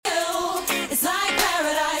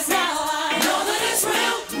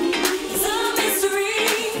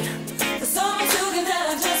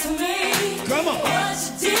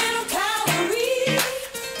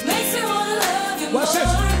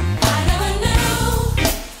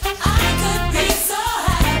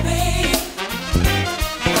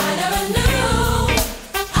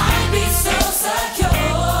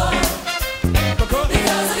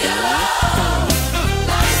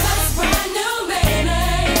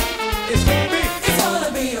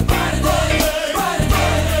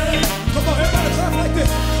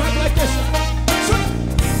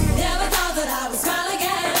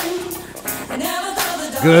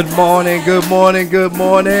Good morning, good morning, good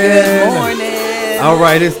morning. Good morning. All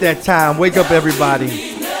right, it's that time. Wake up, everybody.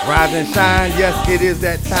 Rise and shine. Yes, it is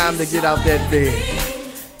that time to get out that bed.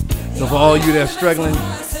 So for all you that are struggling,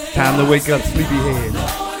 time to wake up, sleepyhead.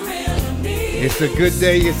 It's a good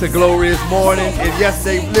day. It's a glorious morning. If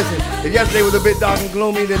yesterday was a bit dark and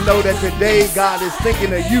gloomy, then know that today God is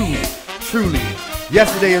thinking of you, truly.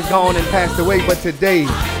 Yesterday is gone and passed away, but today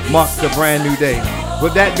marks a brand new day.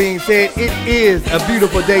 With that being said, it is a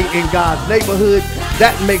beautiful day in God's neighborhood.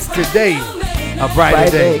 That makes today a brighter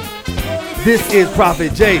day. This is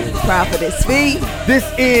Prophet J. Prophetess V. This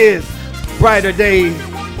is Brighter Day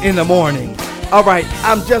in the Morning. All right,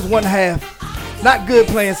 I'm just one half. Not good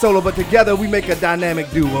playing solo, but together we make a dynamic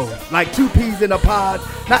duo. Like two peas in a pod,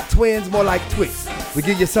 not twins, more like Twix. We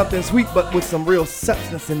give you something sweet, but with some real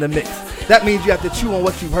substance in the mix. That means you have to chew on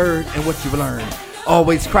what you've heard and what you've learned.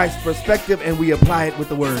 Always Christ's perspective, and we apply it with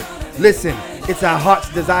the word. Listen, it's our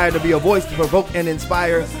heart's desire to be a voice to provoke and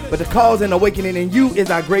inspire, but the cause and awakening in you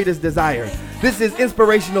is our greatest desire. This is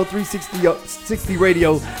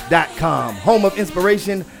Inspirational360Radio.com, home of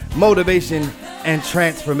inspiration, motivation, and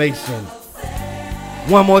transformation.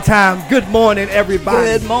 One more time, good morning, everybody.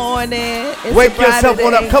 Good morning. Wake yourself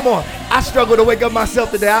on up. Come on. I struggle to wake up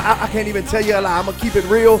myself today. I can't even tell you a lie. I'm going to keep it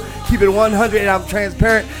real, keep it 100, and I'm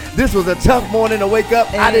transparent. This was a tough morning to wake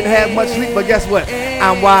up. I didn't have much sleep, but guess what?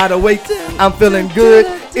 I'm wide awake. I'm feeling good.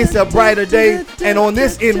 It's a brighter day. And on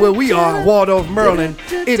this end where we are, Waldorf, Maryland,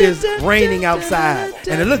 it is raining outside.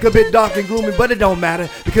 And it look a bit dark and gloomy, but it don't matter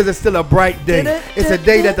because it's still a bright day. It's a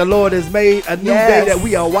day that the Lord has made, a new day that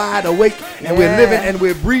we are wide awake and we're living and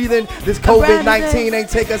we're breathing. This COVID-19 ain't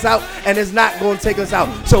take us out, and it's not going to take us out.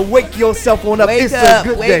 So wake yourself on up. It's a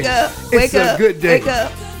good day. It's a good day. Wake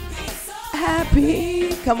up.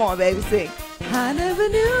 Happy. Come on, baby, sing. I never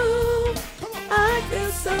knew I feel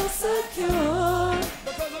so secure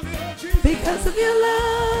because of your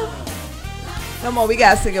love. Come on, we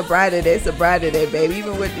gotta sing a brighter day. It's a brighter day, baby.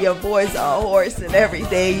 Even with your voice all hoarse and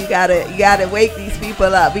everything, you gotta wake these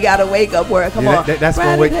people up. We gotta wake up where. Come on, that's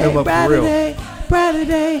gonna wake them up for real. Brighter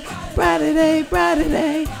day, brighter day, brighter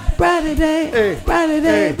day, brighter day, brighter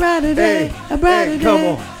day, brighter day, a brighter day. Come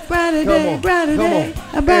on. Brighter day, brighter day,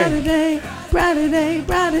 a brighter day, brighter day,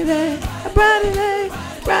 brighter day, a brighter day,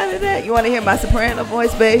 brighter day. You want to hear my soprano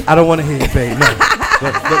voice, babe? I don't want to hear it, babe. No.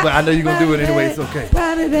 but I know you're going to do it anyway. It's okay.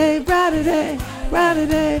 Brighter day, brighter day, brighter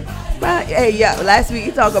day, brighter. Hey, yeah, last week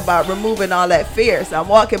you talked about removing all that fear. So I'm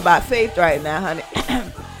walking by faith right now, honey.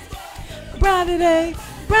 Brighter day,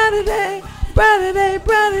 brighter day, brighter day,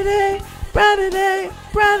 brighter day. Brighter day,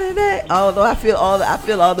 brighter day. Although I feel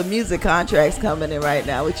all the music contracts coming in right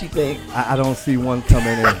now. What you think? I don't see one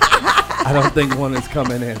coming in. I don't think one is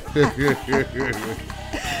coming in.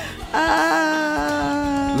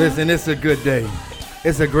 Listen, it's a good day.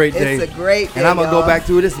 It's a great day. It's a great day. And I'm going to go back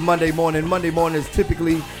to it. It's Monday morning. Monday morning is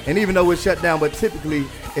typically, and even though it's shut down, but typically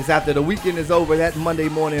it's after the weekend is over, that Monday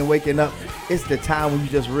morning waking up, it's the time when you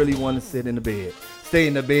just really want to sit in the bed. Stay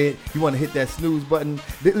in the bed. You want to hit that snooze button.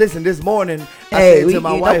 Listen, this morning, I said to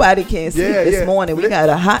my wife, nobody can sleep this morning. We got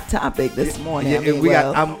a hot topic this morning.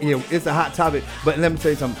 It's a hot topic. But let me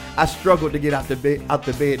tell you something. I struggled to get out the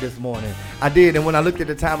bed this morning. I did, and when I looked at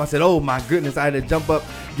the time, I said, "Oh my goodness!" I had to jump up,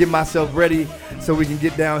 get myself ready, so we can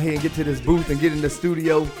get down here and get to this booth and get in the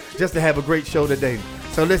studio just to have a great show today.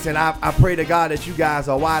 So listen, I pray to God that you guys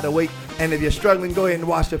are wide awake, and if you're struggling, go ahead and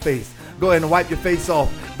wash your face. Go ahead and wipe your face off.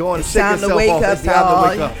 Go and shake yourself off. It's time to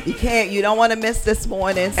wake up. You don't want to miss this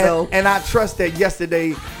morning. So and I trust that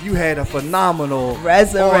yesterday you had a phenomenal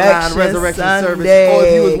resurrection service. Sunday. Or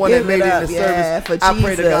if you was one that made it in the service, I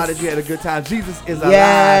pray to God that you had a good time. Jesus is alive.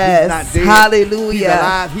 Yes. He's not dead. Hallelujah. He's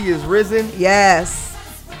alive. He is risen. Yes.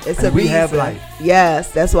 It's and a we reason. have life.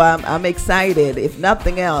 Yes, that's why I'm excited. If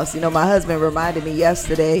nothing else, my husband reminded me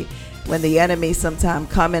yesterday, when the enemy sometime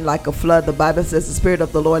coming like a flood, the Bible says the Spirit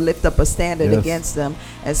of the Lord lift up a standard against them.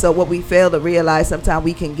 And so what we fail to realize, sometimes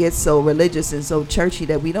we can get so religious and so churchy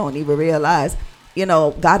that we don't even realize,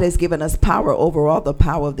 God has given us power over all the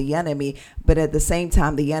power of the enemy. But at the same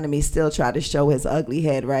time, the enemy still try to show his ugly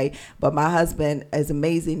head, right? But my husband, as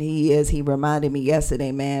amazing he is, he reminded me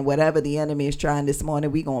yesterday, man, whatever the enemy is trying this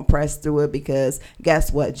morning, we going to press through it, because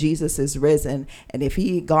guess what? Jesus is risen. And if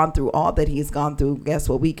he gone through all that he's gone through, guess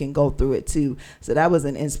what? We can go through it too. So that was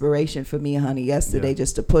an inspiration for me, honey, yesterday,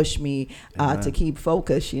 just to push me to keep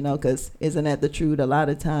focused, because isn't that the truth? A lot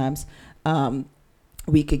of times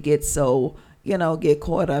we could get so get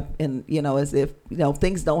caught up in, as if,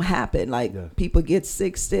 things don't happen. Like people get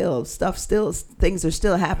sick still, things are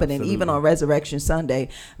still happening. Absolutely. Even on Resurrection Sunday.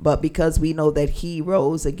 But because we know that he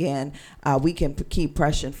rose again, we can keep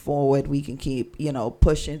pressing forward. We can keep,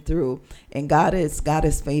 pushing through. And God is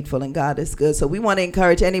faithful and God is good. So we want to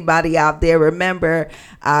encourage anybody out there. Remember,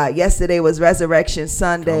 yesterday was Resurrection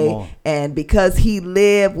Sunday. And because he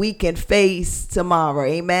lived, we can face tomorrow.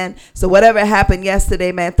 Amen. So whatever happened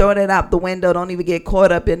yesterday, man, throwing it out the window. Don't even get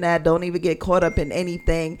caught up in that. Don't even get caught up in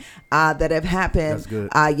anything that have happened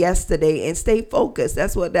yesterday, and stay focused.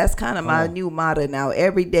 That's kind of my new motto now.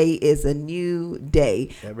 Every day is a new day.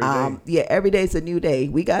 Every day is a new day.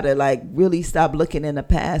 We gotta really stop looking in the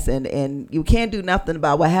past, and you can't do nothing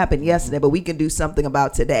about what happened yesterday, but we can do something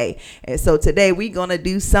about today. And so today we're gonna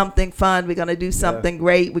do something fun. We're gonna do something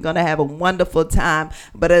great. We're gonna have a wonderful time.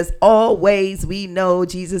 But as always, we know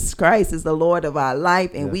Jesus Christ is the Lord of our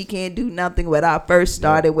life, and we can't do nothing without first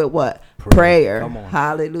starting with what? Prayer.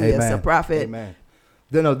 Hallelujah. Amen. So prophet. Amen.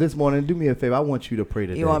 No, this morning, do me a favor. I want you to pray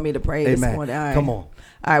today. You want me to pray this morning? All right. Come on.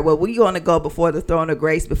 All right, well, we're going to go before the throne of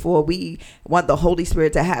grace, before we want the Holy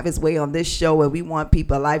Spirit to have his way on this show, and we want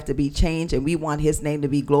people's life to be changed, and we want his name to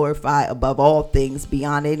be glorified above all things,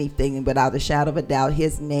 beyond anything, and without a shadow of a doubt.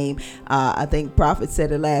 His name, I think Prophet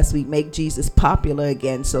said it last week, make Jesus popular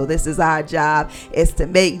again. So this is our job, is to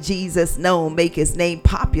make Jesus known, make his name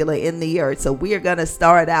popular in the earth. So we are going to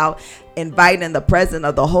start out inviting the presence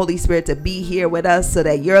of the Holy Spirit to be here with us, so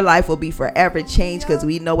that your life will be forever changed, because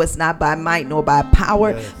we know it's not by might nor by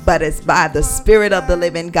power, but it's by the Spirit of the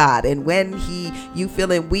living God. And when you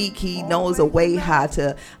feeling weak, he knows a way how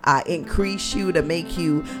to increase you, to make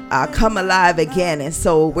you come alive again. And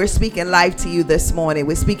so we're speaking life to you this morning.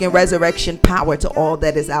 We're speaking resurrection power to all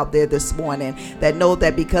that is out there this morning, that know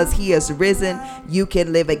that because he has risen, you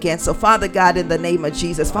can live again. So Father God, in the name of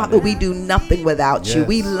Jesus, Father, we do nothing without you.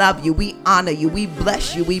 We love you. We honor you. We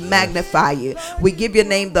bless you. We magnify you. We give your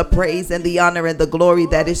name the praise and the honor and the glory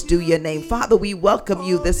that is due your name. Father, we welcome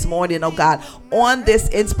you this morning, oh God, on this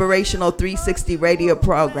inspirational 360 radio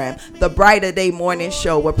program, the Brighter Day Morning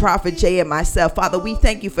Show with Prophet Jay and myself. Father, we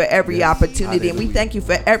thank you for every opportunity, and we thank you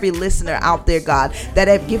for every listener out there, God, that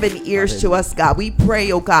have given ears to us, God. We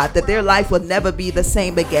pray, oh God, that their life will never be the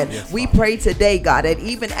same again. We pray today, God, that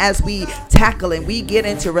even as we tackle and we get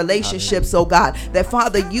into relationships, oh God, that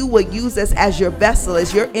Father, you will use us as your vessel,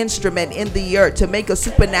 as your instrument in the earth to make a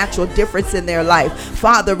supernatural difference in their life.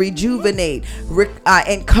 Father, rejuvenate,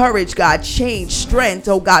 encourage, God, change, strength,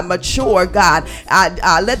 oh God, mature, God.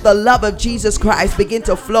 Let the love of Jesus Christ begin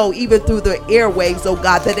to flow even through the airwaves, oh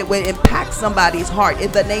God, that it will impact somebody's heart in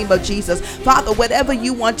the name of Jesus. Father, whatever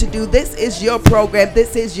you want to do, this is your program,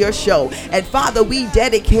 this is your show. And Father, we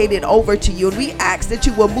dedicate it over to you, and we ask that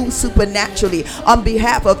you will move supernaturally on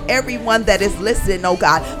behalf of everyone that is listening, oh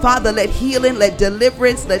God. Father, let healing, let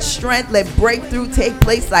deliverance, let strength, let breakthrough take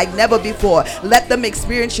place like never before. Let them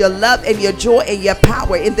experience your love and your joy and your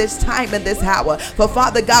power in this time and this hour. For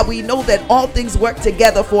Father God, we know that all things work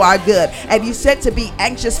together for our good. And you said to be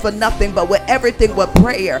anxious for nothing, but with everything with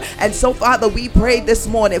prayer. And so Father, we pray this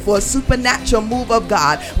morning for a supernatural move of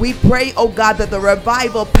God. We pray, oh God, that the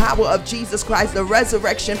revival power of Jesus Christ, the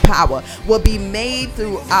resurrection power, will be made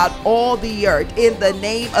throughout all the earth in the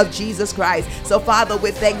name of Jesus Christ. So Father,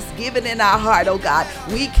 with thanksgiving in our heart, oh God,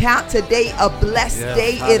 we count today a blessed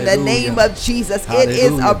day in the name of Jesus. It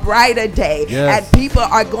is a brighter day, and people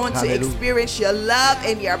are going to experience your love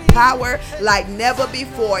and your power like never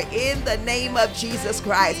before in the name of Jesus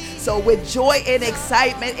Christ. So with joy and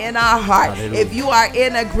excitement in our heart, if you are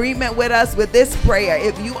in agreement with us with this prayer,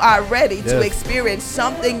 if you are ready to experience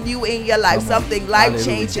something new in your life, something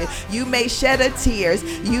life-changing, you may shed a tears,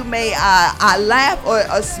 you may laugh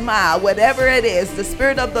or smile, whatever it is, the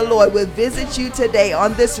Spirit of the Lord will visit you today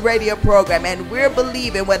on this radio program, and we're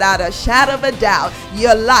believing without a shadow of a doubt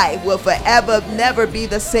your life will forever never be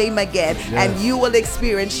the same again, and you will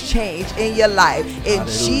experience change in your life. In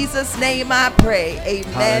Jesus' name I pray,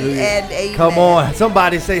 amen and amen. Come on,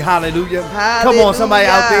 somebody say hallelujah. Come on, somebody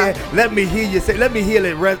out there, let me hear you say, let me hear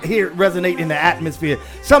it resonate in the atmosphere.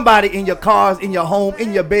 Somebody in your cars, in your home,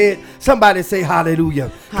 in your bed, somebody say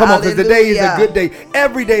hallelujah. Come on, because today is a good day.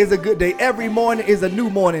 Every day is a good day. Every morning is a new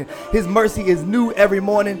morning. His mercy is new every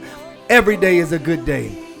morning. Every day is a good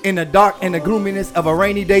day. In the dark and the gloominess of a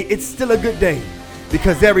rainy day, it's still a good day,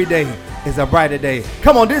 because every day is a brighter day.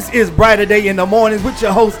 Come on, this is Brighter Day in the Mornings with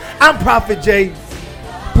your host. I'm Prophet Jay.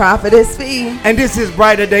 Prophetess Fee. And this is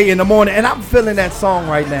Brighter Day in the Morning. And I'm feeling that song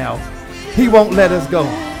right now. He won't let us go.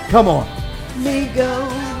 Come on. Me go.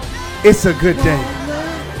 It's a good day.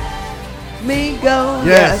 Me go.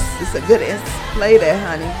 Yes. It's a good play there,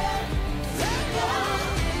 honey.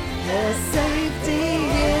 There's safety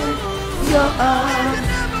in your arms.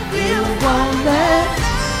 You won't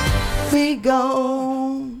let me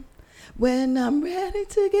go. When I'm ready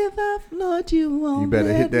to give up, Lord, you won't. You better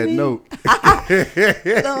let hit that me. note.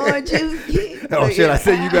 Lord, you keep. Oh, should I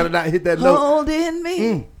say you better not hit that note? Holding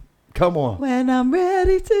me. Come on. When I'm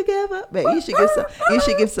ready to give up. Man, you should give some. You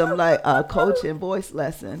should give some like coaching voice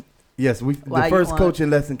lesson. Yes, the Why you first want- coaching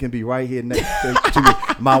lesson can be right here next to me.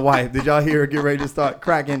 My wife. Did y'all hear her get ready to start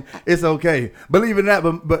cracking? It's okay. Believe it or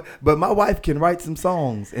not, but my wife can write some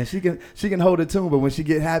songs and she can hold a tune. But when she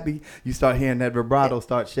get happy, you start hearing that vibrato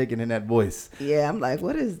start shaking in that voice. Yeah, I'm like,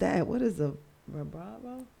 what is that? What is a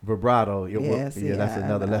vibrato? Vibrato. Yeah, That's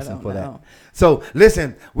another lesson for know. that. So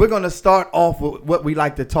listen, we're going to start off with what we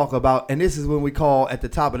like to talk about. And this is when we call at the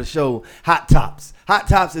top of the show, Hot Tops. Hot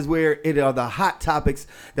Tops is where it are the hot topics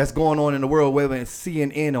that's going on in the world, whether it's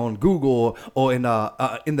CNN, on Google, or in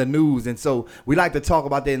the news. And so we like to talk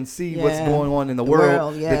about that and see what's going on in the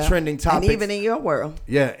world, the trending topics. And even in your world.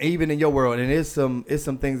 Yeah, even in your world. And it's some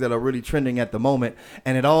things that are really trending at the moment.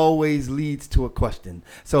 And it always leads to a question.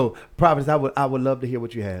 So, Providence, I would love to hear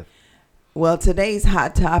what you have. Well, today's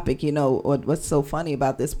hot topic, you know, what's so funny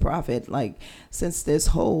about this, Prophet, like since this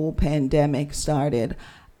whole pandemic started,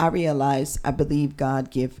 I realized I believe God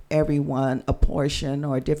give everyone a portion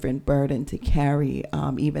or a different burden to carry,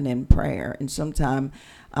 even in prayer. And sometimes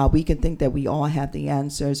we can think that we all have the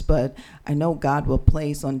answers, but I know God will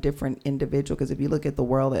place on different individuals, because if you look at the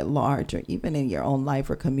world at large, or even in your own life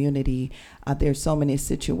or community, there's so many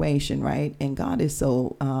situations, right? And God is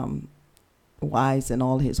so wise in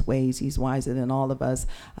all his ways. He's wiser than all of us.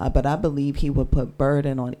 But I believe he will put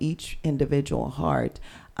burden on each individual heart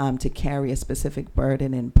to carry a specific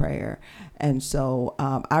burden in prayer. And so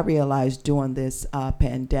I realized during this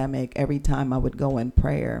pandemic, every time I would go in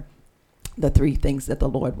prayer, the three things that the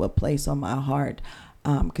Lord would place on my heart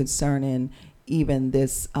concerning even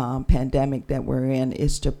this pandemic that we're in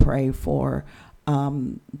is to pray for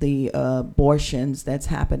the abortions that's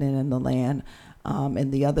happening in the land.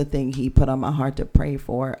 And the other thing he put on my heart to pray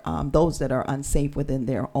for, those that are unsafe within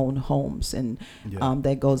their own homes. And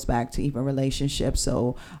that goes back to even relationships.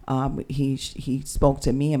 So he spoke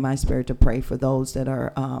to me in my spirit to pray for those that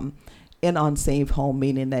are in unsafe home,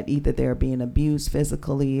 meaning that either they're being abused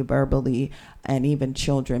physically, verbally, and even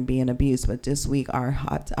children being abused. But this week,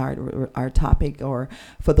 our topic, or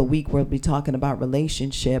for the week, we'll be talking about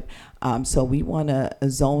relationship. So we want to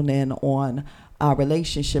zone in on our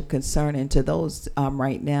relationship concerning to those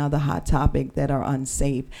right now, the hot topic, that are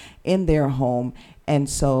unsafe in their home. And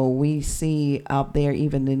so we see out there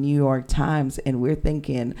even the New York Times, and we're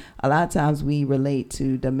thinking a lot of times we relate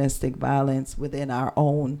to domestic violence within our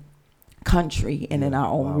own country and in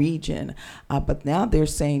our own region. But now they're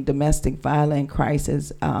saying domestic violence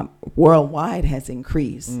crisis worldwide has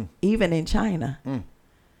increased, even in China.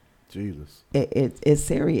 Jesus. It's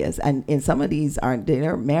serious. And some of these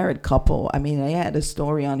they're a married couple. I mean, I had a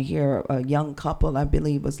story on here, a young couple, I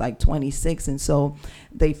believe was like 26. And so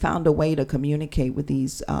they found a way to communicate with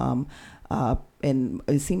these, and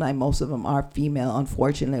it seemed like most of them are female,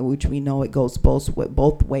 unfortunately, which we know it goes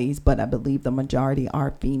both ways, but I believe the majority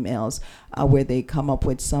are females, where they come up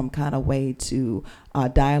with some kind of way to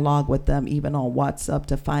dialogue with them, even on WhatsApp,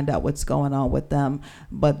 to find out what's going on with them.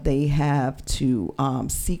 But they have to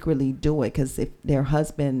secretly do it, because if their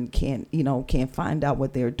husband can't find out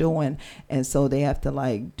what they're doing, and so they have to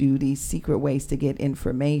like do these secret ways to get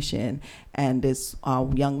information. And this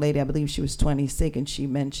young lady, I believe she was 26, and she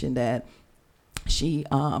mentioned that she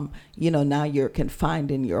now you're confined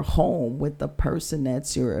in your home with the person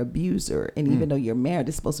that's your abuser, and even though you're married,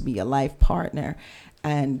 it's supposed to be your life partner.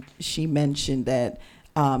 And she mentioned that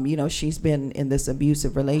she's been in this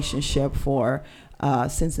abusive relationship for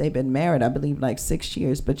since they've been married, I believe like 6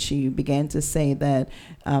 years. But she began to say that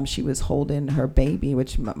she was holding her baby,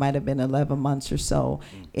 which might have been 11 months or so,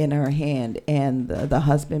 in her hand, and the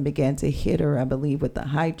husband began to hit her, I believe, with the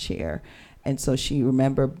high chair. And so she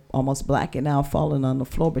remembered almost blacking out, falling on the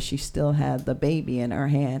floor, but she still had the baby in her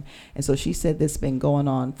hand. And so she said this has been going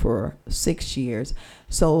on for 6 years.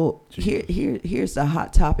 So here's the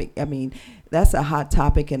hot topic. I mean, that's a hot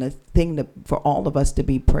topic and a thing for all of us to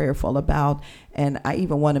be prayerful about. And I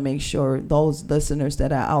even want to make sure those listeners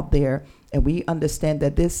that are out there, and we understand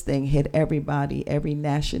that this thing hit everybody, every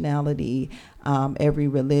nationality, every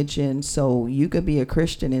religion. So you could be a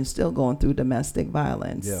Christian and still going through domestic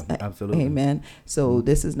violence. Yeah, absolutely. Amen. So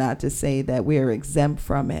this is not to say that we're exempt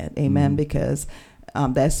from it. Amen. Because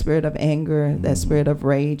that spirit of anger, that spirit of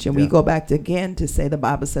rage. And we go back to again to say the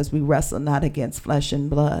Bible says we wrestle not against flesh and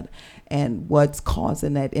blood. And what's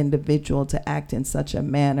causing that individual to act in such a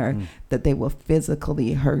manner that they will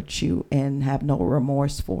physically hurt you and have no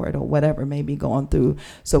remorse for it or whatever may be going through.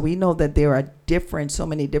 So we know that there are so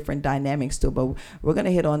many different dynamics too, but we're going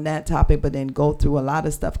to hit on that topic, but then go through a lot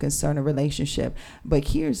of stuff concerning relationship. But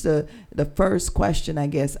here's the first question I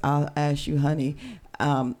guess I'll ask you, honey.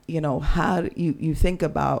 How do you think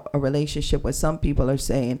about a relationship where some people are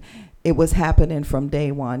saying it was happening from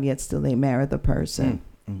day one, yet still they marry the person?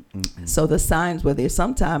 So the signs were there.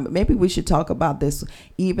 Sometime maybe we should talk about this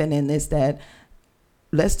even in this, that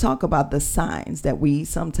let's talk about the signs that we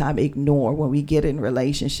sometimes ignore when we get in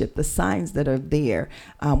relationship, the signs that are there,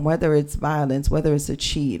 whether it's violence, whether it's a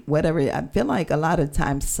cheat, whatever. I feel like a lot of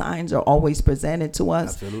times signs are always presented to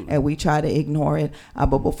us. Absolutely. And we try to ignore it.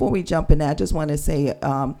 But before we jump in there, I just want to say,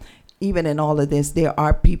 even in all of this, there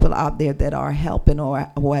are people out there that are helping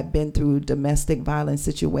or who have been through domestic violence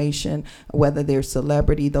situation, whether they're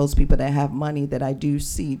celebrity, those people that have money that I do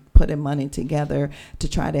see putting money together to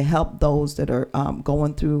try to help those that are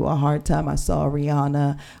going through a hard time. I saw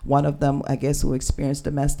Rihanna, one of them, I guess, who experienced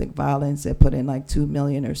domestic violence, and put in like $2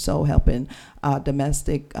 million or so helping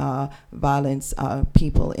domestic violence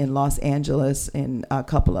people in Los Angeles and a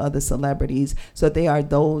couple of other celebrities. So they are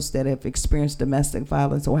those that have experienced domestic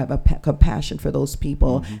violence or have a compassion for those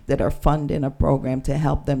people that are funding a program to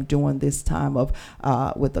help them during this time of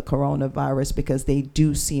with the coronavirus, because they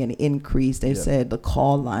do see an increase. They said the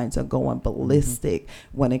call lines are going ballistic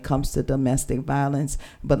when it comes to domestic violence.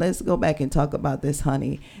 But let's go back and talk about this,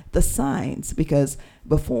 honey, the signs, because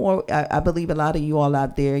before, I believe a lot of you all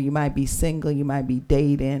out there, you might be single, you might be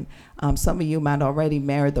dating. Some of you might already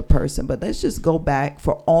marry the person, but let's just go back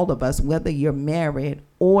for all of us, whether you're married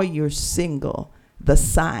or you're single, the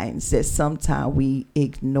signs that sometimes we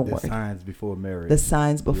ignore. The signs before marriage. The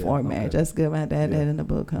signs before marriage. That's good. My dad that in the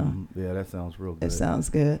book, huh? Yeah, that sounds real good. It sounds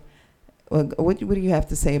good. Well, what do you have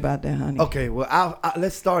to say about that, honey? Okay, well,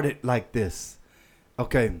 let's start it like this.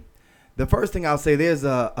 Okay. The first thing I'll say, there's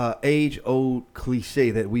a age-old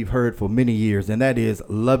cliche that we've heard for many years, and that is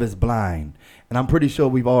love is blind. And I'm pretty sure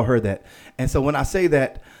we've all heard that. And so when I say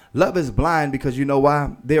that, love is blind, because you know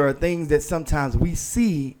why? There are things that sometimes we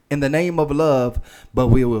see in the name of love, but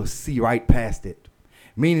we will see right past it.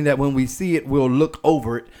 Meaning that when we see it, we'll look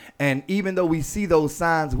over it. And even though we see those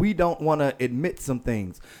signs, we don't want to admit some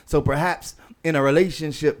things. So perhaps in a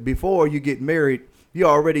relationship before you get married, you're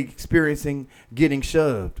already experiencing getting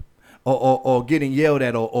shoved. Or getting yelled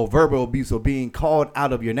at, or verbal abuse, or being called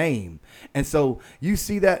out of your name. And so you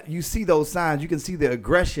see those signs. You can see the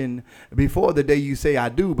aggression before the day you say I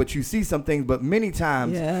do, but you see some things. But many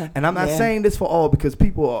times, and I'm not saying this for all, because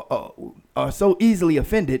people are so easily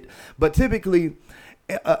offended, but typically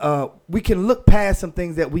we can look past some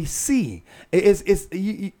things that we see.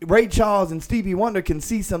 Ray Charles and Stevie Wonder can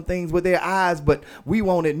see some things with their eyes, but we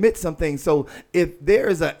won't admit some things. So if there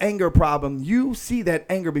is an anger problem, you see that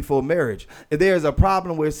anger before marriage. If there's a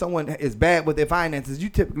problem where someone is bad with their finances, you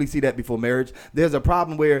typically see that before marriage. There's a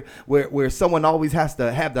problem where someone always has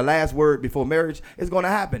to have the last word before marriage. It's going to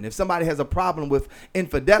happen. If somebody has a problem with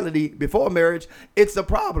infidelity before marriage, it's a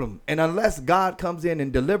problem. And unless God comes in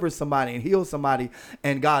and delivers somebody and heals somebody,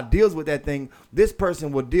 and God deals with that thing, this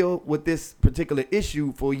person will deal with this particular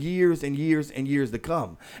issue for years and years and years to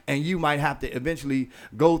come. And you might have to eventually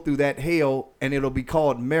go through that hell, and it'll be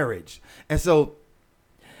called marriage. And so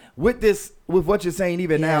with what you're saying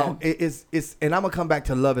even now, it's and I'm gonna come back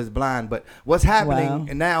to love is blind, but what's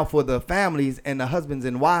happening now for the families and the husbands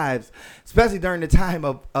and wives, especially during the time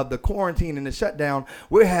of the quarantine and the shutdown,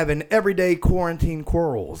 we're having everyday quarantine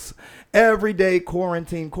quarrels. Everyday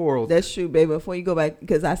quarantine quarrels. That's true, baby. Before you go back,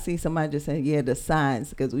 because I see somebody just saying, the signs,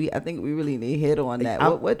 because I think we really need to hit on that.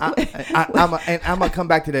 I'm gonna come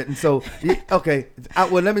back to that. And so, okay,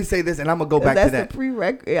 well, let me say this, and I'm gonna go back to that. That's a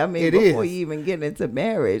prerequisite. I mean, before you even get into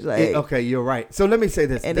marriage, okay, you're right. So let me say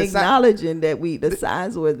this, and acknowledging that the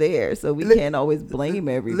signs were there, so we can't always blame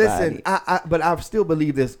everybody. Listen, but I still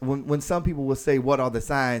believe this. When some people will say, "What are the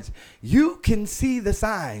signs?" You can see the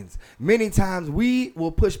signs. Many times we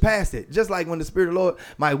will push past it. Just like when the Spirit of the Lord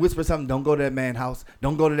might whisper something, don't go to that man's house,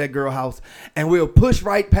 don't go to that girl's house, and we'll push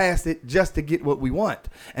right past it just to get what we want.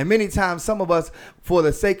 And many times some of us, for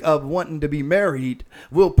the sake of wanting to be married,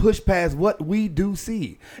 will push past what we do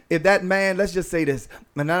see. If that man, let's just say this,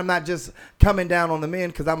 and I'm not just coming down on the men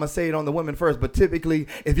because I'm going to say it on the women first. But typically,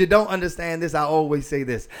 if you don't understand this, I always say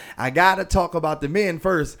this. I got to talk about the men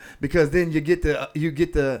first because then you get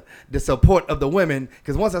the support of the women.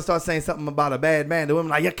 Because once I start saying something about a bad man, the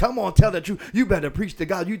women are like, yeah, come on, tell the truth. You better preach to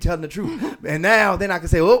God. You telling the truth. And now then I can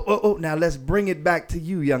say, now let's bring it back to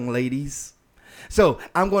you, young ladies. So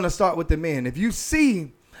I'm going to start with the men. If you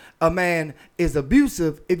see a man is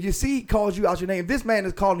abusive, if you see he calls you out your name, this man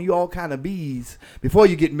is calling you all kind of B's before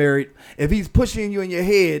you get married, if he's pushing you in your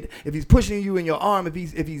head, if he's pushing you in your arm, if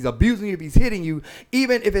he's abusing you, if he's hitting you,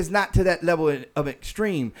 even if it's not to that level of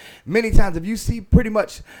extreme, many times if you see pretty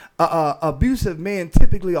much abusive men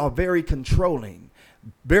typically are very controlling.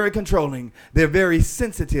 Very controlling. They're very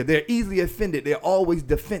sensitive. They're easily offended. They're always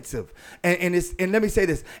defensive. And let me say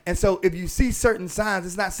this. And so if you see certain signs,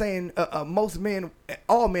 it's not saying most men,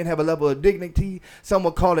 all men have a level of dignity. Some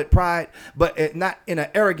will call it pride, but not in an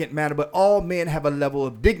arrogant manner, but all men have a level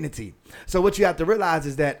of dignity. So what you have to realize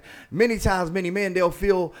is that many times, many men, they'll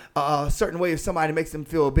feel a certain way if somebody makes them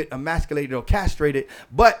feel a bit emasculated or castrated,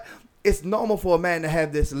 but it's normal for a man to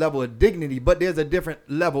have this level of dignity, but there's a different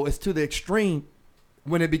level. It's to the extreme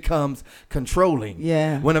when it becomes controlling.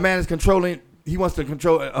 Yeah. When a man is controlling, he wants to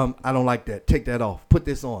control. I don't like that. Take that off. Put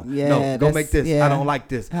this on. Yeah, no, go make this. yeah. I don't like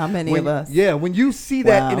this. How many of us? Yeah. When you see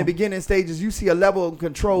that Wow. in the beginning stages, you see a level of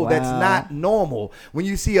control that's not normal. When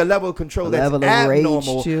you see a level of control that's level of rage,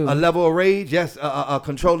 abnormal, too. a level of rage, yes, a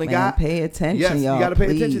controlling guy. Pay attention, yes, y'all. you got to pay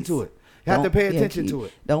please. attention to it. You have to pay attention to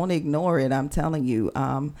it. Don't ignore it. I'm telling you.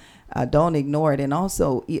 Don't ignore it. And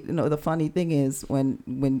also, the funny thing is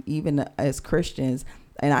when even as Christians,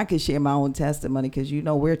 and I can share my own testimony because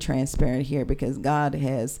we're transparent here because God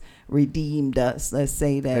has redeemed us. Let's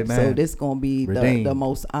say that. Amen. So this going to be the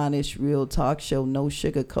most honest, real talk show, no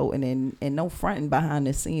sugarcoating and no fronting behind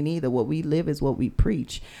the scene either. What we live is what we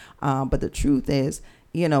preach. But the truth is,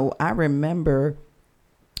 I remember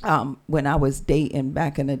when I was dating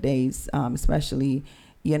back in the days, especially,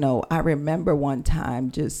 I remember one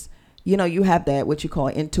time just, you have that, what you call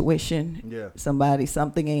intuition. Yeah.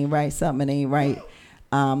 Something ain't right, something ain't right.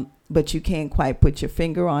 But you can't quite put your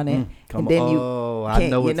finger on it. Come and then on. I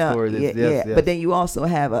know what story this is. Yes. But then you also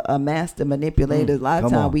have a master manipulator. A lot of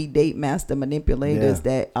times we date master manipulators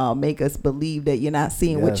that make us believe that you're not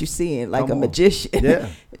seeing what you're seeing, like a magician. Yeah.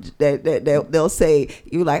 that they'll say,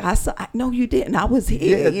 you like, no, you didn't. I was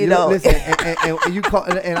here, Listen, and you call,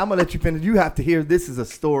 and I'm going to let you finish. You have to hear, this is a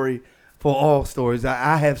story for all stories.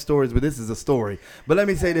 I have stories, but this is a story. But let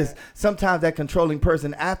me say this. Sometimes that controlling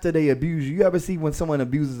person, after they abuse you ever see when someone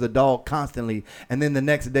abuses a dog constantly, and then the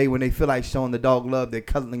next day when they feel like showing the dog love, they're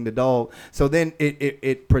cuddling the dog. So then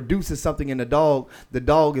it produces something in the dog. The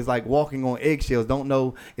dog is like walking on eggshells. Don't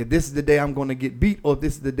know if this is the day I'm going to get beat or if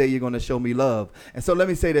this is the day you're going to show me love. And so let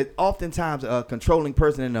me say that oftentimes a controlling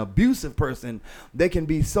person and an abusive person, they can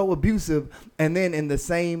be so abusive, and then in the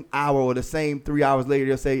same hour or the same 3 hours later,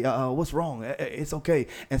 they'll say, what's wrong? It's okay.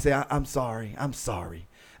 And say, I'm sorry.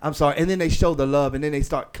 And then they show the love, and then they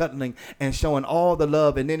start cuddling and showing all the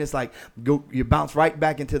love. And then it's like you bounce right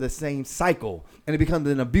back into the same cycle, and it becomes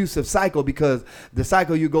an abusive cycle because the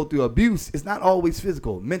cycle you go through abuse is not always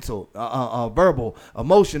physical, mental, verbal,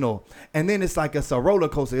 emotional. And then it's like it's a roller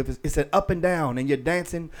coaster. It's an up and down, and you're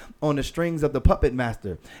dancing on the strings of the puppet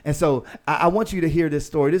master. And so I want you to hear this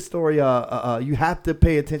story. This story, you have to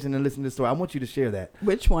pay attention and listen to this story. I want you to share that.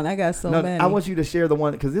 Which one? I got so many. I want you to share the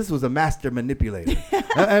one because this was a master manipulator.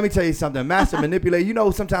 Let me tell you something. Master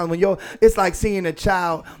manipulator. Sometimes when it's like seeing a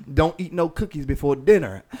child don't eat no cookies before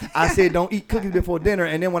dinner. I said don't eat cookies before dinner,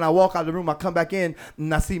 and then when I walk out of the room, I come back in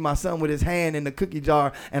and I see my son with his hand in the cookie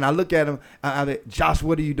jar, and I look at him. I'm like, Josh,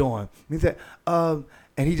 what are you doing? He said, and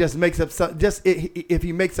he just makes up if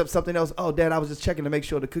he makes up something else. Oh, Dad, I was just checking to make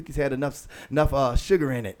sure the cookies had enough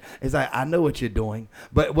sugar in it. It's like, I know what you're doing,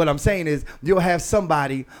 but what I'm saying is you'll have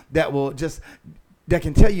somebody that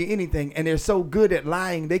can tell you anything, and they're so good at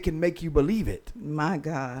lying they can make you believe it. My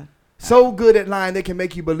God. So good at lying they can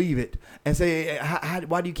make you believe it and say,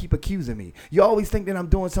 why do you keep accusing me? You always think that I'm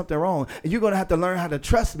doing something wrong, and you're going to have to learn how to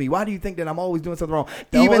trust me. Why do you think that I'm always doing something wrong?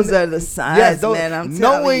 Those are the signs, man, I'm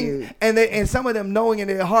telling you. And some of them knowing in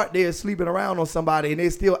their heart they're sleeping around on somebody, and they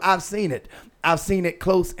still, I've seen it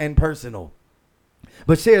close and personal.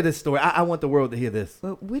 But share this story. I want the world to hear this.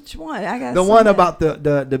 But which one? I got the one about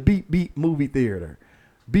the beep movie theater.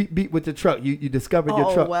 Beep with the truck. You discovered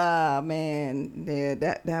your truck. Oh wow, man!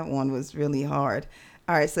 Yeah, that one was really hard.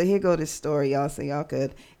 All right, so here go this story, y'all, so y'all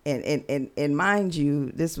could and mind you,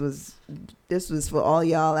 this was for all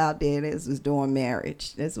y'all out there. This was during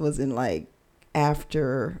marriage. This wasn't like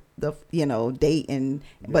after the dating.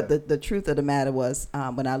 But the truth of the matter was,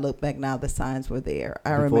 when I look back now, the signs were there.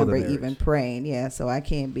 I remember even praying. Yeah, so I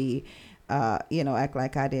can't be act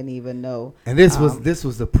like I didn't even know. And this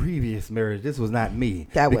was the previous marriage. This was not me.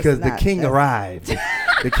 Because the king arrived.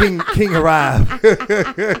 The king arrived.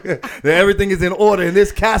 Everything is in order in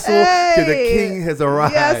this castle because the king has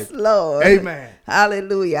arrived. Yes, Lord. Amen.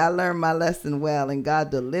 Hallelujah. I learned my lesson well, and God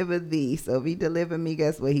delivered thee. So if he delivered me,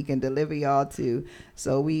 guess what? He can deliver y'all too.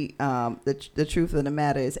 So we, the truth of the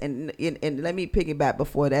matter is, and let me piggyback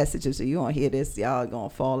before that situation. So you don't hear this, y'all gonna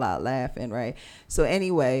fall out laughing, right? So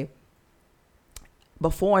anyway,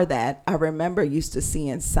 before that, I remember used to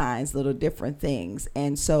seeing signs, little different things.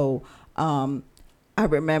 And so I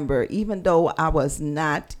remember, even though I was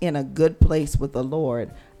not in a good place with the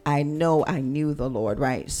Lord, I knew the Lord,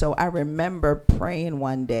 right? So I remember praying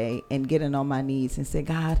one day and getting on my knees and say,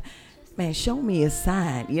 God, man, show me a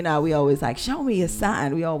sign. We always like, show me a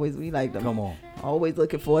sign. We like them. Come on. Always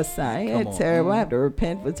looking for a sign. It's terrible. I have to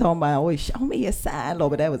repent for talking about always show me a sign, Lord.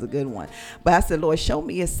 But that was a good one. But I said, Lord, show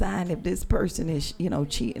me a sign if this person is,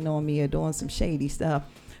 cheating on me or doing some shady stuff.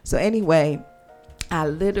 So anyway, I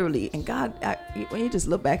literally, and God, when you just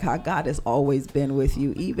look back how God has always been with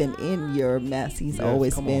you, even in your mess, he's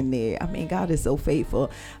always been there. I mean, God is so faithful.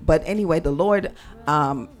 But anyway, the Lord,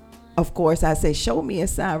 of course, I say, show me a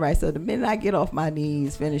sign, right? So the minute I get off my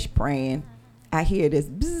knees, finish praying, I hear this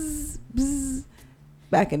bzz, bzz.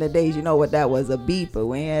 Back in the days, you know what that was, a beeper.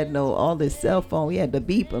 We had all this cell phone. We had the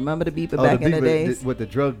beeper. Remember the beeper back in the days? What the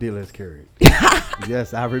drug dealers carried.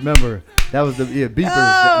 Yes, I remember. That was the beepers.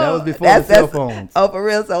 That was before the cell phones. Oh, for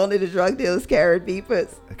real? So only the drug dealers carried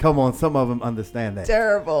beepers? Come on, some of them understand that.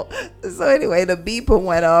 Terrible. So anyway, the beeper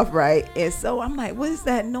went off, right? And so I'm like, what is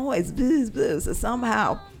that noise? Bzz, bzz. So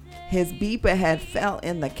somehow his beeper had fell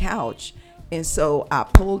in the couch. And so I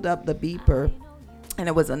pulled up the beeper, and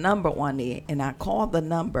it was a number on there, and I called the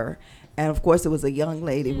number. And of course, it was a young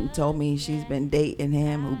lady who told me she's been dating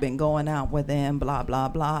him, who's been going out with him, blah, blah,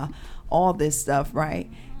 blah, all this stuff, right?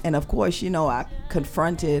 And of course, I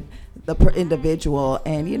confronted the individual,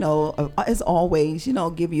 and, as always,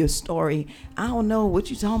 give you a story. I don't know what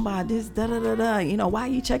you talking about, this, da-da-da-da. Why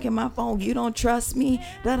you checking my phone? You don't trust me,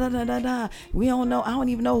 da-da-da-da-da. We don't know. I don't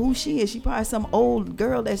even know who she is. She probably some old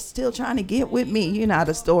girl that's still trying to get with me. You know how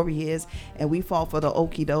the story is. And we fall for the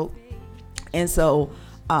okie doke. And so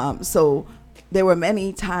there were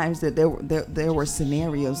many times that there were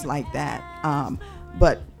scenarios like that.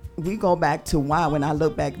 But we go back to why, when I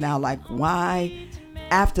look back now, like why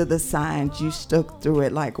after the signs you stuck through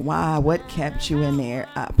it, like why, what kept you in there?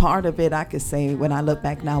 Part of it, I could say, when I look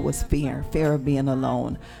back now, was fear of being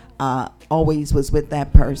alone. Always was with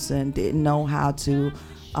that person, didn't know how to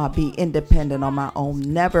be independent on my own,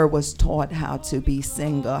 never was taught how to be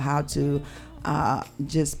single, how to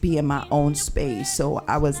just be in my own space. So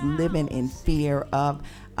I was living in fear of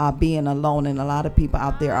being alone, and a lot of people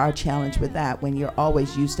out there are challenged with that. When you're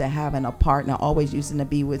always used to having a partner, always used to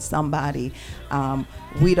be with somebody,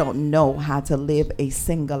 we don't know how to live a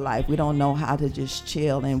single life. We don't know how to just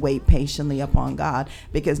chill and wait patiently upon God,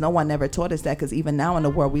 because no one ever taught us that. Because even now in the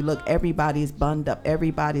world, we look, everybody's bundled up,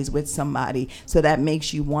 everybody's with somebody, so that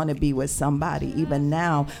makes you want to be with somebody. Even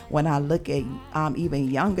now, when I look at even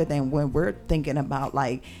younger than when we're thinking about,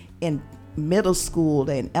 like in middle school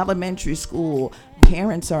and elementary school,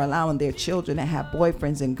 parents are allowing their children to have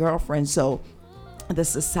boyfriends and girlfriends. So the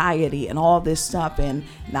society and all this stuff, and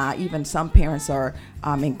now even some parents are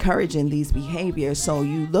encouraging these behaviors. So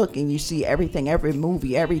you look and you see everything, every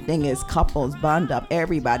movie, everything is couples bond up,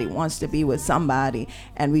 everybody wants to be with somebody,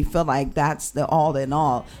 and we feel like that's the all in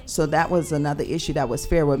all. So that was another issue that was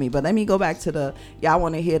fair with me. But let me go back to y'all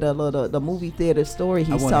want to hear the movie theater story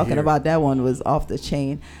he's talking about. That one was off the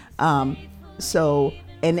chain.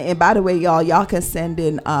 And by the way, y'all can send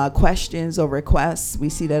in questions or requests. We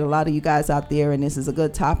see that a lot of you guys out there, and this is a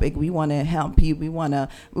good topic. We want to help you. We want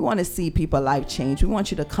to see people's life change. We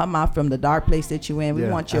want you to come out from the dark place that you're in. We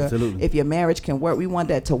want if your marriage can work, we want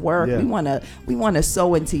that to work. Yeah. We want to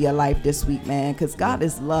sow into your life this week, man, because God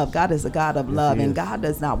is love. God is a God of love, and God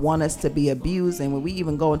does not want us to be abused. And when we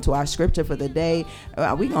even go into our scripture for the day,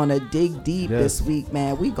 we're going to dig deep this week,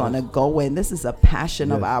 man. We're going to go in. This is a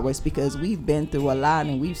passion of ours, because we've been through a lot.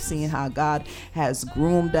 and we've seen how God has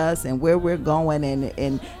groomed us and where we're going,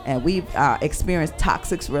 and we've experienced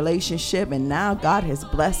toxic relationship, and now God has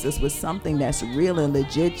blessed us with something that's real and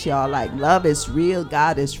legit, y'all. Like, love is real,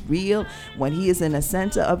 God is real. When he is in the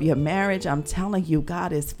center of your marriage, I'm telling you,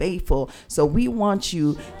 God is faithful. So we want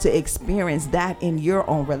you to experience that in your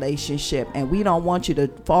own relationship, and we don't want you to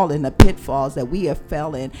fall in the pitfalls that we have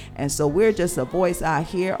fell in. And so we're just a voice out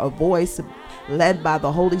here, a voice led by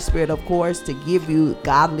the Holy Spirit, of course, to give you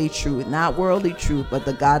godly truth, not worldly truth, but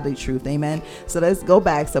the godly truth. Amen. So let's go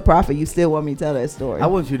back. So, Prophet, you still want me to tell that story? I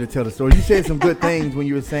want you to tell the story. You said some good things when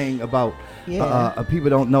you were saying about people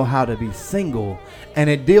don't know how to be single, and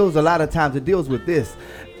it deals a lot of times. It deals with this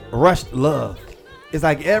rushed love. It's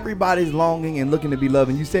like everybody's longing and looking to be loved.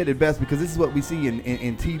 And you said it best, because this is what we see in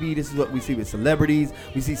TV. This is what we see with celebrities.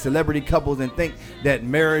 We see celebrity couples and think that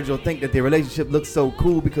marriage, or think that their relationship looks so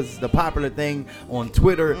cool because it's the popular thing on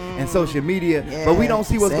Twitter and social media. Yeah, but we don't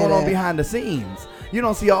see what's going on behind the scenes. You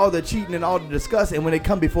don't see all the cheating and all the disgust. And when they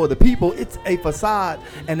come before the people, it's a facade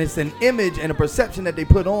and it's an image and a perception that they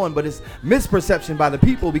put on. But it's misperception by the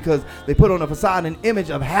people, because they put on a facade and image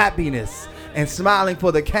of happiness and smiling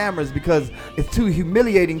for the cameras, because it's too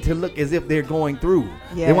humiliating to look as if they're going through.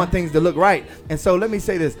 They want things to look right. And so let me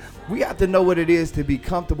say this. We have to know what it is to be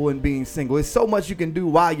comfortable in being single. It's so much you can do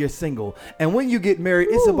while you're single. And when you get married,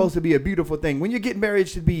 it's supposed to be a beautiful thing. When you get married, it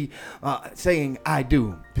should be saying, I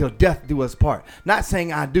do, till death do us part. Not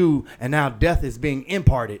saying I do, and now death is being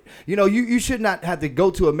imparted. You know, you should not have to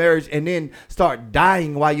go to a marriage and then start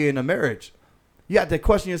dying while you're in a marriage. You have to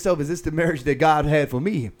question yourself, is this the marriage that God had for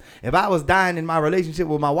me? If I was dying in my relationship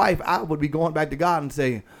with my wife, I would be going back to God and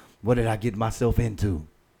saying, what did I get myself into?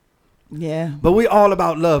 Yeah. But we're all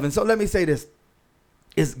about love. And so let me say this.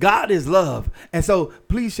 God is love. And so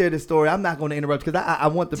please share this story. I'm not going to interrupt, because I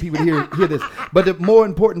want the people to hear this. But the more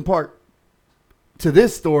important part to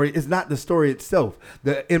this story is not the story itself.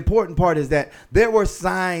 The important part is that there were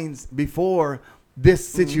signs before this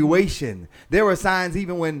situation. There were signs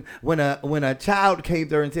even when a child came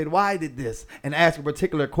there and said, why did this, and asked a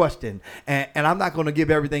particular question. And I'm not going to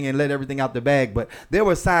give everything and let everything out the bag, but there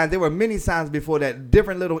were signs. There were many signs before that,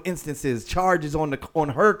 different little instances, charges on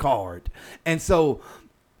her card.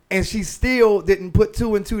 And she still didn't put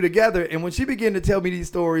two and two together. And when she began to tell me these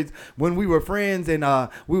stories, when we were friends and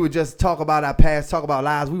we would just talk about our past, talk about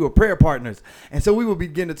lives, we were prayer partners. And so we would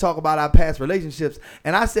begin to talk about our past relationships.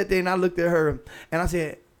 And I sat there and I looked at her and I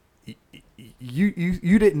said,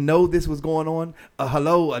 you didn't know this was going on?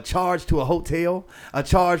 A charge to a hotel, a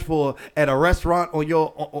charge at a restaurant on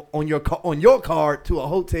your card to a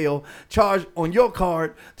hotel, charge on your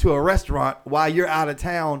card to a restaurant while you're out of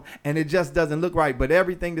town, and it just doesn't look right. But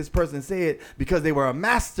everything this person said, because they were a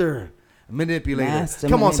master manipulator.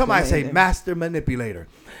 Come on, somebody say master manipulator.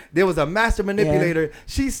 There was a master manipulator.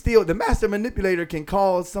 Yeah. The master manipulator can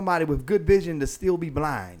cause somebody with good vision to still be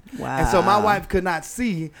blind. Wow. And so my wife could not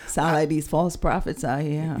see. Sound like these false prophets out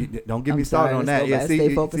here. Don't get me started on that.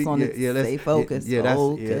 Stay focused on it. Stay focused.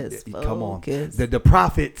 Come on. The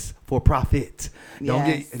prophets for profit. Don't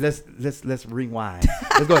get. Let's rewind.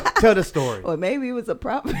 Let's go. Tell the story. Or maybe he was a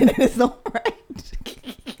prophet in his own right.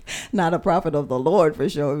 Not a prophet of the Lord for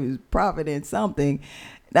sure. He was a prophet in something.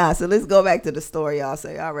 So let's go back to the story, y'all. So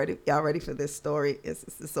y'all ready for this story?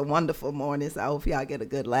 It's a wonderful morning. So I hope y'all get a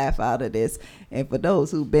good laugh out of this. And for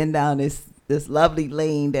those who've been down this lovely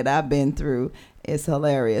lane that I've been through, it's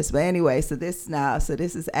hilarious. But anyway, so this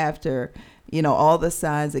is after, all the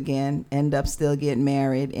signs again, end up still getting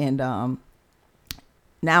married, and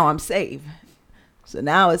now I'm saved. So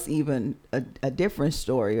now it's even a different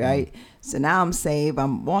story, right? So now I'm saved.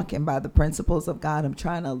 I'm walking by the principles of God. I'm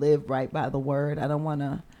trying to live right by the word. I don't want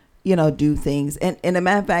to, do things. And a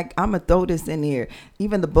matter of fact, I'm going to throw this in here.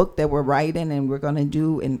 Even the book that we're writing and we're going to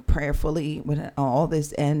do and prayerfully with all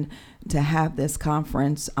this, and to have this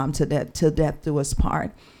conference till death do us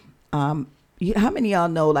part. How many of y'all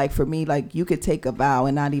know, like for me, like you could take a vow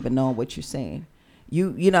and not even know what you're saying?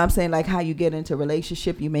 You know what I'm saying? Like how you get into a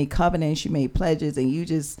relationship, you make covenants, you make pledges, and you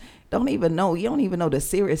just don't even know. You don't even know the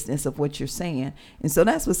seriousness of what you're saying. And so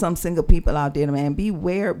that's what some single people out there, man.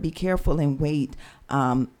 Beware, be careful, and wait,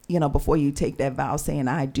 before you take that vow saying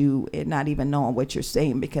I do, and not even knowing what you're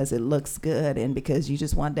saying because it looks good, and because you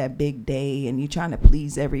just want that big day and you're trying to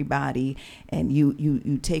please everybody, and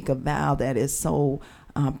you take a vow that is so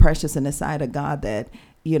precious in the sight of God that,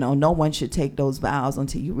 no one should take those vows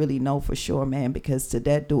until you really know for sure, man, because to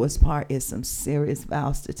death do us part is some serious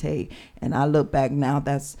vows to take. And I look back now,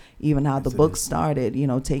 that's even how the book started,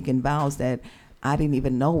 taking vows that I didn't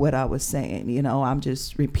even know what I was saying. I'm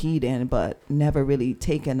just repeating, but never really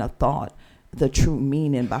taking a thought the true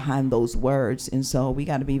meaning behind those words. And so we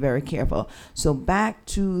got to be very careful. So back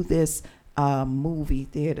to this movie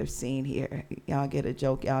theater scene here. Y'all get a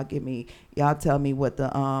joke. Y'all tell me what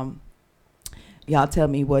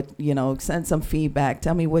send some feedback.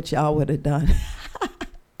 Tell me what y'all would have done.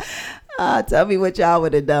 Tell me what y'all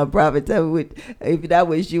would have done, Prophet. Tell me if that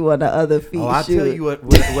was you on the other feet. Oh, I'll tell you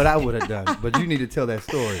what I would have done, but you need to tell that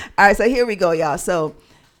story. All right, so here we go, y'all. So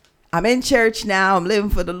I'm in church now. I'm living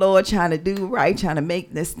for the Lord, trying to do right, trying to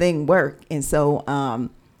make this thing work. And so,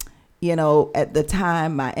 at the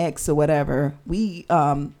time, my ex or whatever, he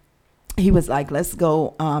was like, let's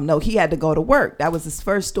go. No, he had to go to work. That was his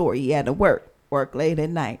first story. He had to work late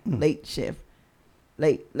at night, late shift,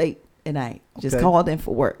 late at night. Just called in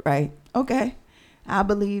for work, right? Okay. I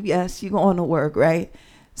believe, yes, you're going to work, right?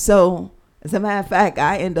 So, as a matter of fact,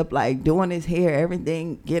 I end up like doing his hair,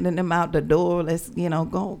 everything, getting him out the door. Let's,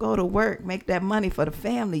 go to work, make that money for the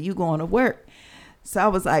family. You going to work. So I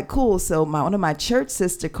was like, cool. So one of my church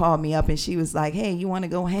sister called me up and she was like, hey, you want to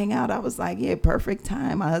go hang out? I was like, yeah, perfect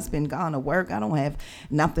time. My husband gone to work. I don't have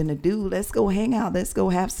nothing to do. Let's go hang out. Let's go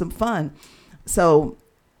have some fun. So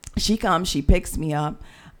she comes, she picks me up.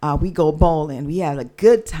 We go bowling. We have a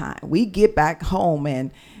good time. We get back home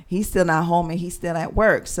and he's still not home and he's still at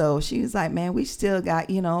work. So she was like, man, we still got,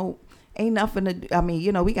 ain't nothing to do. I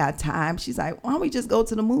mean, we got time. She's like, why don't we just go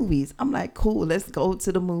to the movies? I'm like, cool, let's go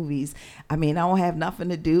to the movies. I mean, I don't have nothing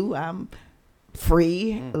to do. I'm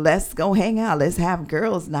free. Let's go hang out. Let's have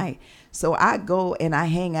girls' night. So I go and I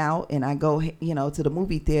hang out and I go, to the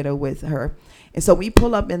movie theater with her. And so we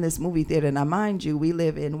pull up in this movie theater. Now, mind you, we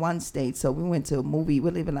live in one state. So we went to a movie.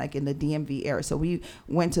 We're living like in the DMV area. So we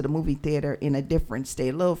went to the movie theater in a different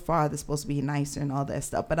state, a little farther, supposed to be nicer and all that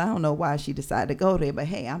stuff. But I don't know why she decided to go there. But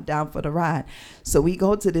hey, I'm down for the ride. So we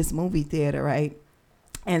go to this movie theater, right?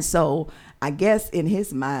 And so I guess in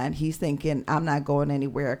his mind, he's thinking, I'm not going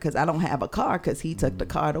anywhere because I don't have a car because he took the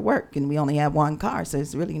car to work and we only have one car. So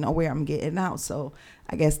there's really nowhere I'm getting out. So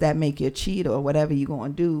I guess that make you cheat or whatever you're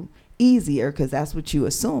going to do easier because that's what you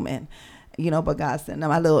assuming. But God said, now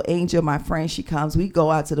my little angel, my friend, she comes, we go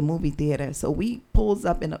out to the movie theater. So we pull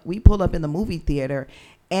up in the movie theater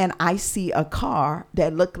and I see a car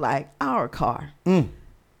that looked like our car.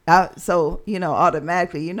 So,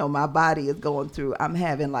 automatically, my body is going through, I'm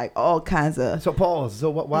having like all kinds of. So pause. So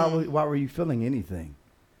why were you feeling anything?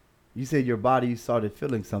 You said your body started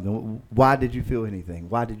feeling something. Why did you feel anything?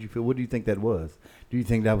 Why did you feel, what do you think that was? Do you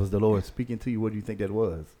think that was the Lord speaking to you? What do you think that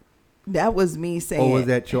was? That was me saying. Or was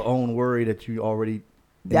that your own worry that you already.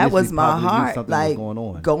 That was my heart. Like,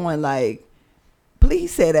 going like,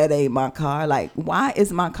 please say that ain't my car. Like, why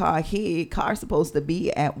is my car here? Car's supposed to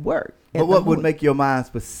be at work. But what would make your mind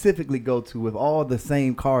specifically go to with all the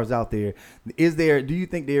same cars out there? Do you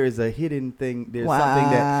think there is a hidden thing? There's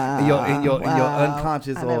something that in your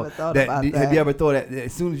unconscious have you ever thought that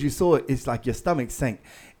as soon as you saw it, it's like your stomach sank?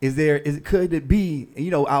 Could it be,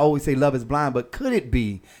 I always say love is blind, but could it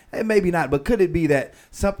be, and maybe not, but could it be that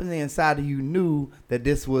something inside of you knew that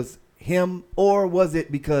this was him, or was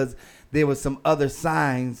it because there was some other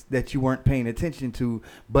signs that you weren't paying attention to,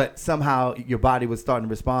 but somehow your body was starting to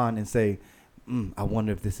respond and say, I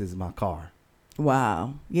wonder if this is my car.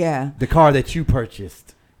 Wow. Yeah. The car that you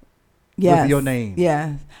purchased. Yes. With your name.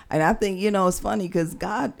 Yeah. And I think, it's funny because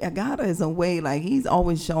God is a way, like he's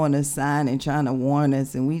always showing us sign and trying to warn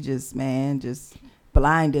us. And we just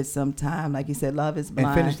blinded sometime. Like you said, love is blind.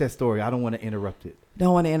 And finish that story. I don't want to interrupt it.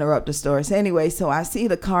 Don't want to interrupt the story. So anyway, so I see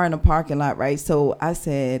the car in the parking lot, right? So I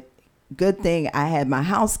said, good thing I had my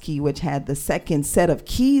house key, which had the second set of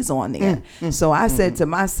keys on there. So I said to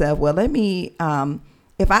myself, well, let me,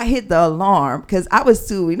 if I hit the alarm, because I was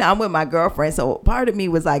too, I'm with my girlfriend. So part of me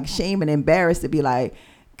was like shame and embarrassed to be like,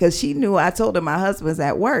 because she knew I told her my husband's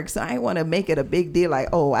at work. So I didn't want to make it a big deal like,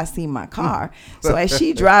 oh, I see my car. So as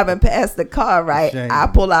she driving past the car, right, shame. I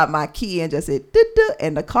pull out my key and just said,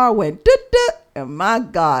 and the car went, and my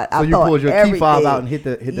God. So you pulled your key fob out and hit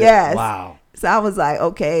the. Yes. Wow. So I was like,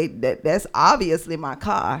 okay, that's obviously my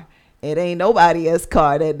car. It ain't nobody else's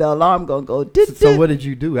car that the alarm gonna go. So what did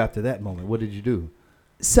you do after that moment? What did you do?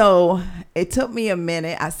 So it took me a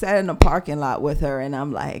minute. I sat in the parking lot with her and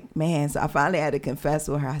I'm like, man, so I finally had to confess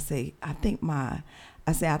with her. I say, I think my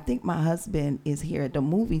husband is here at the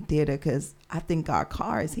movie theater because I think our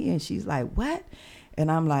car is here. And she's like, what?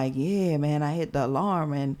 And I'm like, yeah, man, I hit the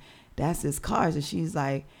alarm and that's his car. And she's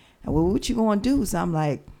like, well, what you gonna do? So I'm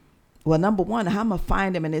like, well, number one, how am I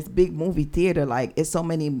find him in this big movie theater? Like, it's so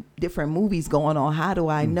many different movies going on. How do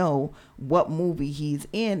I know what movie he's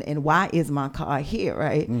in and why is my car here,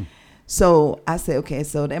 right? So I said, okay,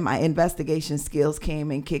 so then my investigation skills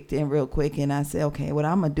came and kicked in real quick. And I said, okay, what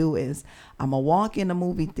I'm going to do is I'm going to walk in the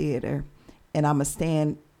movie theater and I'm going to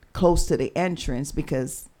stand close to the entrance,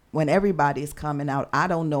 because when everybody's coming out, I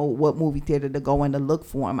don't know what movie theater to go in to look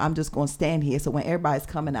for him. I'm just going to stand here. So when everybody's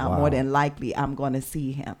coming out, more than likely, I'm going to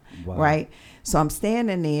see him. Right? So I'm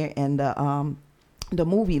standing there, and the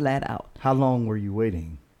movie let out. How long were you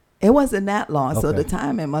waiting? It wasn't that long. Okay. So the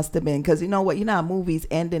timing must have been, because you know what, movies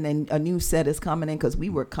ending and a new set is coming in, because we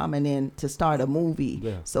were coming in to start a movie.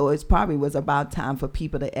 Yeah. So it probably was about time for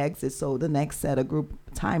people to exit, so the next set of group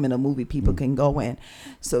time in a movie people can go in.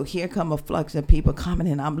 So here come a flux of people coming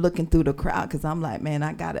in. I'm looking through the crowd, because I'm like, man,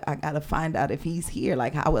 I gotta find out if he's here.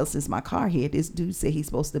 Like, how else is my car here? This dude said he's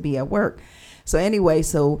supposed to be at work. So anyway,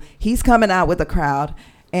 so he's coming out with the crowd,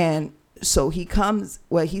 and so he's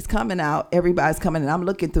coming out, everybody's coming, and I'm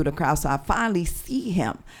looking through the crowd. So I finally see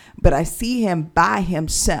him, but I see him by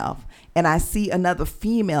himself, and I see another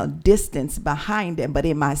female distance behind him. But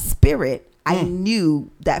in my spirit, I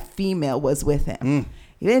knew that female was with him.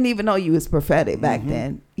 You didn't even know you was prophetic back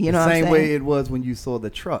then. You know what I'm saying? The same way it was when you saw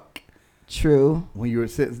the truck. True. When you were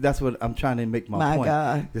sitting, that's what I'm trying to make my point.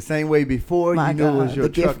 God. The same way before, you knew it was your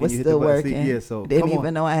the truck. Gift was and you still hit the button. working. Yeah, so didn't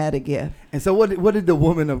even know I had a gift. And so what did the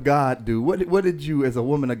woman of God do? What did you, as a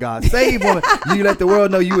woman of God, saved woman? You let the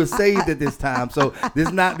world know you were saved at this time. So this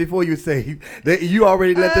is not before you were saved. You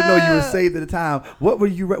already let them know you were saved at the time. What were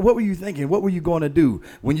you thinking? What were you going to do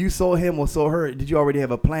when you saw him or saw her? Did you already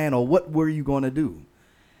have a plan, or what were you going to do?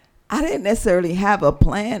 I didn't necessarily have a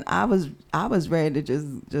plan. I was ready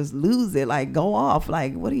to just lose it, like go off.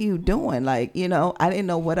 Like, what are you doing? Like, I didn't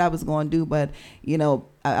know what I was going to do, but I'm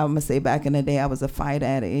gonna say back in the day, I was a fighter. I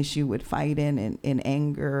had an issue with fighting and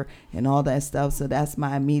anger and all that stuff. So that's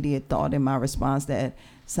my immediate thought and my response, that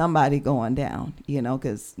somebody going down,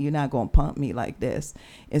 because you're not going to pump me like this.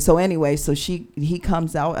 And so anyway, so he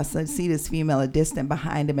comes out. I see this female a distant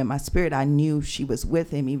behind him. In my spirit, I knew she was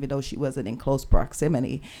with him, even though she wasn't in close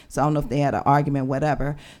proximity. So I don't know if they had an argument,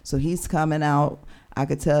 whatever. So he's coming out. I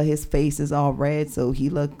could tell his face is all red, so he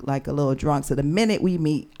looked like a little drunk. So the minute we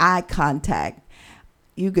meet, eye contact,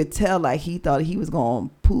 you could tell like he thought he was going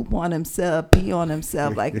to poop on himself, pee on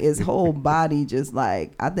himself. Like his whole body just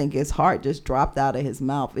like, I think his heart just dropped out of his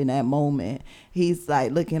mouth in that moment. He's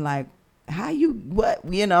like looking like, what?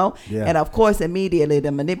 Yeah. And of course, immediately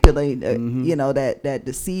the manipulator, that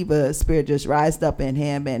deceiver spirit just rised up in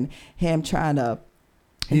him, and him trying to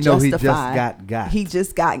he just got. He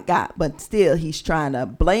just got, but still he's trying to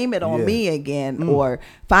blame it on me again, or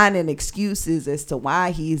finding excuses as to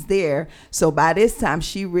why he's there. So by this time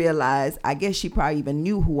she realized, I guess she probably even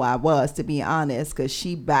knew who I was, to be honest, because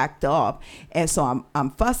she backed off. And so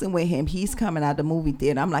I'm fussing with him. He's coming out the movie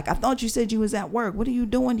theater. I'm like, I thought you said you was at work. What are you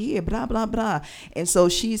doing here? Blah, blah, blah. And so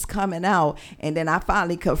she's coming out, and then I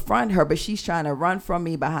finally confront her, but she's trying to run from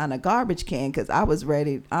me behind a garbage can, because I was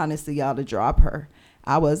ready, honestly, y'all, to drop her.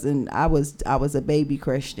 I was a baby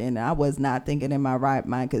Christian. I was not thinking in my right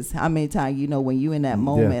mind, because how many times, when you in that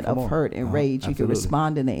moment of hurt and rage, you can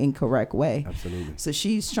respond in an incorrect way. Absolutely. So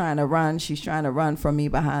she's trying to run from me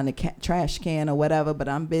behind the trash can or whatever, but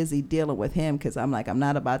I'm busy dealing with him, because I'm like, I'm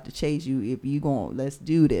not about to chase you. If you let's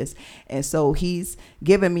do this. And so he's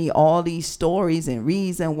giving me all these stories and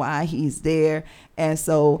reason why he's there. And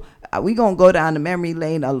so we're going to go down the memory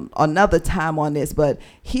lane another time on this, but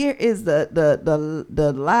here is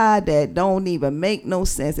the lie that don't even make no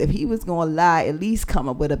sense. If he was going to lie, at least come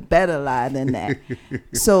up with a better lie than that.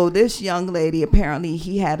 So this young lady, apparently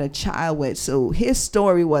he had a child with, so his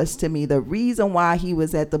story was to me the reason why he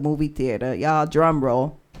was at the movie theater. Y'all, drum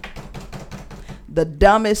roll. The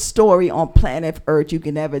dumbest story on planet Earth you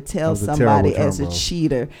can ever tell somebody as a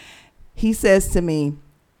cheater. He says to me,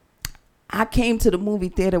 I came to the movie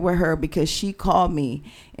theater with her because she called me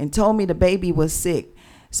and told me the baby was sick.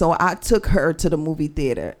 So I took her to the movie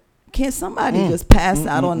theater. Can somebody just pass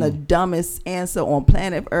out on the dumbest answer on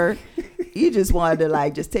planet Earth? You just wanted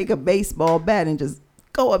to just take a baseball bat and just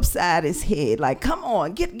go upside his head. Like, come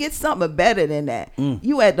on, get something better than that.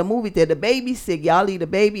 You at the movie theater, the baby's sick. Y'all leave the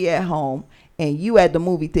baby at home, and you at the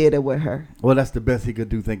movie theater with her. Well, that's the best he could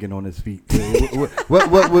do, thinking on his feet.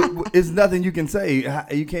 What it's nothing you can say.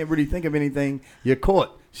 You can't really think of anything. You're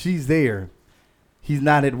caught. She's there. He's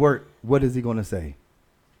not at work. What is he going to say?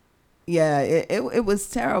 Yeah, it was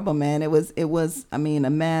terrible, man. It was. I mean,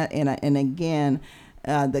 and again,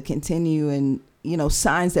 the continuing,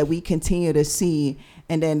 signs that we continue to see,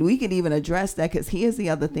 and then we could even address that, because here's the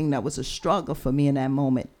other thing that was a struggle for me in that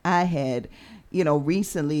moment. I had,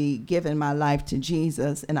 recently given my life to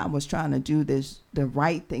Jesus, and I was trying to do the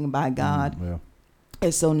right thing by God.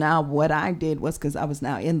 And so now what I did was, because I was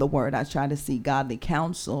now in the Word, I tried to seek godly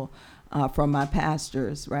counsel from my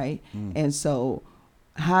pastors, right? And so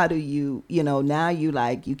how do you, now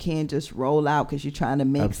you can't just roll out because you're trying to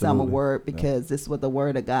make some a word because this is what the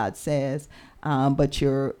Word of God says, but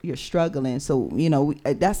you're struggling. So,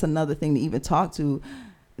 that's another thing to even talk to.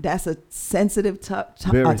 That's a sensitive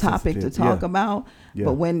topic to talk about. Yeah.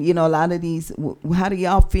 But when, a lot of these, how do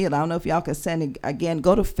y'all feel? I don't know if y'all can send it again,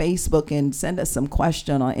 go to Facebook and send us some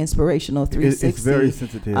question on Inspirational 360. It's very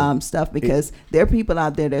sensitive stuff, because there are people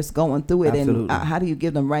out there that's going through it. Absolutely. And how do you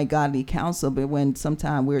give them right godly counsel? But when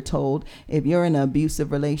sometimes we're told, if you're in an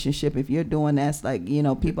abusive relationship, if you're doing that's like,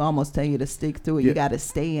 people almost tell you to stick through it. Yeah. You got to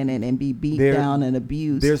stay in it and be beat down and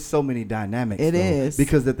abused. There's so many dynamics. It is.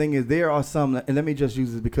 Because the thing is, there are some, and let me just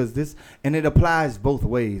use this because this, and it applies both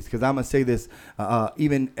ways, because I'm going to say this,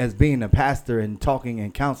 even as being a pastor and talking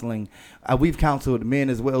and counseling, we've counseled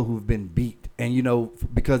men as well who've been beat. And,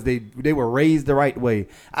 because they were raised the right way.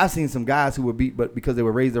 I've seen some guys who were beat, but because they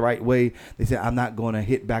were raised the right way, they said, I'm not going to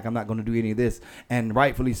hit back. I'm not going to do any of this. And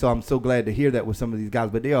rightfully so. I'm so glad to hear that with some of these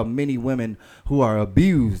guys. But there are many women who are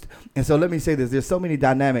abused. And so let me say this. There's so many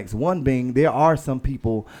dynamics. One being, there are some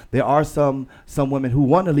people, there are some women who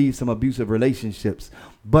want to leave some abusive relationships,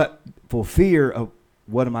 but for fear of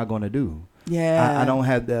what am I going to do? Yeah, I don't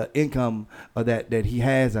have the income that he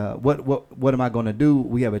has. What am I going to do?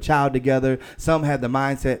 We have a child together. Some have the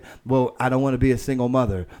mindset, well, I don't want to be a single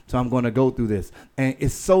mother, so I'm going to go through this. And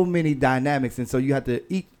it's so many dynamics, and so you have to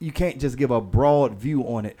you can't just give a broad view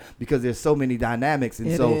on it because there's so many dynamics. And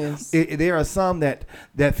there are some that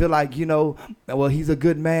feel like, well, he's a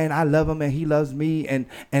good man. I love him and he loves me,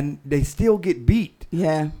 and they still get beat.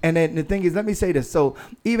 Yeah. And then the thing is, let me say this. So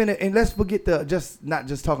and let's forget not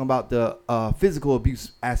just talking about the physical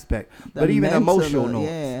abuse aspect, but even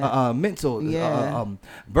emotional, mental,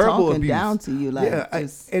 verbal talking abuse down to you, like,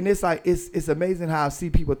 and it's like it's amazing how I see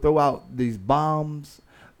people throw out these bombs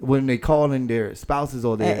when they calling their spouses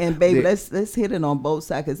or their and baby, let's hit it on both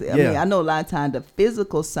sides, because I mean, I know a lot of times the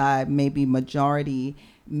physical side may be majority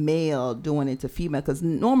male doing it to female, because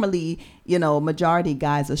normally majority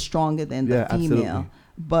guys are stronger than the female. Absolutely.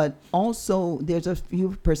 But also there's a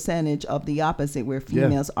few percentage of the opposite where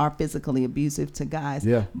females are physically abusive to guys.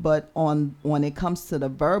 Yeah. But when it comes to the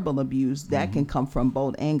verbal abuse, that can come from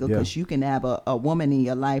both angles, because you can have a woman in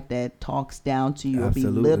your life that talks down to you or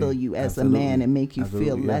belittle you as a man and make you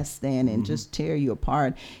feel less than and just tear you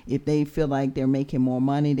apart if they feel like they're making more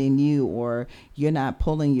money than you or you're not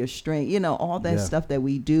pulling your string, all that stuff that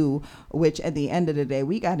we do, which at the end of the day,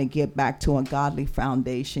 we got to get back to a godly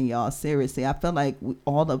foundation, y'all. Seriously, I feel like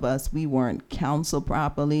all of us, we weren't counseled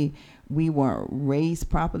properly. We weren't raised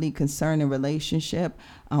properly concerning relationship.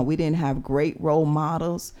 We didn't have great role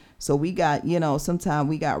models. So we got, sometimes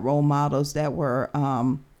we got role models that were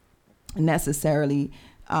necessarily,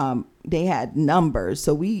 they had numbers.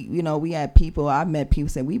 So we had people, I met people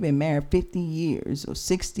say we've been married 50 years or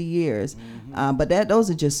 60 years. But those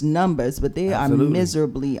are just numbers, but they are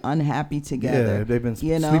miserably unhappy together. Yeah, they've been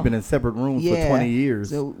sleeping in separate rooms for 20 years.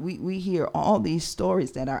 So we hear all these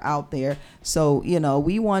stories that are out there. So,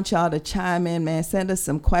 we want y'all to chime in, man. Send us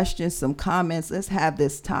some questions, some comments. Let's have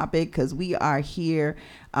this topic, because we are here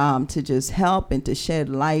to just help and to shed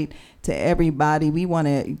light to everybody. We want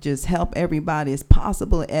to just help everybody as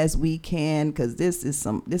possible as we can, because this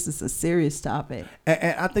is a serious topic.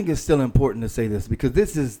 And I think it's still important to say this, because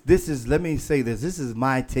this is let me say this is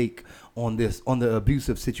my take on the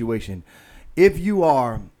abusive situation. If you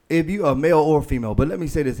are male or female, but let me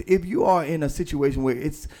say this, if you are in a situation where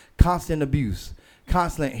it's constant abuse,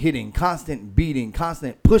 constant hitting, constant beating,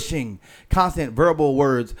 constant pushing, constant verbal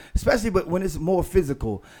words, especially but when it's more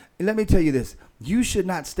physical, and let me tell you this, you should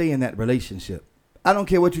not stay in that relationship. I don't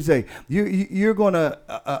care what you say. You're going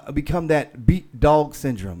to become that beat dog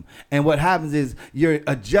syndrome. And what happens is you're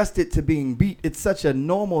adjusted to being beat. It's such a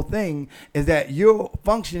normal thing, is that you're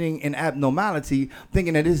functioning in abnormality,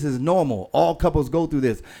 thinking that this is normal. All couples go through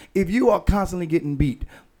this. If you are constantly getting beat,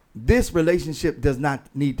 this relationship does not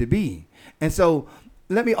need to be. And so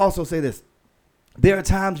let me also say this. There are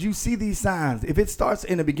times you see these signs. If it starts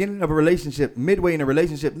in the beginning of a relationship, midway in a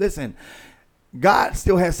relationship, listen, God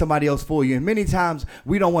still has somebody else for you. And many times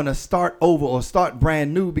we don't want to start over or start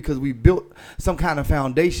brand new because we built some kind of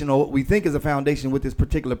foundation or what we think is a foundation with this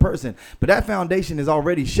particular person. But that foundation is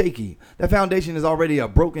already shaky. That foundation is already a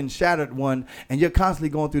broken, shattered one, and you're constantly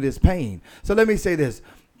going through this pain. So let me say this.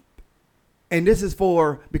 And this is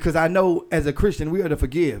because I know as a Christian, we are to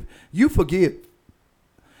forgive. You forgive.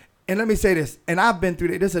 And let me say this, and I've been through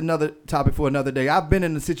this. This is another topic for another day. I've been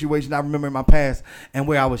in a situation I remember in my past and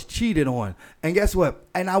where I was cheated on. And guess what?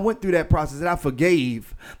 And I went through that process and I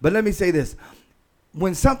forgave. But let me say this.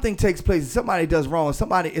 When something takes place, somebody does wrong,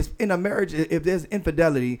 somebody is in a marriage, if there's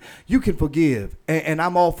infidelity, you can forgive. And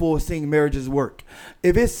I'm all for seeing marriages work.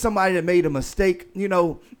 If it's somebody that made a mistake, you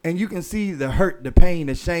know, and you can see the hurt, the pain,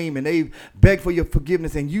 the shame, and they beg for your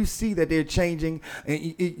forgiveness, and you see that they're changing,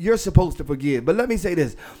 and you're supposed to forgive. But let me say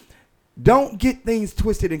this. Don't get things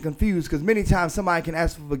twisted and confused, because many times somebody can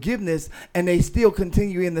ask for forgiveness and they still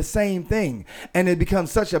continue in the same thing. And it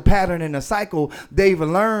becomes such a pattern and a cycle. They've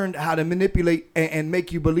learned how to manipulate and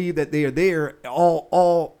make you believe that they are there,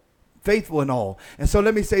 all faithful and all. And so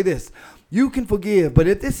let me say this. You can forgive, but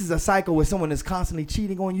if this is a cycle where someone is constantly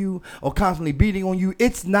cheating on you or constantly beating on you,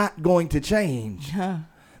 it's not going to change.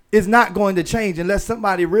 It's not going to change unless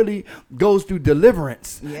somebody really goes through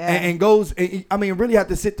deliverance and goes, I mean, really have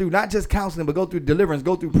to sit through not just counseling, but go through deliverance,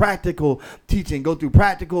 go through practical teaching, go through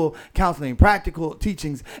practical counseling, practical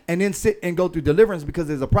teachings, and then sit and go through deliverance because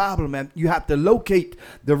there's a problem and you have to locate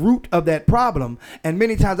the root of that problem. And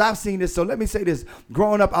many times I've seen this. So let me say this.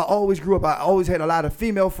 Growing up, I always had a lot of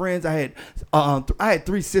female friends. I had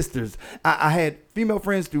 3 sisters. I had female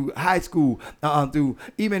friends through high school, through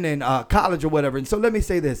even in college or whatever. And so let me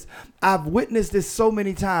say this. I've witnessed this so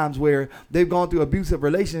many times where they've gone through abusive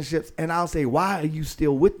relationships, and I'll say, why are you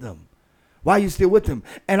still with them? Why are you still with them?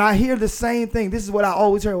 And I hear the same thing. This is what I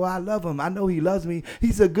always heard. Well, I love him. I know he loves me.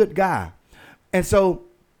 He's a good guy. And so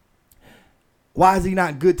why is he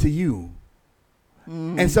not good to you?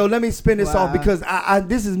 And so let me spin this off because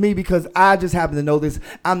this is me, because I just happen to know this.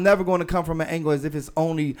 I'm never going to come from an angle as if it's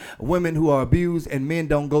only women who are abused and men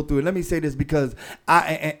don't go through it. Let me say this because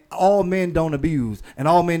all men don't abuse and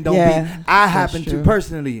all men don't beat. I happen to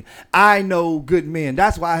personally, I know good men.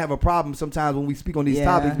 That's why I have a problem sometimes when we speak on these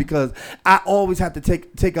topics, because I always have to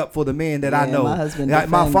take up for the men that I know. My husband,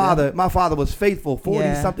 my father was faithful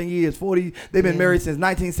 40 something years, 40. They've been married since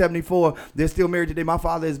 1974. They're still married today. My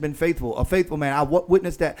father has been faithful, a faithful man. I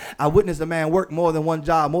witnessed that. I witnessed a man work more than one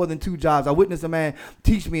job, more than 2 jobs. I witnessed a man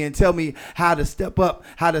teach me and tell me how to step up,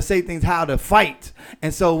 how to say things, how to fight.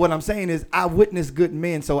 And so what I'm saying is I witnessed good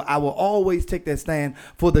men. So I will always take that stand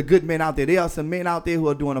for the good men out there. There are some men out there who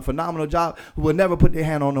are doing a phenomenal job who will never put their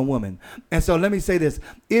hand on a woman. And so let me say this.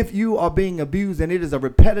 If you are being abused and it is a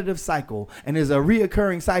repetitive cycle and is a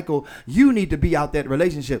reoccurring cycle, you need to be out that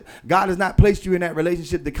relationship. God has not placed you in that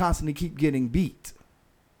relationship to constantly keep getting beat.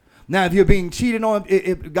 Now, if you're being cheated on,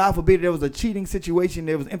 if God forbid there was a cheating situation,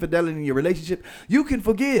 there was infidelity in your relationship, you can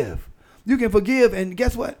forgive. You can forgive, and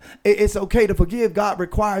guess what? It's okay to forgive. God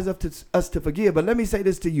requires us to forgive. But let me say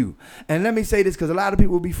this to you, and let me say this because a lot of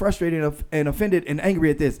people will be frustrated and offended and angry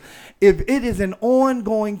at this. If it is an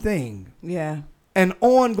ongoing thing, an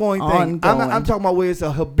ongoing thing. I'm talking about where it's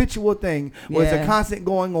a habitual thing, where it's a constant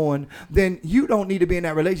going on, then you don't need to be in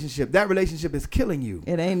that relationship. That relationship is killing you.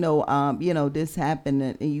 It ain't no, this happened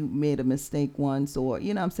and you made a mistake once, or,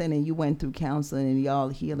 you know what I'm saying, and you went through counseling and y'all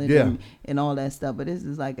healing and all that stuff. But this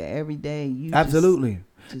is like a everyday. You absolutely.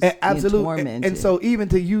 Absolutely. And so even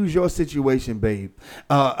to use your situation, babe,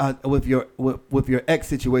 with your ex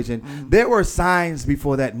situation, there were signs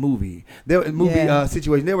before that movie.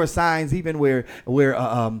 Situation. There were signs even where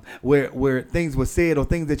things were said or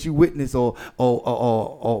things that you witnessed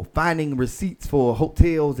or finding receipts for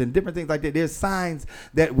hotels and different things like that. There's signs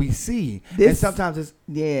that we see. And sometimes it's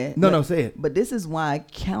say it. But this is why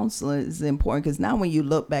counseling is important, because now when you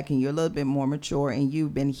look back and you're a little bit more mature and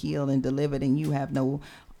you've been healed and delivered and you have no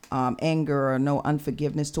anger or no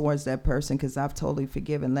unforgiveness towards that person, because I've totally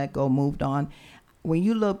forgiven, let go, moved on. When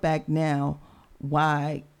you look back now,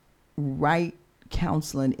 why right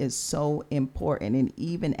counseling is so important. And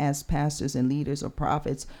even as pastors and leaders or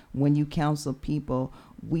prophets, when you counsel people,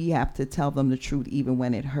 we have to tell them the truth even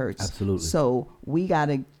when it hurts. Absolutely. So we got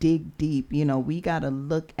to dig deep. We got to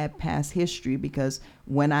look at past history, because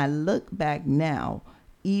when I look back now,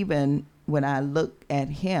 even when I look at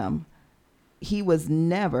him, he was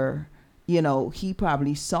never, he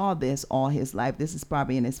probably saw this all his life. This is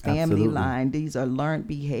probably in his family line. These are learned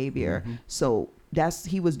behavior. So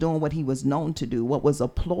he was doing what he was known to do, what was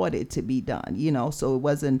applauded to be done, so it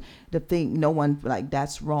wasn't the thing. No one like,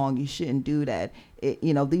 that's wrong, you shouldn't do that.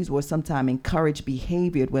 These were sometimes encouraged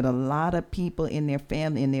behavior with a lot of people in their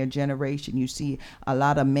family, in their generation. You see a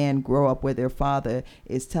lot of men grow up where their father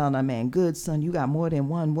is telling a man, good son, you got more than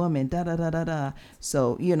one woman, da da da da da.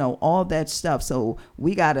 So, all that stuff. So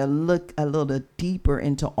we got to look a little deeper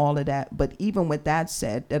into all of that. But even with that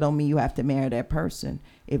said, that don't mean you have to marry that person.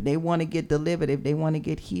 if they want to get delivered, if they want to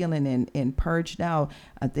get healing and purged out.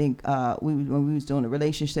 I think when we was doing a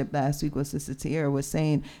relationship last week with Sister Tierra was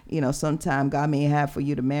saying, sometime God may have for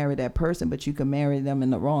you to marry that person, but you can marry them in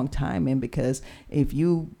the wrong timing, because if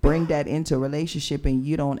you bring that into a relationship and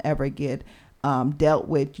you don't ever get dealt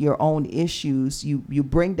with your own issues, you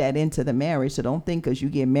bring that into the marriage. So don't think because you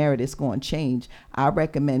get married it's going to change. I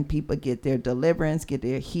recommend people get their deliverance, get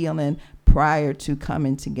their healing prior to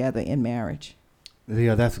coming together in marriage.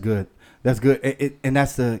 Yeah, that's good. That's good. And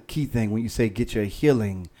that's the key thing when you say get your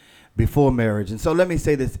healing before marriage. And so let me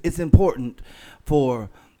say this. It's important for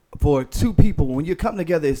two people. When you come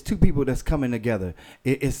together, it's two people that's coming together.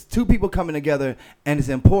 It's two people coming together, and it's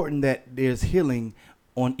important that there's healing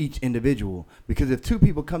on each individual, because if two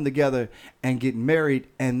people come together and get married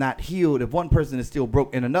and not healed, if one person is still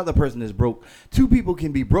broke and another person is broke, two people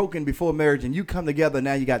can be broken before marriage, and you come together,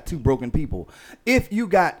 now you got two broken people. If you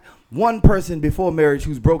got one person before marriage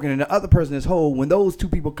who's broken and the other person is whole, when those two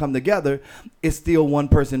people come together, it's still one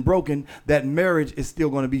person broken. That marriage is still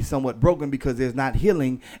going to be somewhat broken because there's not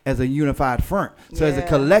healing as a unified front. So as a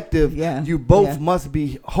collective, you both must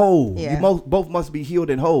be whole. You both must be healed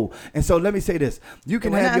and whole. And so let me say this. You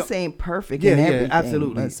can We're have not saying perfect in everything,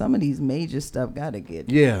 absolutely. but some of these major stuff got to get.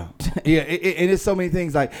 And it's so many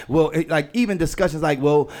things like, like even discussions like,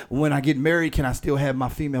 well, when I get married, can I still have my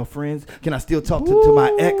female friends? Can I still talk to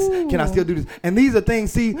my ex? Can I still do this? And these are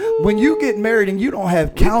things, see, when you get married and you don't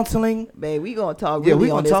have counseling. Babe, we going to talk really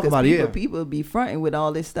we on gonna this, talk about people, it. People be fronting with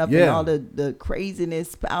all this stuff and all the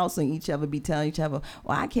craziness, spousing each other, be telling each other,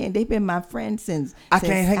 well, I can't, they've been my friends since I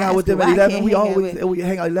can't hang out with them at 11. We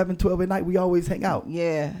hang out 11, 12 at night. We always hang out.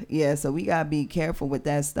 Yeah. So we got to be careful with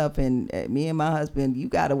that stuff. And me and my husband, you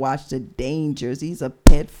got to watch the dangers. These are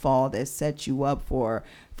pitfall that set you up for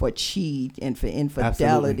cheat and for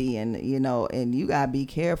infidelity. Absolutely. And you gotta be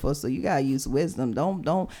careful. So you gotta use wisdom.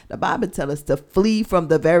 Don't the Bible tells us to flee from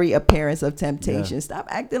the very appearance of temptation. Stop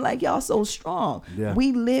acting like y'all so strong.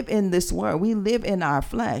 We live in this world. We live in our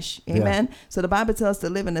flesh. Amen. So the Bible tells us to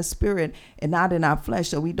live in the spirit and not in our flesh,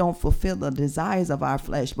 so we don't fulfill the desires of our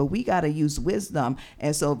flesh. But we gotta use wisdom.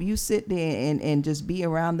 And so if you sit there and just be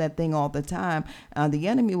around that thing all the time, the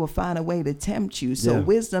enemy will find a way to tempt you. So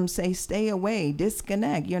wisdom say stay away,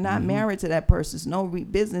 disconnect. You're not married to that person. It's no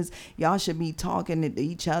business. Y'all should be talking to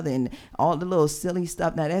each other and all the little silly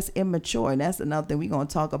stuff. Now that's immature, and that's another thing we're going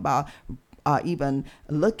to talk about. Even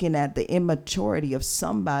looking at the immaturity of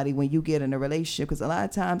somebody when you get in a relationship, because a lot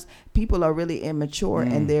of times people are really immature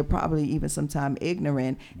and they're probably even sometimes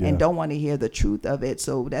ignorant and don't want to hear the truth of it.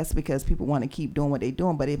 So that's because people want to keep doing what they're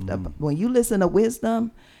doing. But when you listen to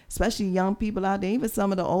wisdom, especially young people out there, even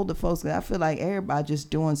some of the older folks, I feel like everybody just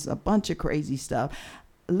doing a bunch of crazy stuff.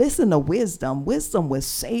 Listen to wisdom. Wisdom will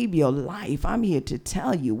save your life. I'm here to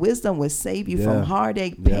tell you, wisdom will save you from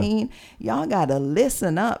heartache, pain. Y'all gotta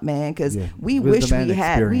listen up, man, because we wish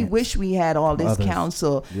we had all this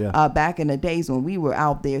counsel back in the days when we were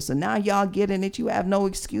out there. So now y'all getting it. You have no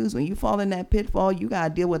excuse. When you fall in that pitfall, you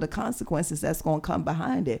gotta deal with the consequences that's gonna come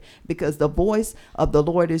behind it, because the voice of the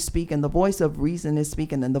Lord is speaking, the voice of reason is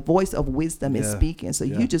speaking, and the voice of wisdom is speaking. So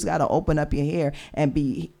you just gotta open up your ear and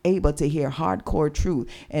be able to hear hardcore truth.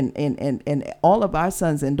 And all of our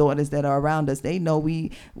sons and daughters that are around us, they know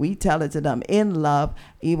we tell it to them in love,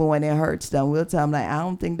 even when it hurts them. We'll tell them, like, I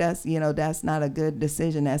don't think that's not a good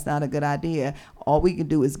decision. That's not a good idea. All we can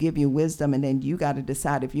do is give you wisdom, and then you got to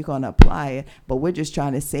decide if you're going to apply it. But we're just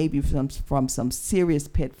trying to save you from some serious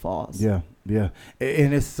pitfalls. Yeah.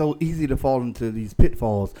 And it's so easy to fall into these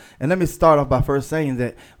pitfalls. And let me start off by first saying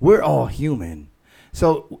that we're all human.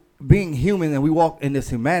 So being human and we walk in this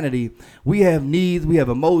humanity, we have needs, we have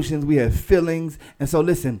emotions, we have feelings. And so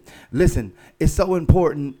listen, it's so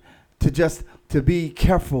important to be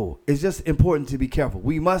careful. It's just important to be careful.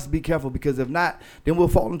 We must be careful, because if not, then we'll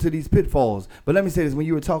fall into these pitfalls. But let me say this, when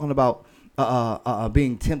you were talking about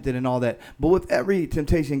being tempted and all that, but with every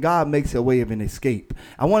temptation, God makes a way of an escape.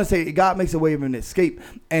 I want to say God makes a way of an escape,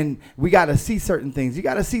 and we got to see certain things. You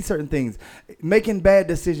got to see certain things. Making bad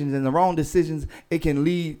decisions and the wrong decisions, it can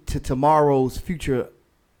lead to tomorrow's future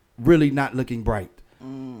really not looking bright.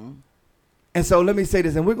 And so let me say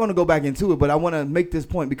this, and we're going to go back into it, but I want to make this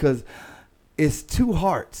point because it's two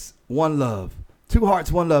hearts, one love. Two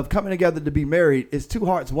hearts, one love. Coming together to be married is two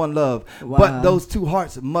hearts, one love. Wow. But those two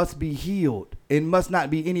hearts must be healed. It must not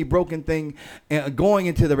be any broken thing going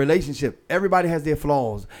into the relationship. Everybody has their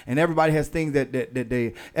flaws, and everybody has things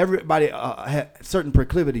everybody has certain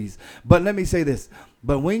proclivities. But let me say this.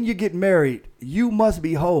 But when you get married, you must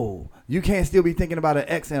be whole. You can't still be thinking about an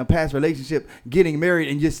ex in a past relationship, getting married,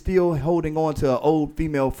 and you're still holding on to an old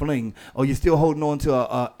female fling, or you're still holding on to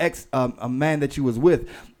a man that you was with.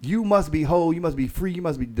 You must be whole. You must be free. You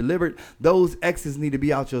must be delivered. Those exes need to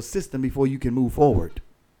be out your system before you can move forward.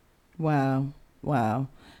 Wow.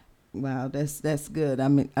 That's good. I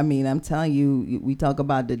mean, I'm telling you, we talk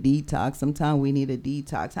about the detox. Sometimes we need a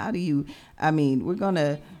detox. We're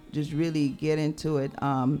gonna just really get into it.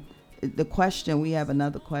 The question, we have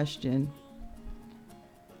another question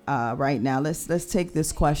right now. Let's take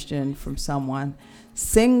this question from someone.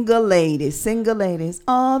 Single ladies,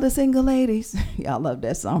 all the single ladies. Y'all love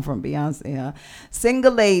that song from Beyonce, huh?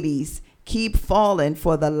 Single ladies keep falling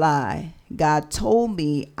for the lie. God told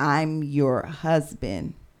me I'm your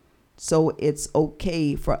husband, so it's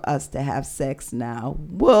okay for us to have sex now.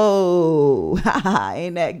 Whoa.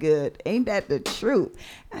 Ain't that good? Ain't that the truth?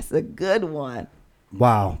 That's a good one.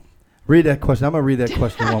 Wow. Read that question. I'm going to read that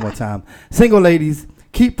question one more time. Single ladies,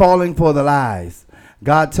 keep falling for the lies.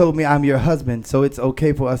 God told me I'm your husband, so it's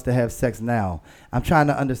okay for us to have sex now. I'm trying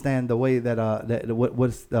to understand the way that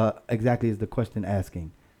what's exactly is the question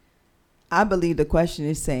asking. I believe the question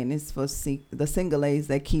is saying it's for the single ladies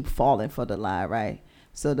that keep falling for the lie, right?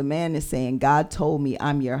 So the man is saying, God told me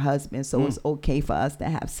I'm your husband, so it's okay for us to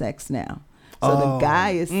have sex now. So the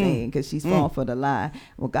guy is saying, because she's falling for the lie,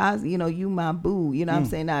 well, guys, you my boo. You know what I'm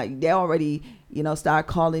saying? Now, they already, start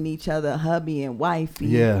calling each other hubby and wifey.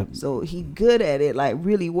 Yeah. So he good at it, like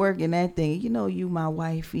really working that thing. You my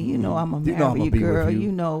wifey. I'm a marry you, girl.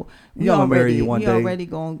 We I'm marry you one day.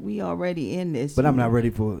 We already in this. But I'm not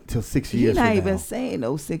ready till 6 years. He's not even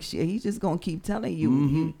saying 6 years. He's just gonna keep telling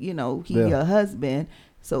you, he your husband,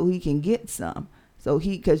 so he can get some. So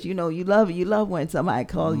because you love when somebody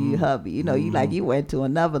calls you hubby. You went to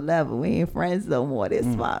another level. We ain't friends no more. This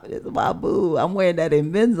is my boo. I'm wearing that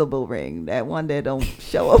invincible ring, that one that don't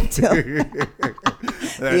show up till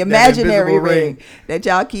the imaginary ring that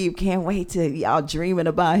y'all can't wait till y'all dreaming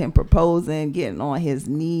about him proposing, getting on his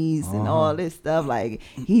knees and all this stuff. Like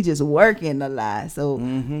he just working the lie.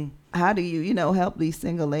 So. How do you, help these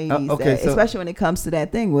single ladies, especially when it comes to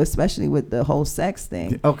that thing, especially with the whole sex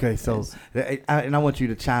thing? Okay, so I want you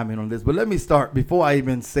to chime in on this, but let me start before I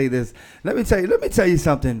even say this. Let me tell you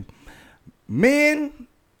something, men,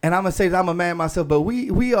 and I'm gonna say that I'm a man myself, but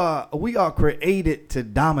we are created to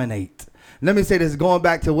dominate. Let me say this, going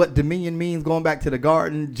back to what dominion means, going back to the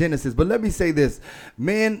garden, Genesis. But let me say this,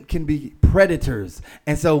 men can be predators.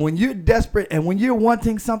 And so when you're desperate and when you're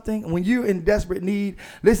wanting something, when you're in desperate need,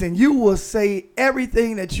 listen, you will say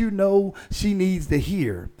everything that she needs to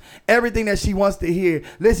hear, everything that she wants to hear.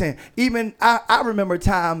 Listen, even I remember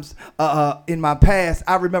times in my past,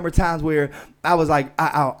 I remember times where I was like,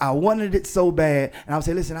 I wanted it so bad. And I would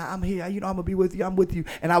say, listen, I'm here. I'm going to be with you. I'm with you.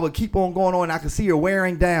 And I would keep on going on. And I could see her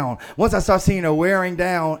wearing down. Once I started seeing her wearing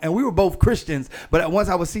down, and we were both Christians, but once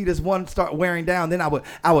I would see this one start wearing down, then I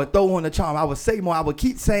would throw on the charm. I would say more. I would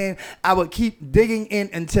keep saying, I would keep digging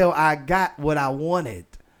in until I got what I wanted.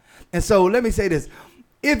 And so let me say this.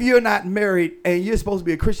 If you're not married and you're supposed to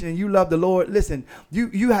be a Christian and you love the Lord, listen,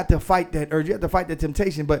 you have to fight that urge. You have to fight that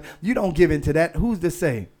temptation, but you don't give in to that. Who's to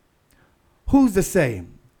say? Who's to say?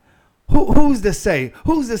 Who's to say?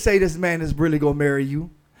 Who's to say this man is really going to marry you?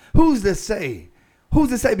 Who's to say? Who's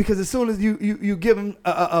to say? Because as soon as you give him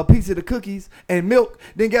a piece of the cookies and milk,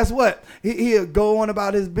 then guess what? He'll go on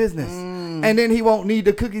about his business. And then he won't need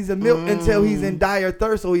the cookies and milk until he's in dire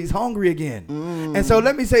thirst or he's hungry again. And so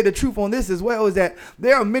let me say the truth on this as well, is that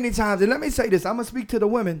there are many times, and let me say this, I'm going to speak to the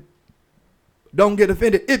women. Don't get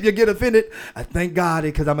offended. If you get offended, I thank God,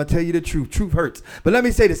 because I'm going to tell you the truth. Truth hurts. But let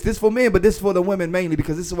me say this for men, but this is for the women mainly,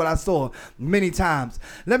 because this is what I saw many times.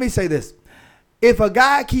 Let me say this. If a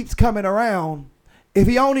guy keeps coming around, if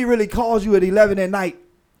he only really calls you at 11 at night,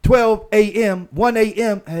 12 a.m., 1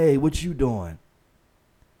 a.m., hey, what you doing?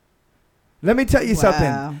 Let me tell you something.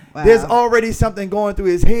 Wow. There's already something going through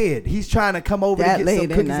his head. He's trying to come over to get some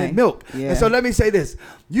cookies and milk. Yeah. And so let me say this.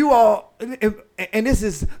 You all, and this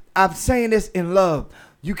is, I'm saying this in love.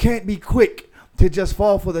 You can't be quick to just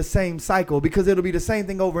fall for the same cycle, because it'll be the same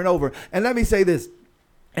thing over and over. And let me say this.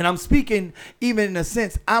 And I'm speaking even in a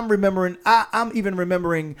sense, I'm even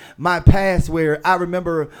remembering my past, where I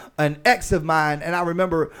remember an ex of mine, and I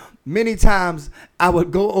remember many times I would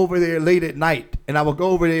go over there late at night, and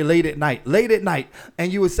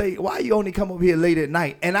and you would say, why you only come over here late at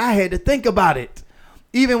night? And I had to think about it.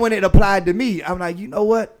 Even when it applied to me, I'm like, you know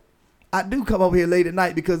what? I do come over here late at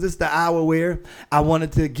night because it's the hour where I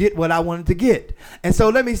wanted to get what I wanted to get. And so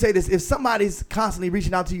let me say this. If somebody's constantly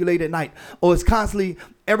reaching out to you late at night, or it's constantly,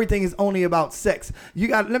 everything is only about sex,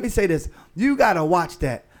 let me say this. You got to watch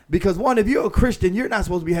that. Because one, if you're a Christian, you're not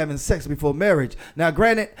supposed to be having sex before marriage. Now,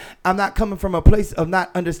 granted, I'm not coming from a place of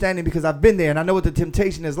not understanding because I've been there and I know what the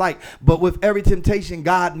temptation is like. But with every temptation,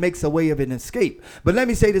 God makes a way of an escape. But let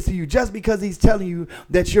me say this to you. Just because he's telling you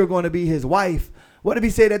that you're going to be his wife, what if he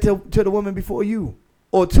say that to the woman before you?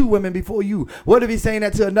 Or 2 women before you? What if he's saying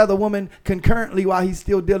that to another woman concurrently while he's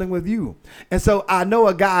still dealing with you? And so I know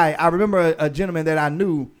a guy, I remember a gentleman that I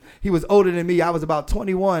knew. He was older than me. I was about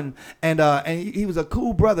 21, and he was a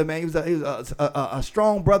cool brother, man. He was a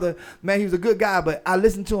strong brother, man. He was a good guy, but I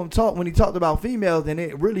listened to him talk when he talked about females, and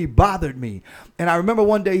it really bothered me. And I remember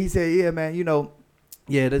one day he said, yeah, man, you know,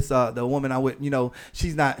 yeah, this the woman I with, you know,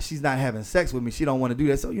 she's not having sex with me. She don't want to do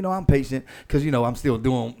that. So, you know, I'm patient because, you know, I'm still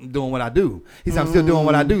doing what I do. He said, I'm still doing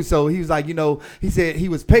what I do. So he was like, you know, he said he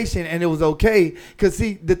was patient and it was okay. Because,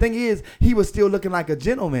 see, the thing is, he was still looking like a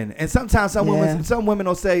gentleman. And sometimes some women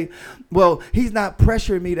will say, well, he's not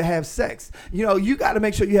pressuring me to have sex. You know, you got to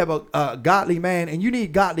make sure you have a godly man, and you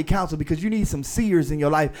need godly counsel because you need some seers in your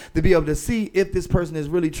life to be able to see if this person is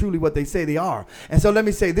really truly what they say they are. And so let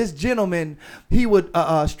me say, this gentleman, he would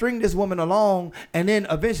string this woman along, and then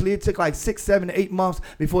eventually it took like 6, 7, 8 months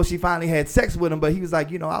before she finally had sex with him. But he was like,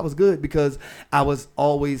 you know, I was good because I was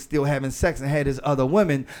always still having sex and had his other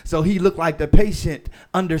women. So he looked like the patient,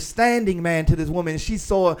 understanding man to this woman. And she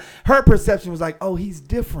saw, her perception was like, oh, he's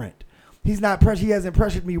different. He's not pressured. He hasn't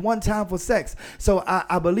pressured me one time for sex. So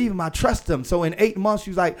I believe him. I trust him. So in 8 months,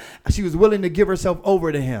 she was willing to give herself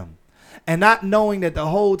over to him. And not knowing that the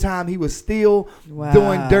whole time he was still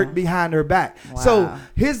doing dirt behind her back. So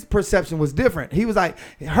his perception was different. He was like,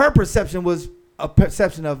 her perception was a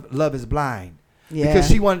perception of love is blind. Because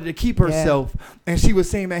she wanted to keep herself. And she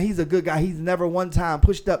was saying, man, he's a good guy. He's never one time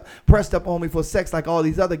pressed up on me for sex like all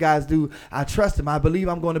these other guys do. I trust him. I believe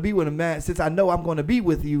I'm going to be with him, man. Since I know I'm going to be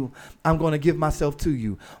with you, I'm going to give myself to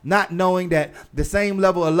you. Not knowing that the same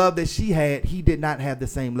level of love that she had, he did not have the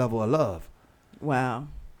same level of love.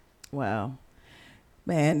 Wow,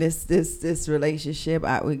 man, this relationship,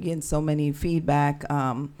 we're getting so many feedback,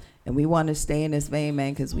 and we want to stay in this vein,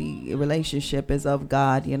 man, because relationship is of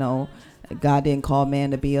God. You know, God didn't call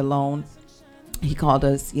man to be alone. He called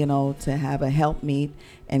us, you know, to have a helpmeet,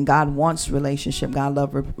 and God wants relationship. God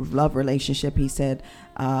love relationship. He said,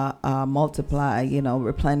 multiply, you know,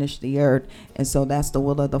 replenish the earth. And so that's the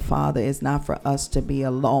will of the Father. It's not for us to be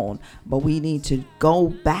alone, but we need to go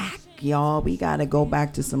back. Y'all, we got to go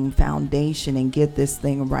back to some foundation and get this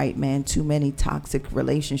thing right, man. Too many toxic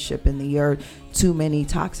relationship in the earth, too many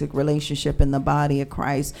toxic relationship in the body of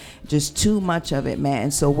Christ, just too much of it, man.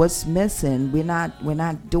 And so what's missing? We're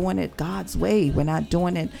not doing it God's way. We're not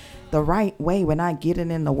doing it the right way. We're not getting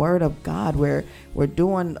in the word of God. We're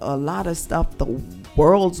doing a lot of stuff the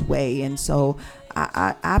world's way. And so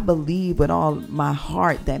I believe with all my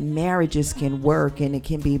heart that marriages can work and it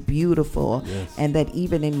can be beautiful. Yes. And that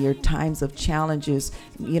even in your times of challenges,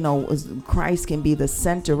 you know, Christ can be the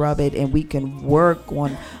center of it, and we can work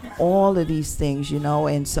on all of these things, you know.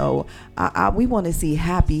 And so we want to see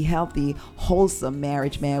happy, healthy, wholesome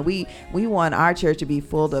marriage, man. We want our church to be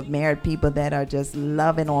full of married people that are just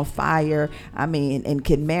loving on fire. I mean, and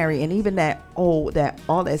can marry, and even all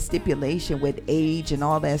that stipulation with age and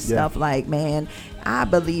all that stuff. Like, man, I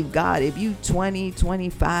believe God, if you 20,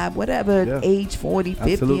 25, whatever age, 40,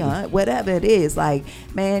 50, whatever it is, like,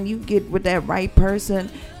 man, you get with that right person,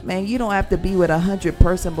 man, you don't have to be with 100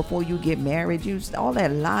 person before you get married. All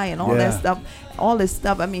that lying, all that stuff, all this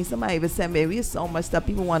stuff. I mean, somebody even said, maybe it's so much stuff.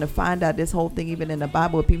 People want to find out this whole thing, even in the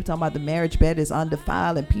Bible, people talking about the marriage bed is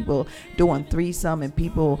undefiled, and people doing threesome, and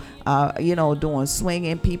people, doing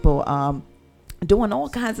swinging, people, doing all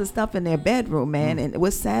kinds of stuff in their bedroom, man. And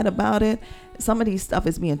what's sad about it, some of these stuff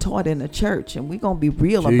is being taught in the church, and we're going to be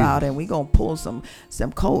real about it, and we're going to pull some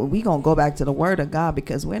code. We're going to go back to the word of God,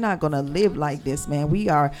 because we're not going to live like this, man. We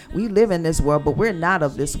live in this world, but we're not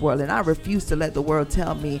of this world, and I refuse to let the world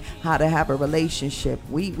tell me how to have a relationship.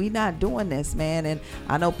 We not doing this, man. And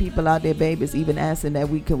I know people out there, babies, even asking that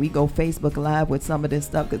we go Facebook Live with some of this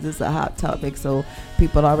stuff, because it's a hot topic. So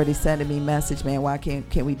people already sending me message, man, why can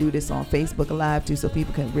we do this on Facebook Live too, so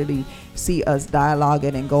people can really see us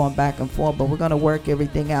dialoguing and going back and forth. But we're going to work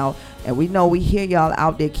everything out, and we know we hear y'all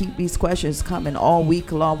out there. Keep these questions coming all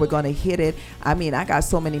week long. We're going to hit it. I mean, I got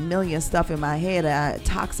so many million stuff in my head.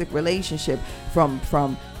 Toxic relationship,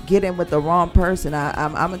 from getting with the wrong person.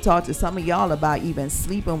 I'm going to talk to some of y'all about even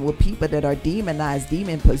sleeping with people that are demonized,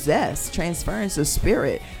 demon possessed, transference of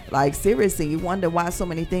spirit, Like seriously, you wonder why so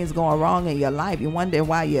many things going wrong in your life. You wonder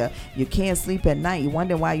why you can't sleep at night. You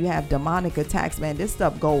wonder why you have demonic attacks. Man, this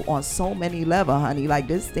stuff go on so many levels, honey. Like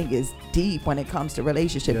this thing is deep when it comes to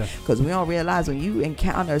relationship, because we don't realize when you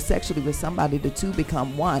encounter sexually with somebody, the two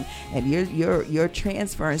become one, and you're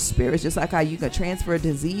transferring spirits, just like how you can transfer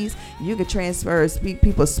disease. You can transfer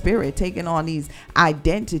people's spirit, taking on these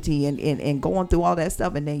identity and going through all that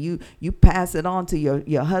stuff, and then you pass it on to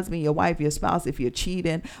your husband, your wife, your spouse if you're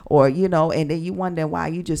cheating, or and then you wonder why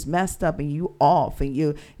you just messed up and you off, and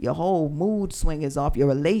your whole mood swing is off, your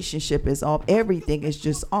relationship is off, everything is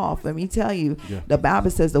just off. Let me tell you, the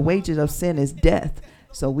Bible says the wages of sin is death.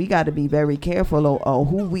 So we got to be very careful of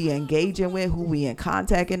who we engaging with, who we in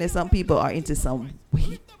contact in. And some people are into some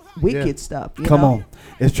wicked stuff. Come on.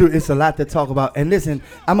 It's true. It's a lot to talk about. And listen,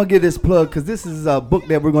 I'm going to give this plug because this is a book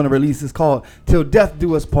that we're going to release. It's called Till Death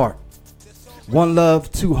Do Us Part. One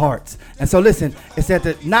Love, Two Hearts. And so listen, it's at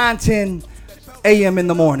the 9:10 a.m. in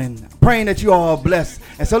the morning. Praying that you all are blessed.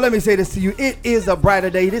 And so let me say this to you. It is a brighter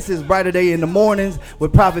day. This is Brighter Day in the Mornings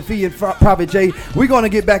with Prophet Fee and Prophet Jay. We're going to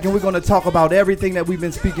get back and we're going to talk about everything that we've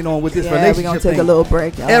been speaking on with this relationship we're going to take a little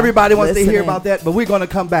break, y'all. Everybody wants to hear about that, but we're going to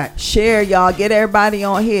come back. Share, y'all. Get everybody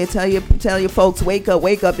on here. Tell your folks, wake up.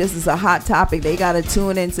 This is a hot topic. They got to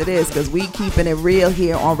tune into this because we keeping it real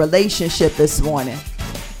here on relationship this morning.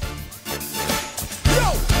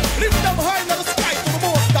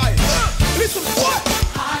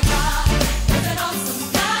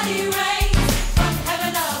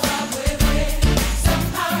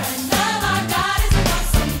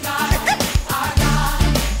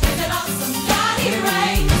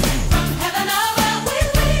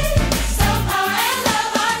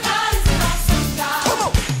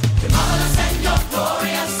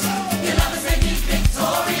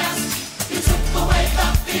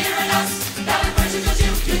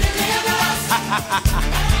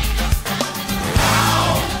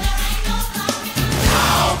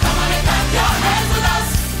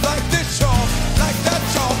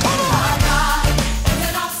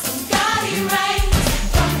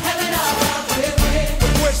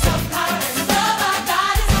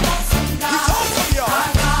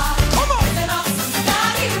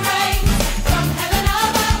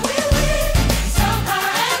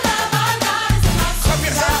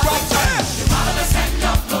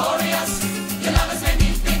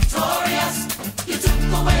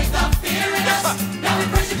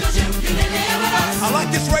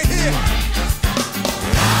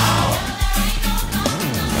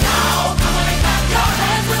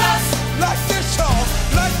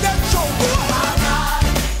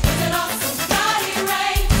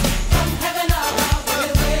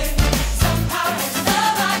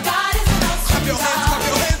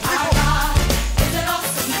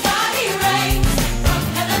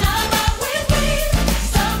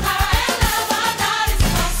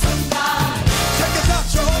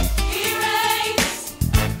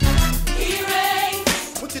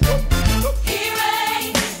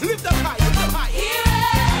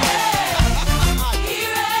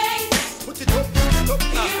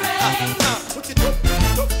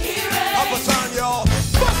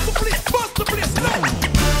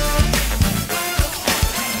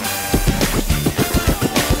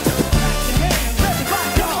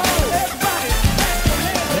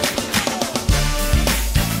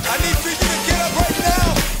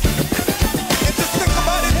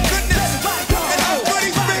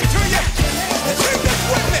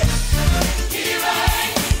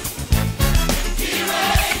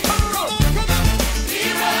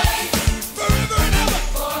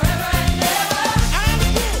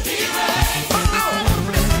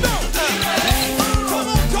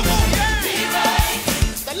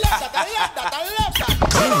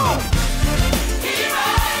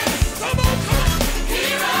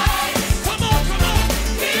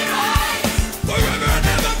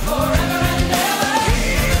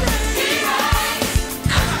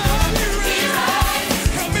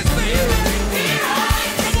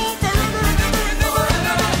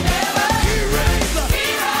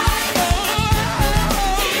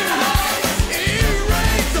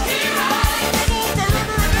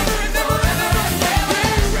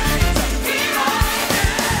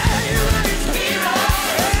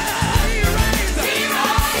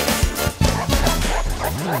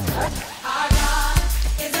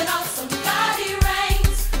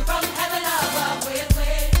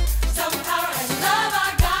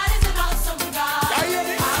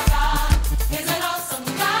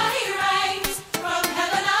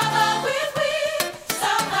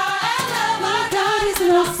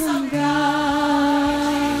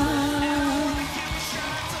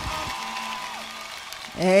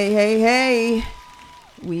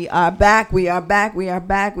 are back. We are back. We are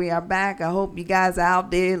back. We are back. I hope you guys are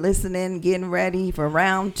out there listening, getting ready for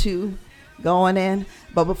round 2 going in.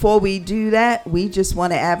 But before we do that, we just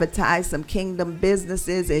want to advertise some Kingdom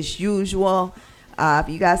businesses as usual. If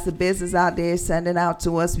you got some business out there, send it out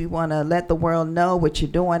to us. We want to let the world know what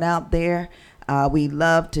you're doing out there. We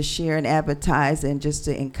love to share and advertise and just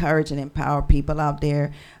to encourage and empower people out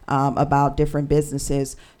there about different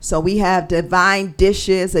businesses. So we have Divine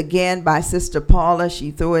Dishes, again, by Sister Paula.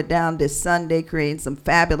 She threw it down this Sunday, creating some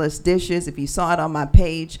fabulous dishes. If you saw it on my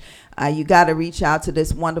page, you got to reach out to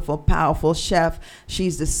this wonderful, powerful chef.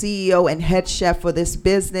 She's the CEO and head chef for this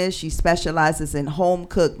business. She specializes in home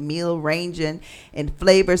cooked meal ranging in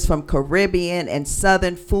flavors from Caribbean and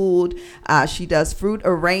Southern food. She does fruit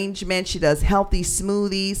arrangement. She does healthy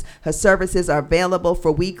smoothies. Her services are available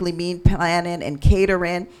for weekly meal planning and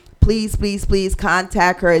catering. Please, please, please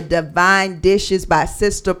contact her at Divine Dishes by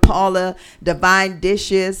Sister Paula. Divine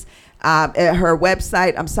Dishes. At her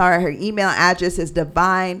website, her email address is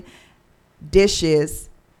Divine Dishes.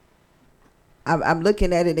 I'm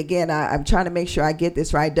looking at it again. I'm trying to make sure I get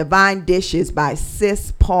this right. Divine Dishes by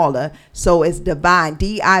Sis Paula. So it's Divine,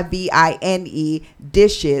 Divine,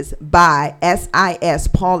 Dishes by SIS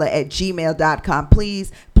Paula at gmail.com.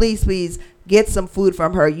 Please, please, please get some food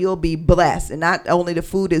from her. You'll be blessed. And not only the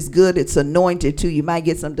food is good, it's anointed too. You might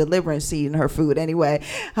get some deliverance seed in her food anyway.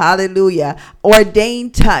 Hallelujah.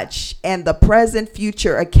 Ordained Touch and the Present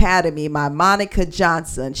Future Academy by Monica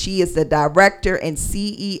Johnson. She is the director and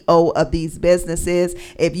CEO of these businesses.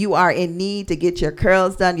 If you are in need to get your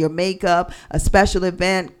curls done, your makeup, a special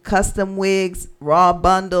event, custom wigs, raw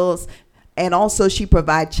bundles, and also she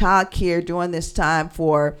provides child care during this time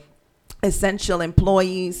for essential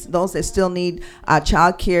employees, those that still need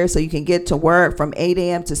child care, so you can get to work from 8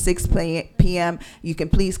 a.m. to 6 p.m. You can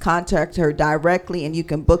please contact her directly, and you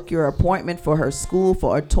can book your appointment for her school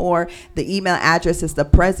for a tour. The email address is the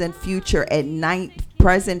present future at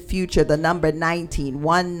present future, the number 19,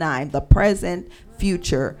 the present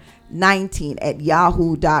future 19 at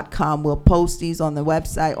yahoo.com. We'll post these on the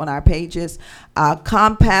website, on our pages.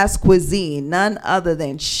 Compass Cuisine, none other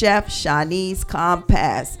than Chef Shanice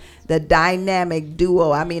Compass, the dynamic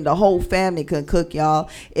duo. I mean, the whole family can cook, y'all.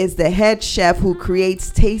 Is the head chef who creates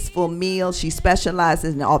tasteful meals. She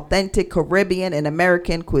specializes in authentic Caribbean and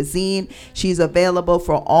American cuisine. She's available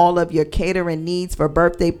for all of your catering needs for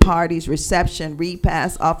birthday parties, reception,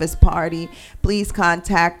 repast, office party. Please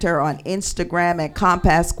contact her on Instagram at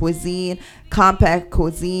Compass Cuisine, Compass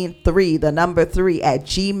Cuisine 3, the number 3 at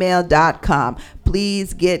gmail.com.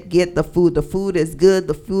 Please get the food. The food is good.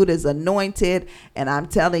 The food is anointed. And I'm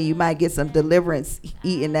telling you, you might get some deliverance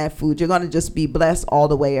eating that food. You're going to just be blessed all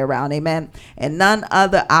the way around. Amen. And none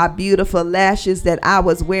other, our beautiful lashes that I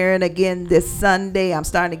was wearing again this Sunday. I'm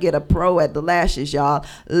starting to get a pro at the lashes, y'all.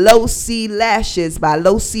 Low C Lashes by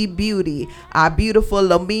Low C Beauty. Our beautiful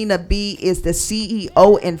Lomina B is the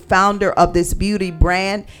CEO and founder of this beauty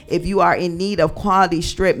brand. If you are in need of quality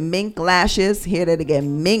strip mink lashes, hear that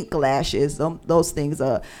again, mink lashes. Those things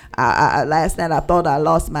are, last night I thought I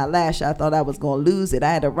lost my lash. I thought I was going to lose it.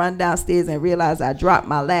 I had to run downstairs and realize I dropped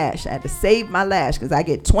my lash. I had to save my lash because I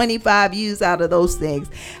get 25 views out of those things.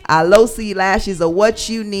 Low C lashes are what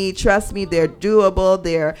you need. Trust me, they're doable.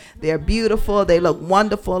 They're beautiful. They look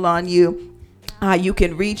wonderful on you. You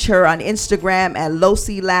can reach her on Instagram at Low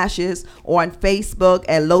C Lashes or on Facebook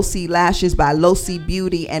at Low C Lashes by Low C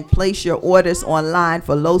Beauty, and place your orders online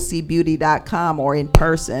for lowcbeauty.com or in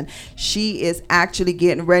person. She is actually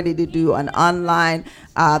getting ready to do an online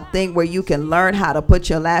thing where you can learn how to put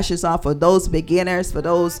your lashes on for those beginners, for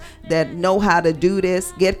those that know how to do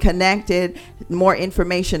this. Get connected. More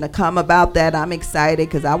information to come about that. I'm excited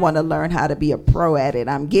because I want to learn how to be a pro at it.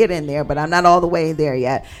 I'm getting there, but I'm not all the way there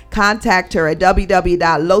yet. Contact her at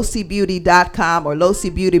www.lowcbeauty.com or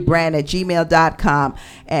lowcbeautybrand@gmail.com,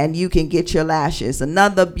 and you can get your lashes.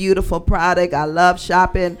 Another beautiful product. I love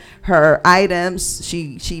shopping her items.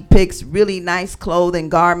 She picks really nice clothing,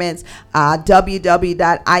 garments.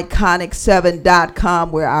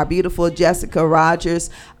 www.iconic7.com, where our beautiful Jessica Rogers,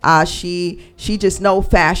 she just knows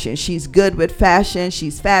fashion. She's good with fashion.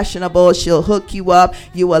 She's fashionable. She'll hook you up.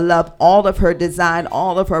 You will love all of her design,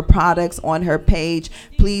 all of her products on her page.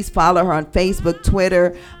 Please follow her on Facebook,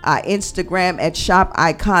 Twitter, Instagram at Shop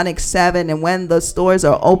Iconic 7. And when the stores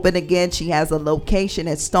are open again, she has a location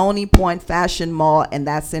at Stony Point Fashion Mall, and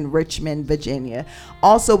that's in Richmond, Virginia.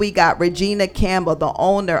 Also, we got Regina Campbell, the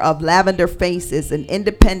owner of Lavender Faces, an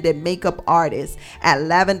independent makeup artist at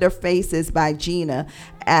Lavender Faces by Gina.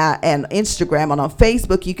 and Instagram. And on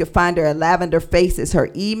Facebook, you can find her at Lavender Faces. Her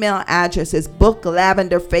email address is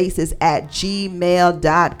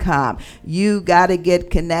booklavenderfaces@gmail.com. You got to get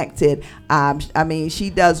connected. I mean, she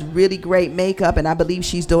does really great makeup, and I believe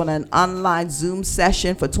she's doing an online Zoom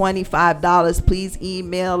session for $25. Please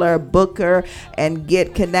email her, book her, and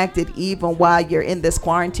get connected. Even while you're in this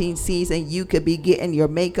quarantine season, you could be getting your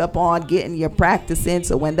makeup on, getting your practice in.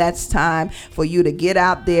 So when that's time for you to get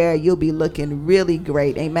out there, you'll be looking really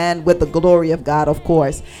great. Amen. With the glory of God, of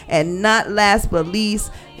course. And not last but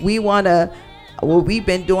least, we've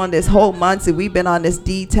been doing this whole month, and we've been on this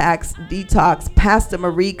detox. Pastor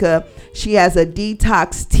Marika, she has a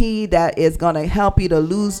detox tea that is going to help you to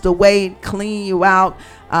lose the weight, clean you out.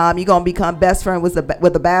 You're going to become best friend with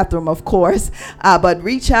the bathroom, of course. But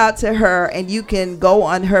reach out to her, and you can go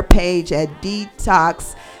on her page at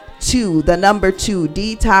Detox2, the number 2,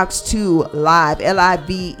 Detox2 Live, Live,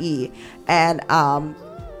 and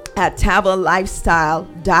at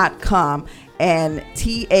TavaLifestyle.com and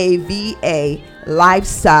TAVA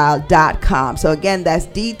lifestyle.com. So again, that's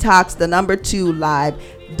Detox, the number 2 Live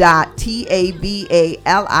TAVALIFE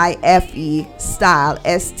style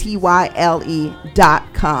STYLE.com.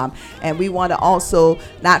 And we want to also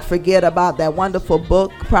not forget about that wonderful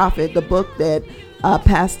book, Prophet, the book that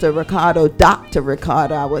Pastor Ricardo, Dr.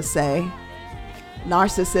 Ricardo, I would say,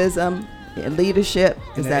 Narcissism and Leadership.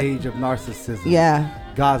 In the age of narcissism. Yeah.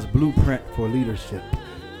 God's blueprint for leadership.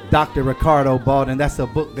 Dr. Ricardo Baldwin. That's a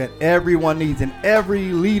book that everyone needs, and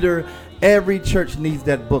every leader, every church needs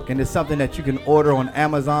that book. And it's something that you can order on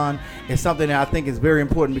Amazon. It's something that I think is very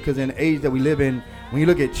important, because in the age that we live in, when you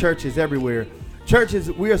look at churches everywhere,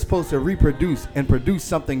 churches, we are supposed to reproduce and produce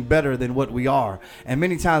something better than what we are. And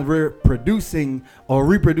many times we're producing or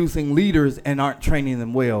reproducing leaders and aren't training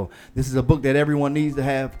them well. This is a book that everyone needs to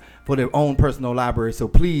have for their own personal library. So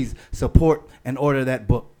please support and order that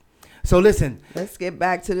book. So listen, let's get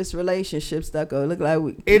back to this relationship stuff. Look like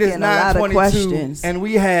we it is getting a lot of 9:22, questions, and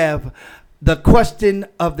we have the question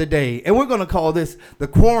of the day, and we're going to call this the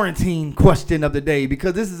quarantine question of the day,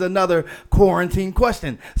 because this is another quarantine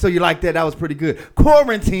question. So you like that? That was pretty good.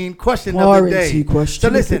 Quarantine question of the day. Question so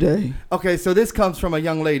listen, of the day. Okay, so this comes from a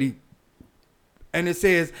young lady, and it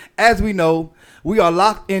says, as we know, we are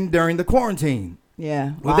locked in during the quarantine.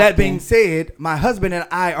 Yeah. With that being said, my husband and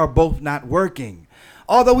I are both not working.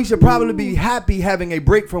 Although we should probably be happy having a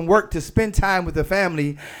break from work to spend time with the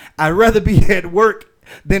family, I'd rather be at work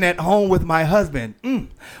than at home with my husband.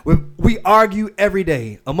 We argue every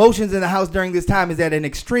day. Emotions in the house during this time is at an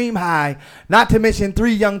extreme high, not to mention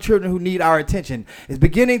 3 young children who need our attention. It's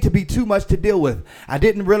beginning to be too much to deal with. I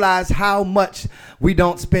didn't realize how much we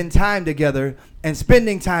don't spend time together, and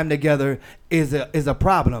spending time together is a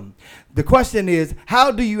problem. The question is,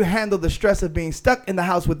 how do you handle the stress of being stuck in the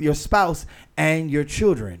house with your spouse and your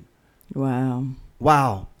children?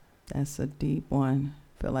 Wow. That's a deep one.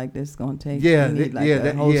 Feel like this is going to take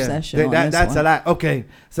a whole session on this that's one. a lot. Okay,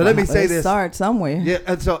 so let me say this. Start somewhere. Yeah,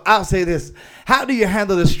 and so I'll say this. How do you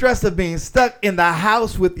handle the stress of being stuck in the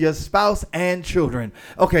house with your spouse and children?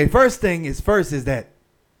 Okay, first is that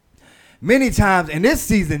many times in this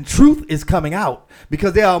season, truth is coming out,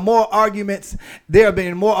 because there are more arguments. There have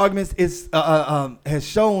been more arguments. Has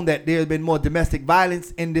shown that there has been more domestic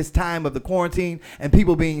violence in this time of the quarantine, and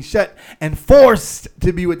people being shut and forced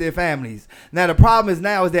to be with their families. Now, the problem is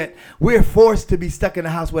that we're forced to be stuck in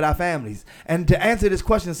the house with our families. And to answer this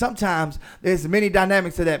question, sometimes there's many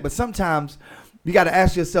dynamics to that, but sometimes you got to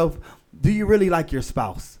ask yourself, do you really like your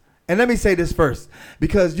spouse? And let me say this first,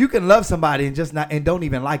 because you can love somebody and don't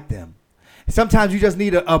even like them. Sometimes you just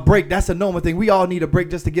need a break. That's a normal thing. We all need a break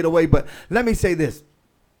just to get away. But let me say this.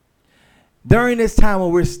 During this time when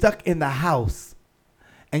we're stuck in the house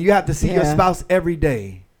and you have to see your spouse every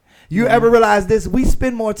day, you ever realize this? We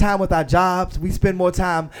spend more time with our jobs. We spend more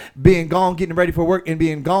time being gone, getting ready for work, and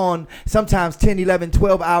being gone sometimes 10, 11,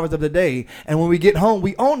 12 hours of the day. And when we get home,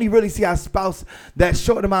 we only really see our spouse that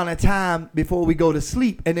short amount of time before we go to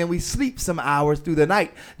sleep. And then we sleep some hours through the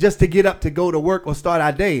night just to get up to go to work or start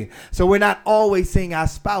our day. So we're not always seeing our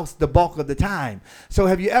spouse the bulk of the time. So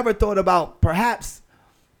have you ever thought about perhaps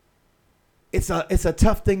it's a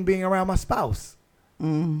tough thing being around my spouse?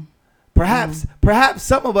 Perhaps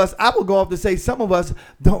some of us, I will go off to say some of us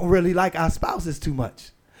don't really like our spouses too much.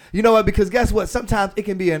 You know what? Because guess what? Sometimes it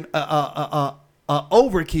can be a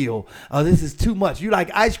overkill. This is too much. You like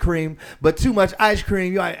ice cream, but too much ice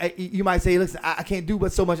cream. You might say, listen, I can't do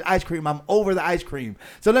but so much ice cream. I'm over the ice cream.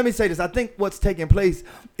 So let me say this. I think what's taking place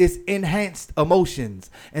is enhanced emotions.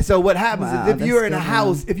 And so what happens is if you're in a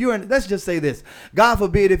house, let's just say this, God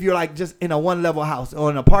forbid if you're like just in a one level house or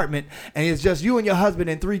an apartment and it's just you and your husband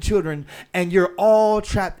and 3 children and you're all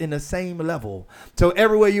trapped in the same level. So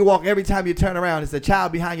everywhere you walk, every time you turn around, it's a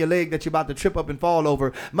child behind your leg that you're about to trip up and fall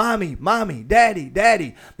over. Mommy, mommy, daddy,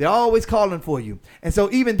 daddy. They're always calling for you. And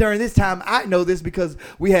so even during this time, I know this because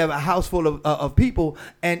we have a house full of people.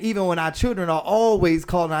 And even when our children are always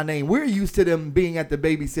calling our name, we're used to them being at the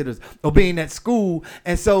babysitters or being at school.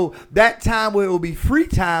 And so that time where it will be free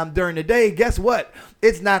time during the day, guess what?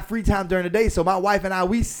 It's not free time during the day. So my wife and I,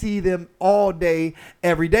 we see them all day,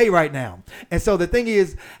 every day right now. And so the thing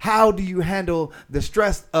is, how do you handle the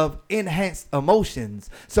stress of enhanced emotions?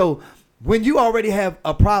 So when you already have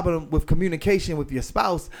a problem with communication with your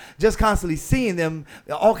spouse, just constantly seeing them,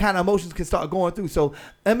 all kind of emotions can start going through. So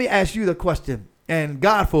let me ask you the question. And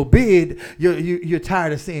God forbid you're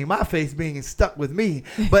tired of seeing my face being stuck with me.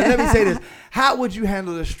 But let me say this. How would you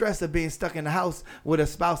handle the stress of being stuck in the house with a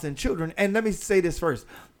spouse and children? And let me say this first.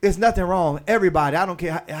 There's nothing wrong. Everybody, I don't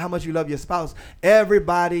care how much you love your spouse,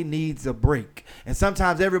 everybody needs a break. And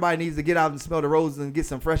sometimes everybody needs to get out and smell the roses and get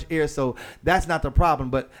some fresh air. So that's not the problem.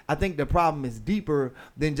 But I think the problem is deeper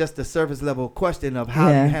than just the surface level question of how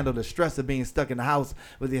do you handle the stress of being stuck in the house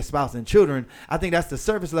with your spouse and children. I think that's the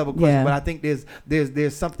surface level question. But I think there's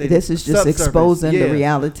something. This is just exposing the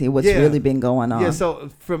reality of what's really been going on. Yeah. So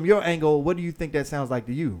from your angle, what do you think that sounds like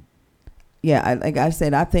to you? Yeah, like I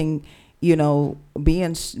said, I think,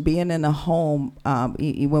 being in a home,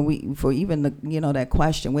 that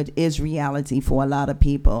question, which is reality for a lot of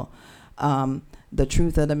people. The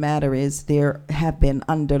truth of the matter is there have been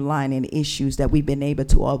underlying issues that we've been able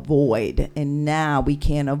to avoid, and now we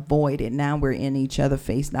can't avoid it. Now we're in each other's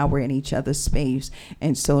face. Now we're in each other's space,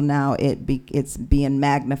 and so now it's being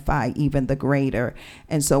magnified even the greater.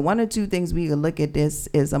 And so one or two things we can look at this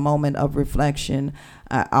is a moment of reflection.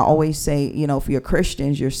 I always say, if you're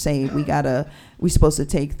Christians, you're saved. We're supposed to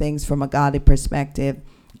take things from a godly perspective.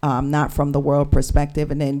 Not from the world perspective.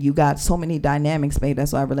 And then you got so many dynamics, babe.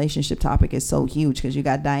 That's why our relationship topic is so huge, because you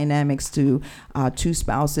got dynamics to 2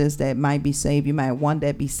 spouses that might be saved. You might have one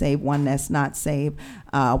that be saved, one that's not saved.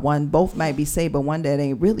 Both might be saved, but one that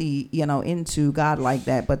ain't really, into God like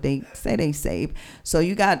that, but they say they saved. So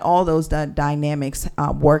you got all those dynamics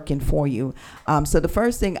working for you. So the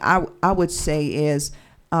first thing I would say is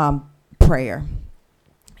prayer.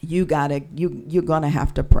 You're gonna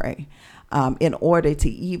have to pray. In order to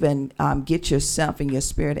even get yourself and your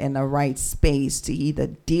spirit in the right space to either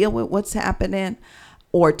deal with what's happening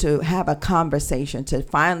or to have a conversation, to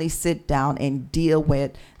finally sit down and deal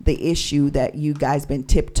with the issue that you guys been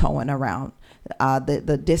tiptoeing around,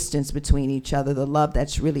 the distance between each other, the love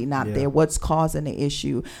that's really not there, what's causing the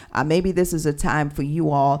issue. Maybe this is a time for you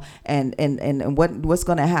all, and what's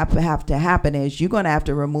going to have to happen is you're going to have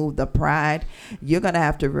to remove the pride. You're going to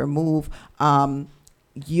have to remove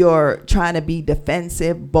you're trying to be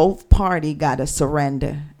defensive. Both party got to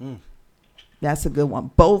surrender. That's a good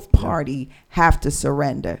one. Both party have to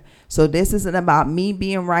surrender. So this isn't about me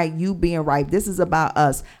being right, you being right. This is about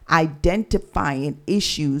us identifying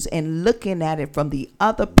issues and looking at it from the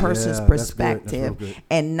other person's perspective,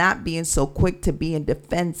 and not being so quick to being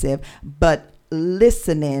defensive, but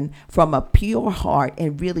listening from a pure heart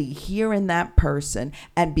and really hearing that person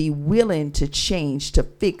and be willing to change, to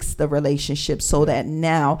fix the relationship so that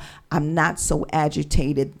now I'm not so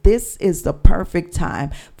agitated. This is the perfect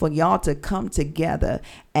time for y'all to come together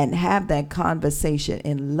and have that conversation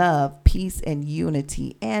in love, peace, and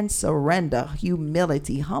unity, and surrender,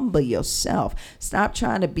 humility. Humble yourself. Stop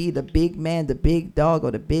trying to be the big man, the big dog,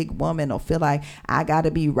 or the big woman, or feel like I got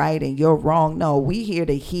to be right and you're wrong. No, we here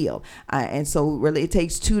to heal. And so really it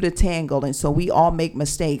takes 2 to tangle. And so we all make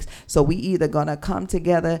mistakes. So we either going to come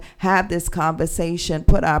together, have this conversation,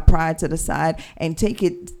 put our pride to the side, and take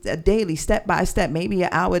it daily, step by step, maybe an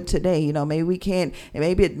hour today. Maybe we can't,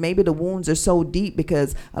 maybe the wounds are so deep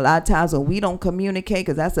because a lot of times when we don't communicate,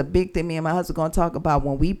 because that's a big thing me and my husband going to talk about,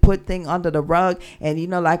 when we put things under the rug, and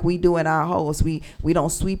like we do in our house, we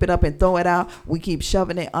don't sweep it up and throw it out. We keep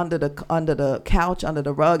shoving it under the couch, under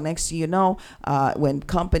the rug. Next to when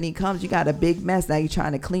company comes, you got a big mess. Now you're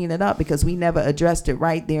trying to clean it up because we never addressed it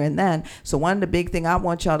right there and then. So one of the big thing I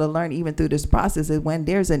want y'all to learn even through this process is when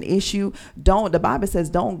there's an issue, the Bible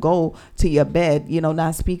says don't go to your bed,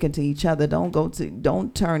 not speaking to each other. Don't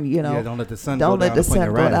turn, don't let the sun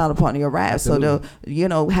wrath. Go down upon your wrath. Absolutely.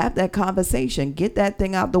 So have that conversation, get that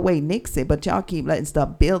thing out the way, nix it. But y'all keep letting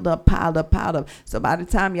stuff build up, piled up. So by the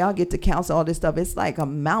time y'all get to counsel all this stuff, it's like a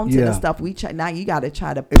mountain of stuff. Now you got to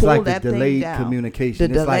try to pull it's like that the thing delayed down. communication. The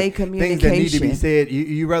it's delayed like communication. Things that need to be said.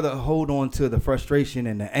 You rather hold on to the frustration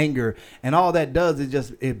and the anger, and all that does is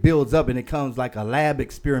just it builds up and it comes like a lab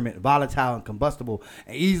experiment, volatile and combustible,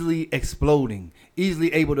 and easily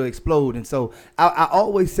able to explode. And so I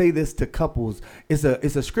always say this to couples. It's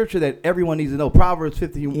a scripture that everyone needs to know. Proverbs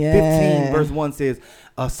 15 verse 1 says,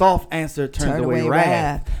 a soft answer turns away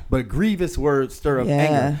wrath, but grievous words stir up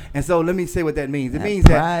anger. And so let me say what that means. It means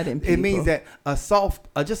that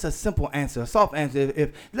just a simple answer, a soft answer.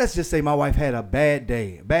 If let's just say my wife had a bad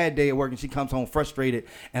day at work, and she comes home frustrated,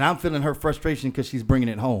 and I'm feeling her frustration because she's bringing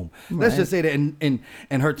it home. Right. Let's just say that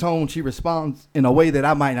in her tone, she responds in a way that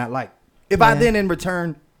I might not like. If I then in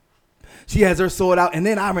return, she has her sword out, and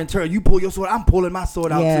then I return, you pull your sword, I'm pulling my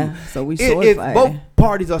sword out too. So we sword if fighting. Both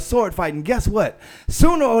parties are sword fighting, guess what?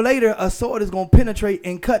 Sooner or later, a sword is going to penetrate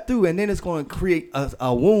and cut through, and then it's going to create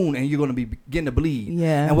a wound, and you're going to be beginning to bleed.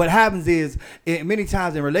 Yeah. And what happens is, many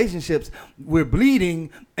times in relationships, we're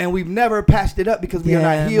bleeding, and we've never patched it up because we are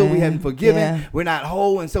not healed, we haven't forgiven, we're not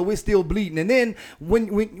whole, and so we're still bleeding. And then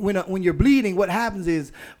when you're bleeding, what happens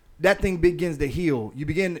is, that thing begins to heal. You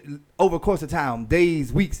begin over the course of time,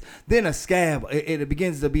 days, weeks, then a scab. It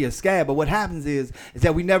begins to be a scab. But what happens is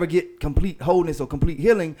that we never get complete wholeness or complete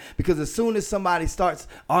healing, because as soon as somebody starts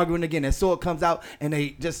arguing again, that sword comes out and they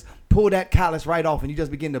just pull that callus right off, and you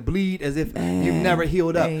just begin to bleed as if you've never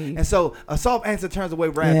healed up. And so a soft answer turns away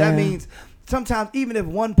wrath. That means sometimes even if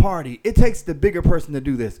one party, it takes the bigger person to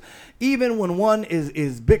do this. Even when one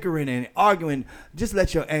is bickering and arguing, just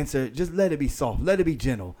let your answer, just let it be soft, let it be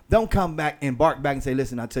gentle. Don't come back and bark back and say,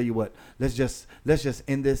 listen, I'll tell you what, let's just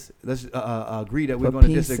end this. Let's agree that we're going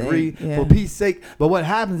to disagree for peace sake. But what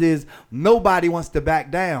happens is nobody wants to back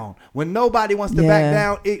down. When nobody wants to back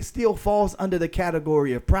down, it still falls under the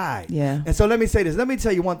category of pride. Yeah. And so let me say this. Let me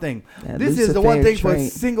tell you one thing. This is the one thing for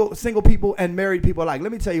single people and married people alike.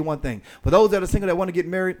 Let me tell you one thing. For those that are single that want to get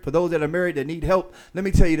married, for those that are married that need help, let me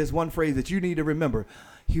tell you this one phrase that you need to remember.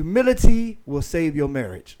 Humility will save your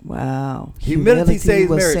marriage. Wow. Humility saves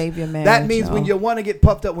marriage. Save your marriage. That means when you want to get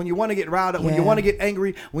puffed up, when you want to get riled up, when you want to get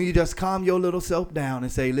angry, when you just calm your little self down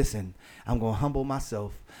and say, listen, I'm going to humble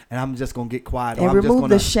myself, and I'm just going to get quiet. And remove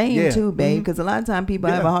the shame too, babe, because Mm-hmm. a lot of times people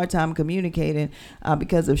have a hard time communicating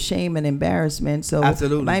because of shame and embarrassment. So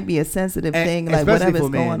it might be a sensitive thing, like whatever's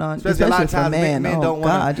going on. Especially a lot of times men don't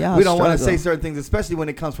want to. We don't want to say certain things, especially when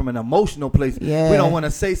it comes from an emotional place. Yeah. We don't want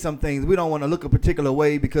to say some things. We don't want to look a particular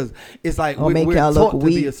way because it's like we're taught to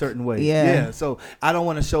be a certain way. Yeah. So I don't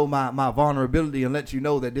want to show my vulnerability and let you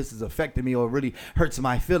know that this is affecting me or really hurts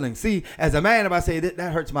my feelings. See, as a man, if I say that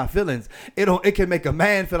hurts my feelings, it can make a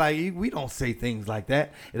man feel like we don't say things like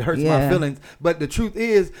that. It hurts my feelings. But the truth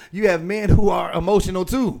is, you have men who are emotional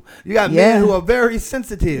too. You got men who are very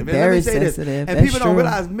sensitive. And very let me say sensitive. this. And people don't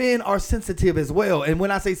realize men are sensitive as well. And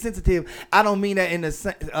when I say sensitive, I don't mean that in the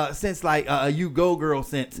sense like you go girl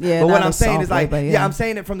sense. Yeah, but what I'm saying is like, I'm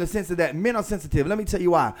saying it from the sense of that men are sensitive. Let me tell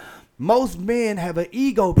you why. Most men have an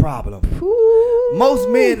ego problem. Ooh. Most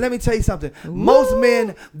men, let me tell you something. Ooh. Most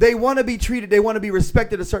men, they want to be treated, they want to be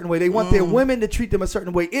respected a certain way. They want their women to treat them a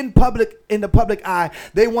certain way. In the public eye,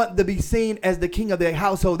 they want to be seen as the king of their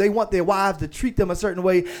household. They want their wives to treat them a certain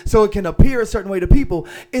way so it can appear a certain way to people.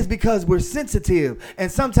 It's because we're sensitive.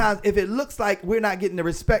 And sometimes if it looks like we're not getting the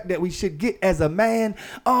respect that we should get as a man,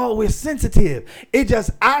 we're sensitive.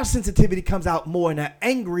 Our sensitivity comes out more in an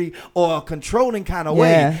angry or a controlling kind of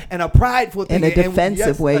way. And a prideful thing. In a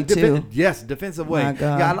defensive way too. Yes, defensive way. My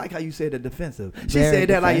God. Yeah, I like how you said the defensive. She Very said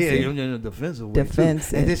that defensive. like, in a defensive way Defensive.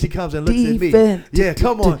 too. And then she comes and looks at me. Yeah,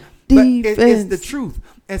 come on. But it's the truth.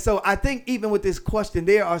 And so I think even with this question,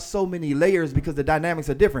 there are so many layers because the dynamics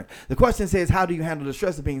are different. The question says, how do you handle the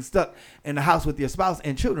stress of being stuck in the house with your spouse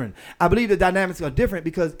and children? I believe the dynamics are different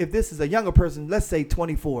because if this is a younger person, let's say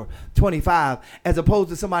 24, 25, as opposed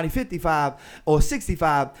to somebody 55 or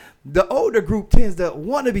 65, the older group tends to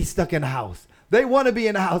want to be stuck in the house. They want to be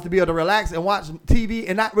in the house to be able to relax and watch TV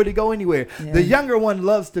and not really go anywhere. Yeah. The younger one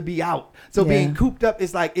loves to be out. So being cooped up,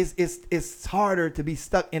 it's like it's harder to be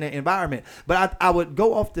stuck in an environment. But I would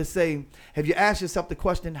go off to say, have you asked yourself the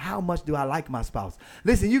question, how much do I like my spouse?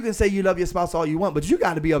 Listen, you can say you love your spouse all you want, but you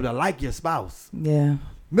got to be able to like your spouse. Yeah.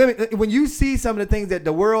 When you see some of the things that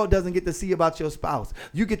the world doesn't get to see about your spouse,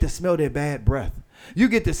 you get to smell their bad breath. You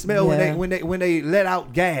get to smell when they let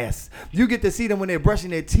out gas. You get to see them when they're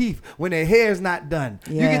brushing their teeth, when their hair's not done.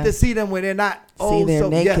 Yeah. You get to see them when they're not see their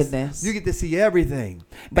nakedness. Yes, you get to see everything.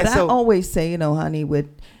 But I always say, honey, with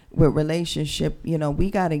with relationship,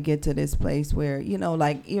 we got to get to this place where,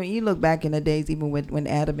 like, you look back in the days, even with when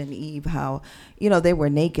Adam and Eve, how, they were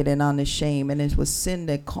naked and unashamed, and it was sin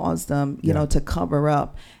that caused them, to cover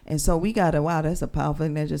up. And so we got to, wow, that's a powerful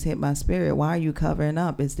thing that just hit my spirit. Why are you covering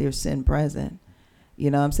up? Is there sin present? You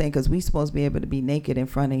know what I'm saying? Because we're supposed to be able to be naked in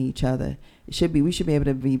front of each other. We should be able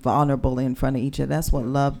to be vulnerable in front of each other. That's what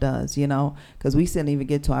love does, because we didn't even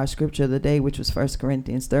get to our scripture of the day, which was 1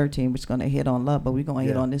 Corinthians 13, which is going to hit on love, but we're going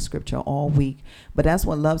to hit on this scripture all week. But that's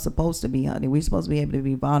what love's supposed to be, honey. We're supposed to be able to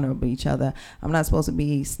be vulnerable to each other. I'm not supposed to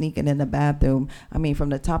be sneaking in the bathroom. I mean, from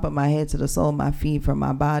the top of my head to the sole of my feet, from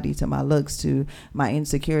my body to my looks to my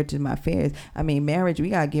insecurity, to my fears. I mean, marriage, we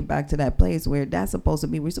got to get back to that place where that's supposed to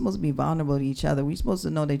be. We're supposed to be vulnerable to each other. We're supposed to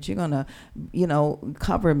know that you're going to,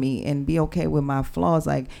 cover me and be okay with my flaws,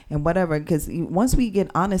 like, and whatever. Because once we get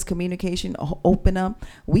honest communication, open up,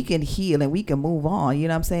 we can heal and we can move on. You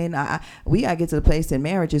know what I'm saying? We gotta get to the place in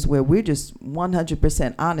marriages where we're just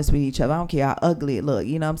 100% honest with each other. I don't care how ugly it look.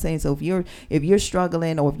 You know what I'm saying? So if you're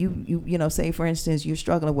struggling, or if you say, for instance, you're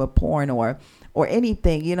struggling with porn or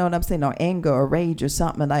anything, you know what I'm saying, or anger or rage or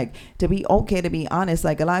something, like, to be okay to be honest.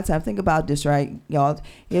 Like, a lot of times, think about this, right, y'all.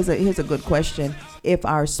 Here's a good question. If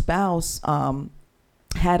our spouse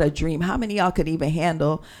had a dream, how many of y'all could even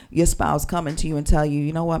handle your spouse coming to you and tell you,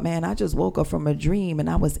 you know what, man, I just woke up from a dream and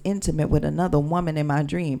I was intimate with another woman in my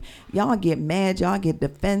dream? Y'all get mad, y'all get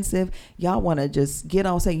defensive, y'all want to just get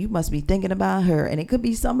on, say, you must be thinking about her. And it could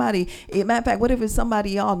be somebody, matter of fact, what if it's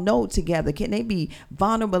somebody y'all know together? Can they be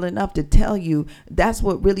vulnerable enough to tell you that's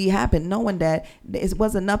what really happened, knowing that it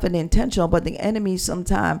wasn't nothing intentional, but the enemy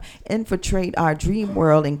sometimes infiltrate our dream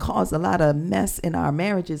world and cause a lot of mess in our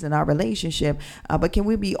marriages and our relationship? But can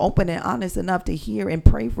we be open and honest enough to hear and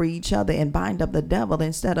pray for each other and bind up the devil,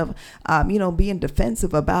 instead of being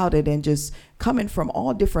defensive about it and just coming from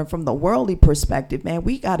all different, from the worldly perspective? Man,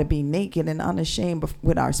 we got to be naked and unashamed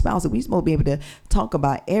with our spouse. We supposed to be able to talk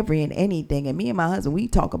about every and anything. And me and my husband, we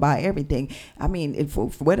talk about everything. I mean,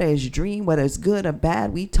 whether it's dream, whether it's good or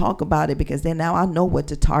bad, we talk about it, because then now I know what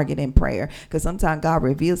to target in prayer. Because sometimes God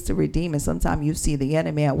reveals to redeem, and sometimes you see the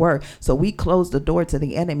enemy at work. So we close the door to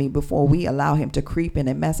the enemy before we allow him to creep in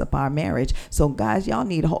and mess up our marriage. So guys, y'all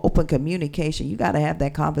need open communication. You got to have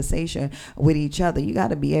that conversation with each other. You got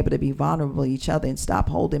to be able to be vulnerable each other and stop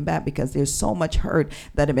holding back, because there's so much hurt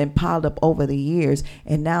that have been piled up over the years,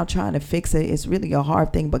 and now trying to fix it is really a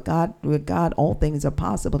hard thing. But with God, all things are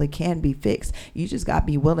possible. It can be fixed. You just got to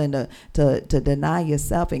be willing to deny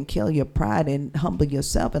yourself and kill your pride and humble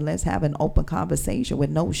yourself, and let's have an open conversation with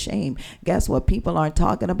no shame. Guess what? People aren't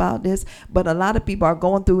talking about this, but a lot of people are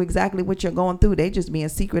going through exactly what you're going through. They just being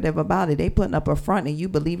secretive about it. They putting up a front, and you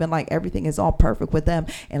believing like everything is all perfect with them,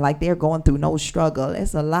 and like they're going through no struggle.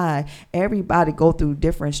 It's a lie. Everybody go through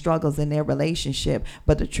different struggles in their relationship,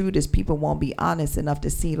 but the truth is, people won't be honest enough to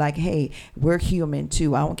see, like, hey, we're human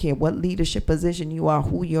too. I don't care what leadership position you are,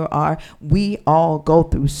 who you are, we all go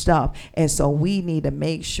through stuff. And so we need to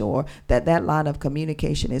make sure that line of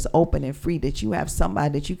communication is open and free, that you have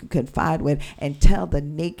somebody that you can confide with and tell the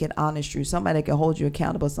naked, honest truth, somebody that can hold you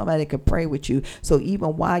accountable, somebody that can pray with you. So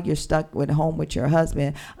even while you're stuck at home with your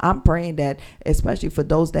husband, I'm praying that, especially for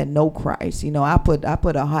those that know Christ, I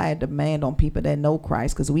put a higher demand on people that know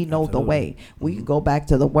Christ, because we know the way. We can go back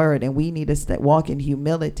to the word, and we need to walk in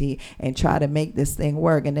humility and try to make this thing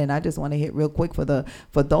work. And then I just want to hit real quick for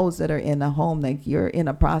those that are in the home, like you're in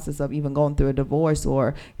a process of even going through a divorce,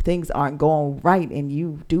 or things aren't going right and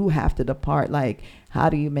you do have to depart. Like, how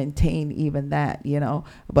do you maintain even that?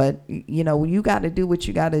 But you got to do what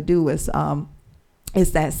you got to do. It's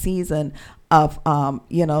that season of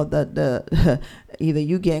the either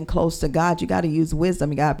you getting close to God, you got to use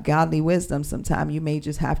wisdom. You got godly wisdom. Sometimes you may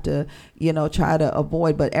just have to, try to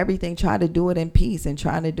avoid, but everything, try to do it in peace and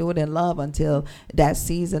trying to do it in love until that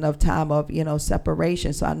season of time of,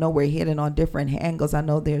 separation. So I know we're hitting on different angles. I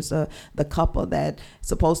know there's the couple that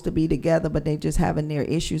supposed to be together, but they just having their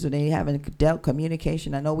issues, or they haven't dealt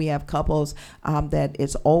communication. I know we have couples that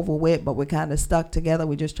it's over with, but we're kind of stuck together.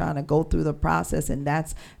 We're just trying to go through the process, and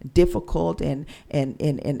that's difficult. And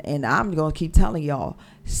I'm going to keep telling y'all,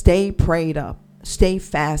 stay prayed up. Stay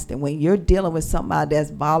fasting. When you're dealing with somebody that's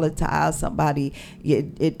volatile, somebody,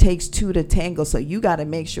 it takes two to tango. So you got to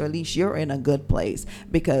make sure at least you're in a good place,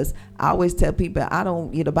 because I always tell people,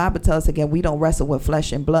 the Bible tells us again, we don't wrestle with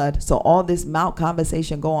flesh and blood. So all this mouth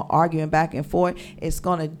conversation going, arguing back and forth, it's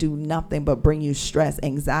going to do nothing but bring you stress,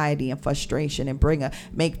 anxiety, and frustration, and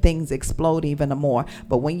make things explode even more.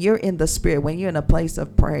 But when you're in the spirit, when you're in a place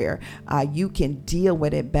of prayer, you can deal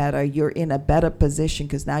with it better. You're in a better position,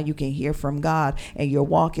 because now you can hear from God. God, and you're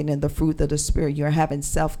walking in the fruit of the Spirit. You're having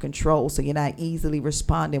self-control, so you're not easily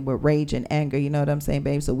responding with rage and anger. You know what I'm saying,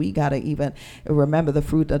 babe? So we gotta even remember the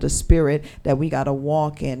fruit of the Spirit, that we gotta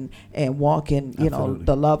walk in and walk in, you know,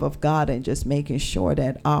 the love of God, and just making sure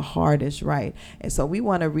that our heart is right. And so we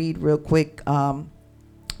want to read real quick 1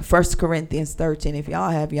 Corinthians 13. If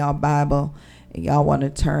y'all have y'all Bible and y'all want to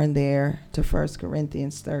turn there to 1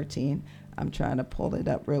 Corinthians 13, I'm trying to pull it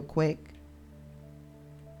up real quick.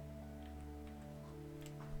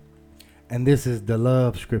 And this is the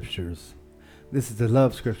love scriptures. This is the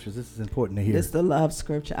love scriptures. This is important to hear. This is the love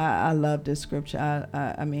scripture. I love this scripture.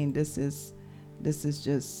 I mean, this is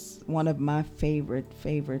just one of my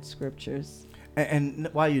favorite scriptures. And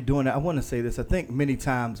while you're doing that, I want to say this. I think many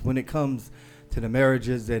times when it comes to the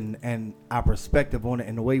marriages and our perspective on it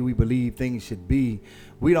and the way we believe things should be,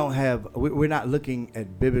 we're not looking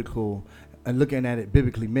at biblical and looking at it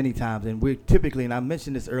biblically many times. And we're typically, and I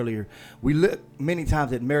mentioned this earlier, we look many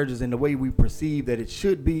times at marriages in the way we perceive that it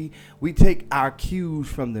should be. We take our cues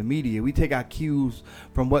from the media. We take our cues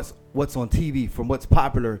from what's on TV, from what's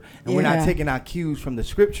popular, and we're not taking our cues from the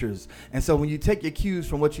scriptures. And so when you take your cues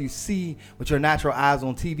from what you see with your natural eyes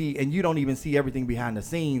on TV, and you don't even see everything behind the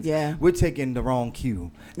scenes, we're taking the wrong cue.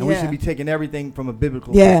 And we should be taking everything from a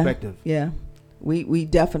biblical perspective. Yeah. We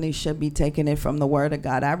definitely should be taking it from the Word of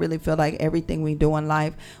God. I really feel like everything we do in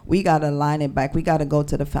life, we got to line it back. We got to go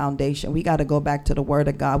to the foundation. We got to go back to the Word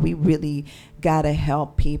of God. We really got to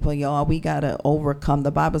help people, y'all. We got to overcome.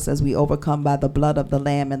 The Bible says we overcome by the blood of the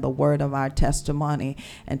Lamb and the word of our testimony.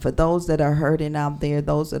 And for those that are hurting out there,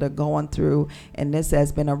 those that are going through, and this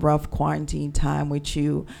has been a rough quarantine time with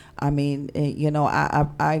you, I mean, you know,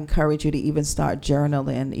 I encourage you to even start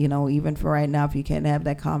journaling, you know, even for right now, if you can't have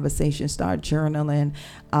that conversation, start journaling,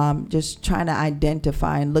 just trying to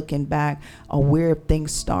identify and looking back on where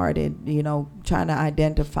things started, you know, trying to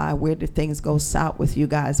identify where did things go south with you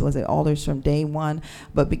guys. Was it always from day one?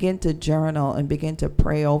 But begin to journal and begin to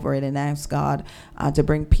pray over it and ask God to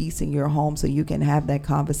bring peace in your home so you can have that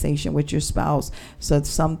conversation with your spouse, so that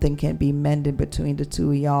something can be mended between the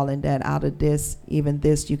two of y'all, and that out of this, even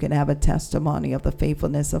this, you can have a testimony of the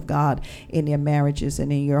faithfulness of God in your marriages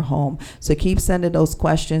and in your home. So keep sending those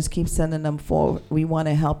questions, keep sending them forward. We want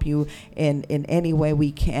to help you in any way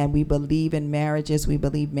we can. We believe in marriages. We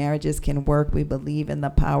believe marriages can work. We believe in the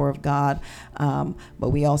power of God. But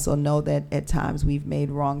we also know that at times we've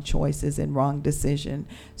made wrong choices and wrong decisions.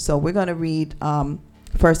 So we're going to read 1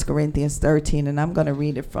 Corinthians 13, and I'm going to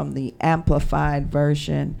read it from the Amplified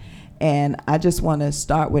Version. And I just want to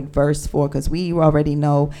start with verse 4, because we already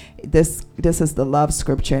know this is the love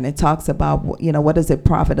scripture, and it talks about, you know, what does it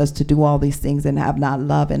profit us to do all these things and have not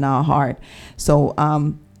love in our heart? So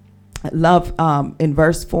love, in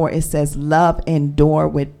verse 4, it says, love endure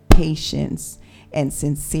with patience and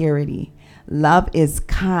sincerity. Love is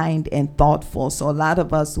kind and thoughtful. So a lot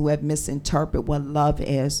of us who have misinterpreted what love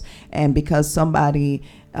is, and because somebody,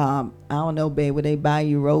 I don't know, babe, would they buy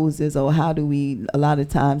you roses, or how do we, a lot of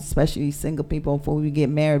times, especially single people, before we get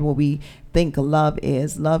married, what we think love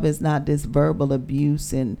is not this verbal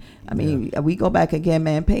abuse. And I mean, we go back again,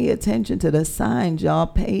 man, pay attention to the signs, y'all.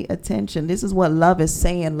 Pay attention. This is what love is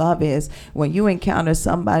saying. Love is when you encounter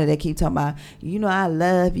somebody that keep talking about, you know, I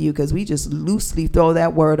love you, because we just loosely throw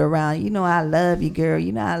that word around. You know, I love you, girl.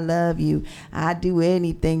 You know, I love you. I do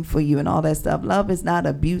anything for you and all that stuff. Love is not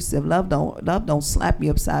abusive. Love don't slap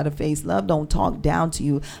you upside the face. Love don't talk down to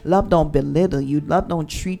you. Love don't belittle you. Love don't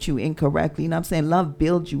treat you incorrectly. You know what I'm saying? Love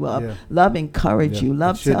builds you up. Love encourage you.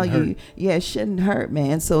 Love tell you, it shouldn't hurt,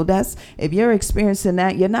 man. So that's, if you're experiencing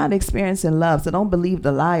that, you're not experiencing love. So don't believe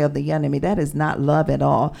the lie of the enemy. That is not love at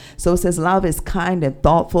all. So it says love is kind and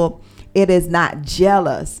thoughtful. It is not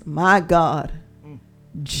jealous. My God.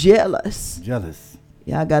 Jealous.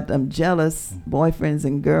 Y'all got them jealous boyfriends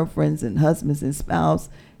and girlfriends and husbands and spouse,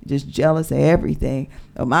 just jealous of everything.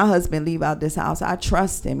 My husband leave out this house, I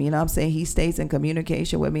trust him. You know what I'm saying? He stays in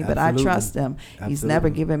communication with me, but I trust him. He's never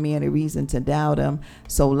given me any reason to doubt him.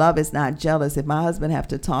 So love is not jealous. If my husband have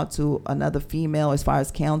to talk to another female as far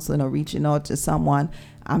as counseling or reaching out to someone,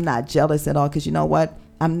 I'm not jealous at all, because you know what?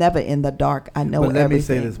 I'm never in the dark. I know everything. But let me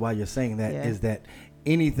say this while you're saying that, is that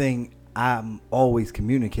anything, I'm always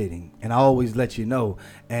communicating, and I always let you know.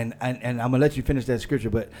 And I'm going to let you finish that scripture,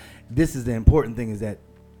 but this is the important thing, is that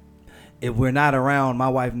if we're not around, my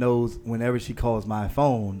wife knows whenever she calls my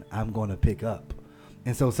phone, I'm going to pick up.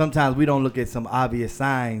 And so sometimes we don't look at some obvious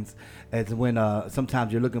signs, as when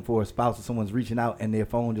sometimes you're looking for a spouse or someone's reaching out and their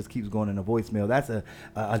phone just keeps going in a voicemail. That's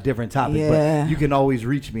a different topic. But you can always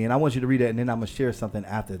reach me. And I want you to read that, and then I'm going to share something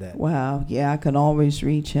after that. Wow. Yeah, I can always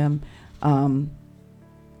reach him.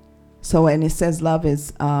 So, and it says love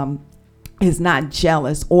is is not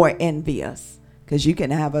jealous or envious. Because you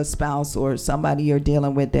can have a spouse or somebody you're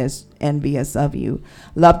dealing with that's envious of you.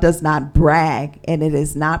 Love does not brag, and it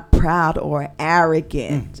is not proud or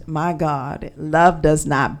arrogant. My God, love does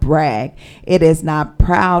not brag. It is not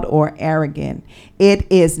proud or arrogant.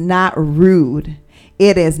 It is not rude.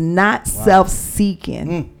 It is not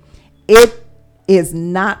self-seeking. It is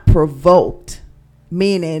not provoked,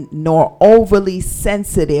 meaning nor overly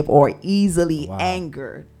sensitive or easily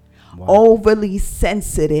angered. Overly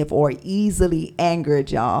sensitive or easily angered,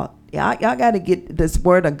 y'all. Y'all got to get this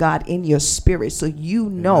word of God in your spirit, so you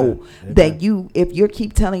know that if you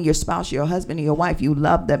keep telling your spouse, your husband, or your wife you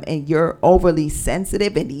love them, and you're overly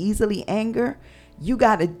sensitive and easily angered, you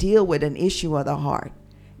got to deal with an issue of the heart.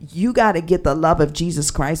 You got to get the love of Jesus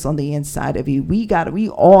Christ on the inside of you. We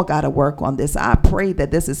all got to work on this. I pray that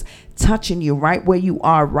this is touching you right where you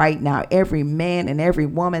are right now. Every man and every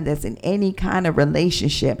woman that's in any kind of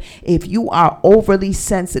relationship, if you are overly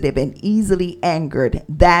sensitive and easily angered,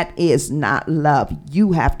 that is not love.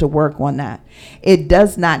 You have to work on that. It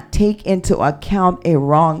does not take into account a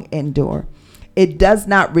wrong endure. It does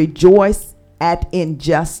not rejoice at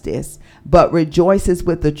injustice, but rejoices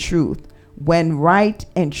with the truth. When right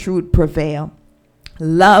and truth prevail,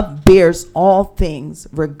 love bears all things,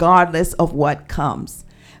 regardless of what comes.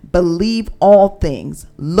 Believe all things,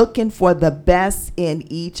 looking for the best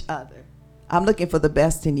in each other. I'm looking for the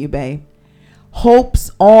best in you, babe. Hopes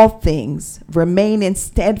all things, remaining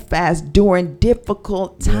steadfast during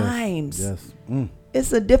difficult times. Yes.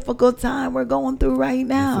 It's a difficult time we're going through right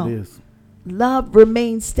now. Yes, it is. Love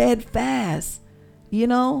remains steadfast. You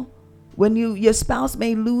know, when your spouse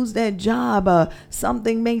may lose their job,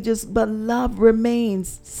 something may but love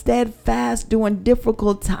remains steadfast during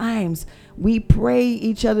difficult times. We pray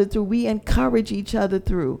each other through. We encourage each other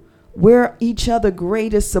through. We're each other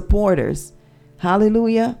greatest supporters.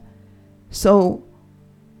 Hallelujah. So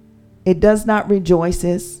it does not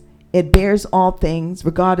rejoices. It bears all things,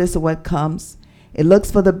 regardless of what comes. It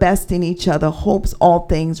looks for the best in each other, hopes all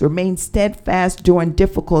things, remains steadfast during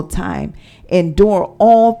difficult time, endure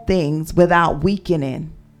all things without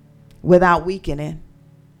weakening. Without weakening.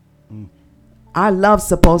 Our love's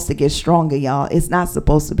supposed to get stronger, y'all. It's not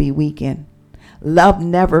supposed to be weakened. Love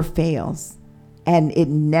never fails, and it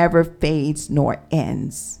never fades nor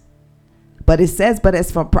ends. But it says, but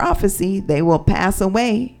as for prophecy, they will pass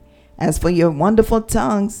away. As for your wonderful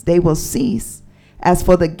tongues, they will cease. As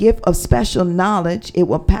for the gift of special knowledge, it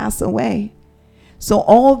will pass away. So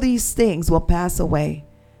all these things will pass away,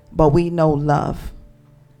 but we know love.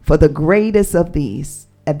 For the greatest of these,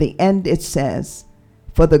 at the end it says,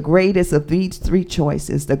 for the greatest of these three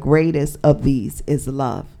choices, the greatest of these is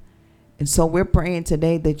love. And so we're praying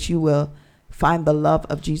today that you will find the love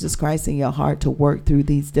of Jesus Christ in your heart to work through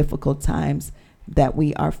these difficult times that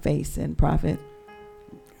we are facing, Prophet.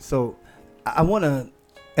 So I want to,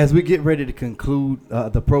 as we get ready to conclude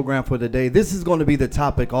the program for today, this is going to be the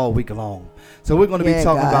topic all week long. So we're going to be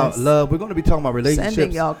talking about love. We're going to be talking about relationships.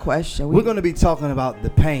 Sending y'all questions. We're going to be talking about the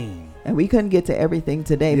pain. And we couldn't get to everything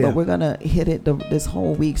today, but we're going to hit it this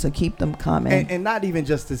whole week, so keep them coming. And not even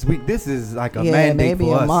just this week. This is like a mandate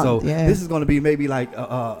for us. Month, so this is going to be maybe like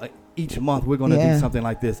each month we're going to do something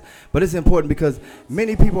like this. But it's important because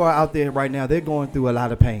many people are out there right now. They're going through a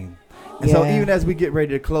lot of pain. And so even as we get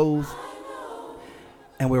ready to close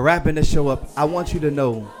and we're wrapping this show up, I want you to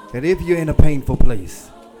know that if you're in a painful place,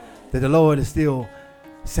 that the Lord is still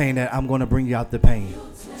saying that I'm going to bring you out the pain.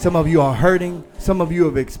 Some of you are hurting. Some of you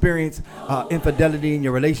have experienced infidelity in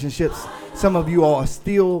your relationships. Some of you are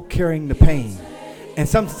still carrying the pain. And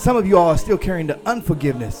some of you are still carrying the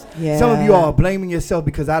unforgiveness. Yeah. Some of you are blaming yourself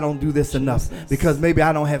because I don't do this enough. Because maybe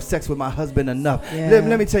I don't have sex with my husband enough. Yeah.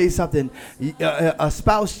 Let me tell you something. A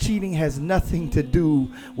spouse cheating has nothing to do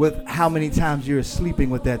with how many times you're sleeping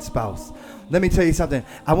with that spouse. Let me tell you something.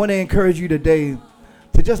 I want to encourage you today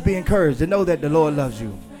to just be encouraged, to know that the Lord loves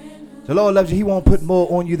you. The Lord loves you. He won't put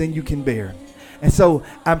more on you than you can bear. And so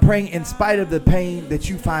I'm praying in spite of the pain that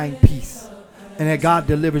you find peace and that God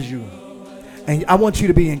delivers you. And I want you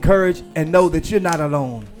to be encouraged and know that you're not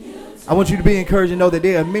alone. I want you to be encouraged and know that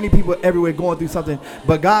there are many people everywhere going through something,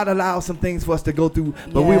 but God allows some things for us to go through.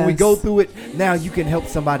 But when we go through it, now you can help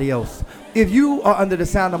somebody else. If you are under the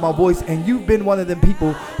sound of my voice and you've been one of them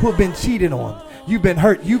people who have been cheated on, you've been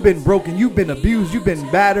hurt, you've been broken, you've been abused, you've been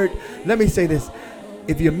battered, let me say this.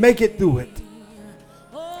 If you make it through it,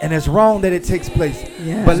 and it's wrong that it takes place,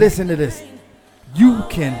 but listen to this. You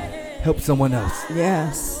can help someone else.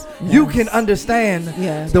 Yes. You can understand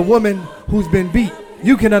the woman who's been beat.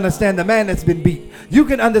 You can understand the man that's been beat. You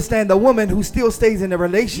can understand the woman who still stays in a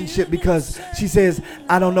relationship because she says,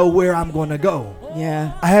 I don't know where I'm going to go.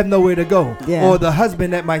 Yeah. I have nowhere to go. Yeah. Or the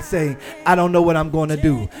husband that might say, I don't know what I'm going to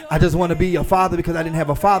do. I just want to be a father because I didn't have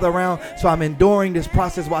a father around. So I'm enduring this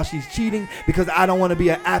process while she's cheating because I don't want to be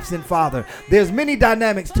an absent father. There's many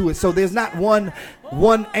dynamics to it. So there's not one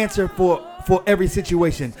answer for every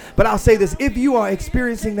situation. But I'll say this. If you are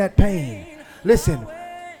experiencing that pain, listen,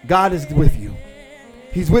 God is with you.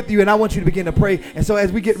 He's with you, and I want you to begin to pray. And so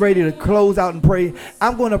as we get ready to close out and pray,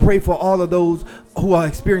 I'm going to pray for all of those who are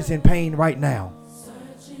experiencing pain right now.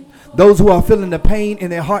 Those who are feeling the pain in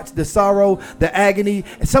their hearts, the sorrow, the agony.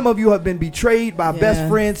 And some of you have been betrayed by best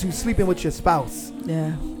friends who's sleeping with your spouse.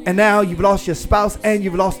 Yeah. And now you've lost your spouse and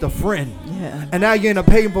you've lost a friend. Yeah. And now you're in a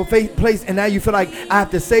painful place, and now you feel like I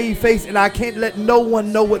have to save face and I can't let no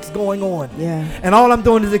one know what's going on. Yeah. And all I'm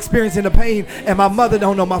doing is experiencing the pain, and my mother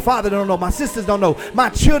don't know, my father don't know, my sisters don't know, my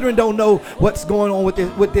children don't know what's going on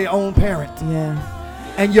with their own parent.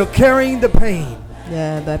 Yeah. And you're carrying the pain.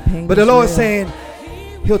 Yeah, that pain. But the Lord is real. saying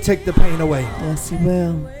He'll take the pain away. Yes, He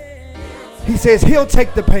will. He says He'll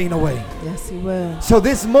take the pain away. Yes, He will. So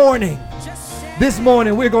this morning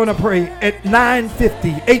we're going to pray at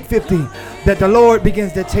 8:50 that the Lord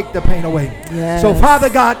begins to take the pain away. Yes. So Father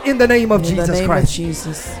God, in the name of In Jesus the name Christ, of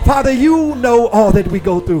Jesus. Father, you know all that we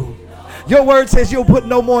go through. Your word says you'll put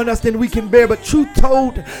no more on us than we can bear. But truth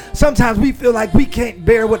told, sometimes we feel like we can't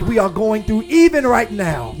bear what we are going through, even right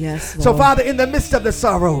now. Yes, So, Lord. Father, in the midst of the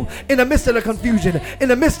sorrow, in the midst of the confusion, in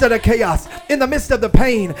the midst of the chaos, in the midst of the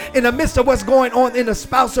pain, in the midst of what's going on in the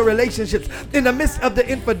spousal relationships, in the midst of the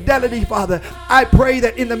infidelity, Father, I pray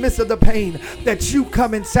that in the midst of the pain, that you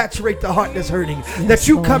come and saturate the heart that's hurting, Yes, that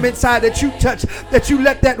you Lord. come inside, that you touch, that you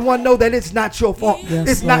let that one know that it's not your fault. Yes,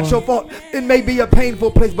 it's not Lord. your fault. It may be a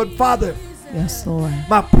painful place, but Father, Yes, Lord.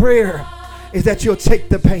 my prayer is that you'll take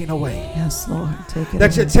the pain away. Yes, Lord. Take it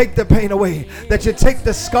That you away. take the pain away. That you take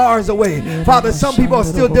the scars away. Yeah, Father, some people are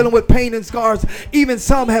still dealing with pain and scars. Even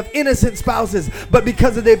some have innocent spouses, but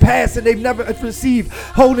because of their past and they've never received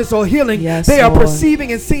wholeness or healing, Yes, they are Lord.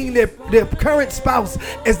 perceiving and seeing their current spouse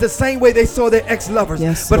as the same way they saw their ex-lovers.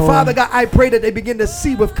 Yes, but Lord. Father God, I pray that they begin to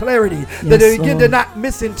see with clarity, that Yes, they begin to Lord. not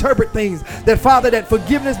misinterpret things, that Father, that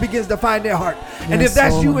forgiveness begins to find their heart. And Yes, if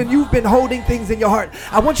that's you Lord. and you've been holding things in your heart,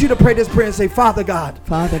 I want you to pray this prayer and say, Father God,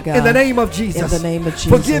 Father God. in the name of Jesus, In the name of Jesus.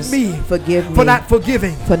 forgive me, Forgive me. for not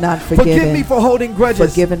forgiving. For not forgiving. Forgive me for holding grudges.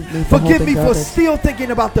 Forgive me for Forgive holding me for grudges. still thinking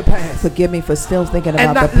about the past. Forgive me for still thinking And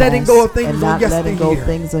about not the past. letting go of things and on not letting go of yesteryear.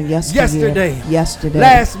 things on yesterday. Yesterday.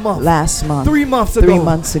 Last month. 3 months ago. 3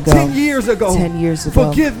 months ago. 10 years ago. 10 years ago.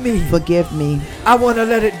 Forgive me. Forgive me. I want to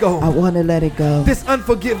let it go. I want to let it go. This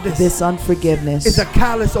unforgiveness This unforgiveness is a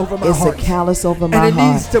callous over my is heart. a callus over and my it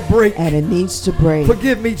heart. needs to break. And it needs to break.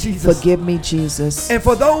 Forgive me, Jesus. Forgive me, Jesus. And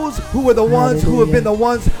for those who were the ones who have Hallelujah. been the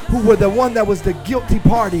ones who were the one that was the guilty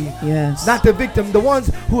party, Yes. not the victim, the ones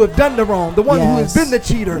who have done the wrong, the one who has Yes. been the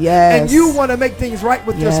cheater, Yes. and you want to make things right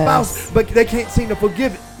with your Yes. spouse, but they can't seem to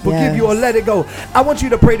forgive Yes. you or let it go. I want you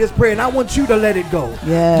to pray this prayer, and I want you to let it go.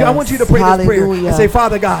 Yes. I want you to pray this prayer Hallelujah. and say,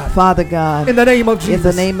 Father God, Father God. in the name of Jesus, In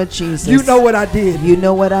the name of Jesus. you know what I did. You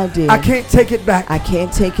know what I did. I can't take it back. I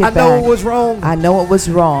can't take it I back. know it was wrong, I know it was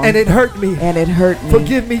wrong. and it hurt me. And it hurt me.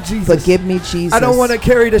 Forgive me, Jesus. Forgive me, Jesus. I don't want to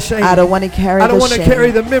carry the shame. I don't want to carry I don't the want to shame. carry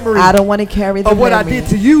the memory I don't want to carry the of what I memory did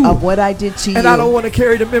to you. Of what I did to you. And I don't want to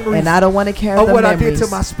carry the memories And I don't want to carry of the what I did memories to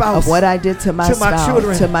my spouse, Of what I did to my to my spouse.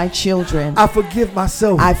 children. To my children. I forgive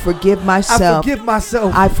myself. I forgive myself. I forgive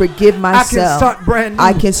myself. I forgive myself. I can start brand new.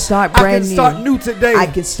 I can start brand new. I can start new today. I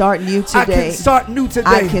can start new today. I can start new today.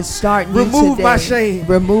 I can start new Remove today. my shame.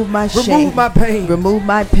 Remove my shame. Remove my pain. Remove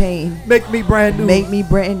my pain. Make me brand new. Make me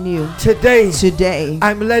brand new. Today. Today.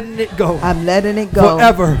 I'm letting it go. I'm letting it go.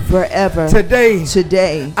 Forever. Forever. Today.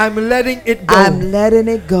 Today. I'm letting it go. I'm letting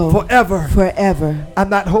it go. Forever. Forever. I'm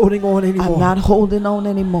not holding on anymore. I'm not holding on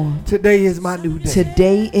anymore. Today is my new day.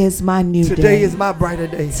 Today is my new day. Today is my brighter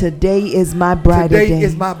day. Today is my brighter day. Today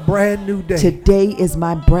is my brand new day. Today is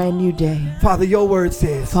my brand new day. Father, your word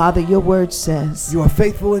says, Father, your word says, you are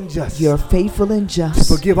faithful and just. you're faithful and just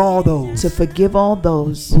to forgive all those to forgive all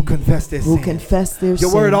those who confess their who sins. confess their Your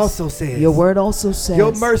sins. word also says, Your word also says,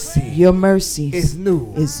 your mercy your mercy is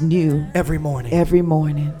new is new every morning. every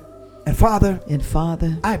morning. And Father, And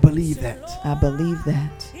Father, I believe that. I believe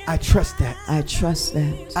that. I trust that. I trust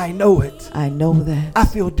that. I know it. I know that. I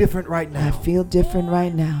feel different right I now. feel different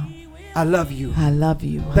right now. I love you. I love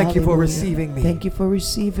you. Thank you for Hallelujah. receiving me. Thank you for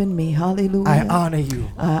receiving me. Hallelujah. I honor you.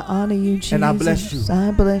 I honor you, Jesus. And I bless you.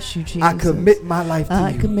 I bless you, Jesus. I commit my life to I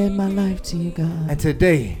you. commit my life to you, God. And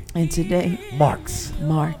today And today marks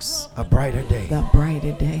marks a brighter day. the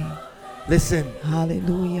brighter day. Listen.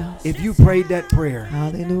 Hallelujah. If you prayed that prayer,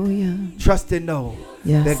 hallelujah, trust and know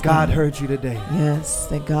that God heard you today. Yes,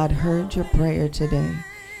 that God heard your prayer today.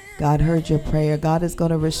 God heard your prayer. God is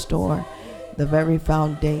going to restore the very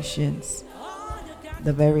foundations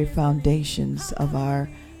of our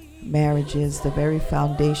marriages, the very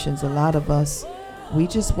foundations. A lot of us, we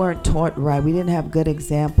just weren't taught right. We didn't have good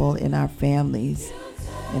example in our families.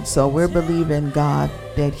 And so we're believing God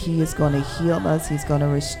that he is going to heal us. He's going to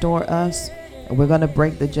restore us. And we're going to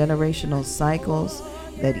break the generational cycles,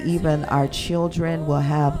 that even our children will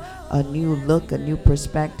have a new look, a new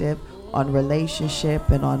perspective on relationship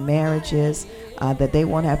and on marriages, that they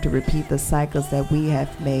won't have to repeat the cycles that we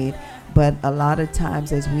have made. But a lot of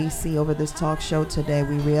times, as we see over this talk show today,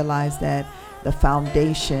 we realize that the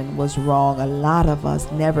foundation was wrong. A lot of us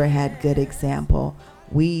never had good example.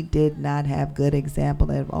 We did not have good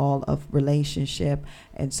example at all of relationship.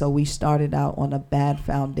 And so we started out on a bad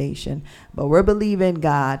foundation. But we're believing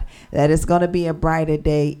God that it's going to be a brighter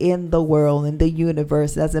day in the world, in the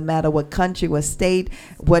universe. Doesn't matter what country, what state,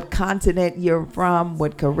 what continent you're from,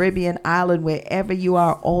 what Caribbean island, wherever you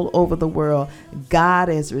are all over the world. God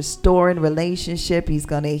is restoring relationship. He's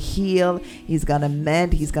going to heal. He's going to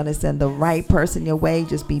mend. He's going to send the right person your way.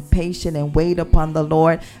 Just be patient and wait upon the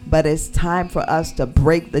Lord. But it's time for us to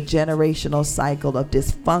break the generational cycle of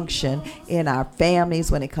dysfunction in our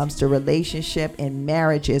families when it comes to relationship and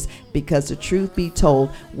marriages, because the truth be told,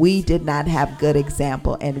 we did not have good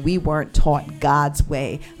example and we weren't taught God's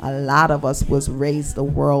way. A lot of us was raised the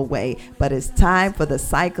world way, but it's time for the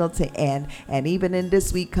cycle to end. And even in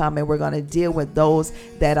this week coming, we're going to deal with those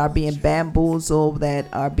that are being bamboozled, that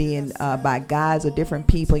are being by guys or different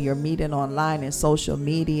people you're meeting online and social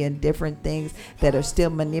media and different things that are still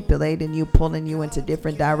manipulating you, pulling you into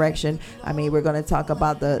different direction. I mean, we're going to talk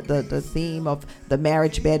about the theme of the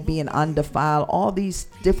marriage bed being undefiled, all these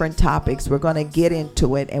different topics. We're going to get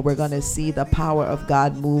into it and we're going to see the power of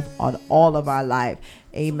God move on all of our life.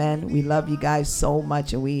 Amen. We love you guys so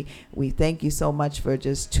much, and we thank you so much for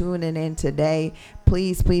just tuning in today.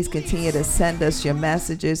 Please continue to send us your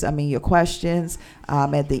messages, your questions,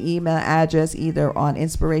 at the email address, either on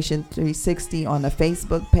Inspiration 360 on the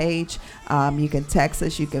Facebook page. You can text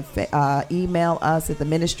us. You can email us at the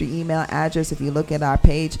ministry email address. If you look at our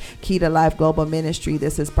page, Key to Life Global Ministry.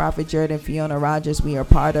 This is Prophet Jared and Fiona Rogers. We are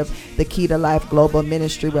part of the Key to Life Global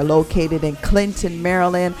Ministry. We're located in Clinton,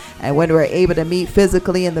 Maryland, and when we're able to meet physically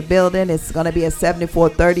in the building, it's going to be at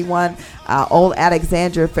 7431 Old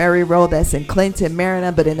Alexandria Ferry Road. That's in Clinton,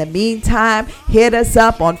 Maryland. But in the meantime, hit us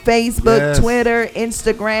up on Facebook, Twitter,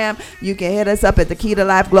 Instagram. You can hit us up at the Key to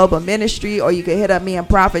Life Global Ministry, or you can hit up me and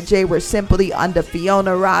Prophet Jay. We're simply under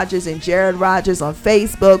Fiona Rogers and Jared Rogers on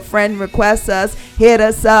Facebook. Friend request us, hit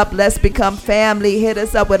us up. Let's become family. Hit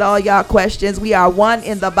us up with all y'all questions. We are one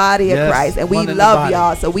in the body of Christ, and we love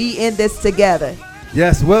y'all. So we in this together.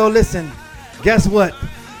 Yes. Well, listen, guess what?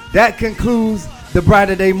 That concludes the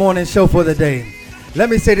Brighter Day Morning Show for the day. Let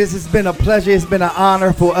me say this, it's been a pleasure, it's been an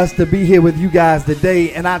honor for us to be here with you guys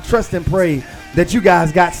today, and I trust and pray that you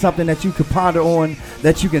guys got something that you could ponder on,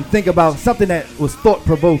 that you can think about, something that was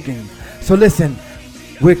thought-provoking. So listen,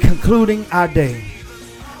 we're concluding our day,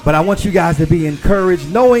 but I want you guys to be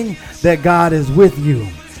encouraged, knowing that God is with you.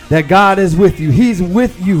 That God is with you. He's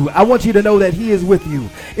with you. I want you to know that he is with you.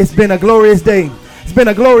 It's been a glorious day. It's been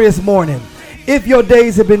a glorious morning. If your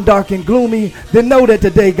days have been dark and gloomy, then know that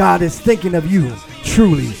today God is thinking of you,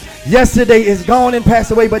 truly. Yesterday is gone and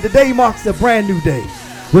passed away, but today marks a brand new day.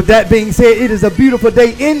 With that being said, it is a beautiful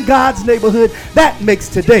day in God's neighborhood. That makes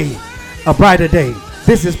today a brighter day.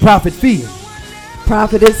 This is Prophet Fee.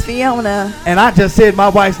 Prophetess Fiona. And I just said my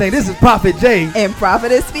wife's name. This is Prophet Jay. And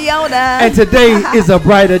Prophetess Fiona. And today is a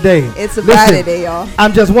brighter day. It's a brighter day, y'all.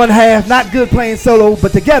 I'm just one half, not good playing solo,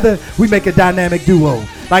 but together we make a dynamic duo.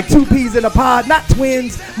 Like two peas in a pod, not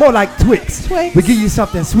twins, more like Twix. We give you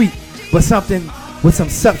something sweet, but something with some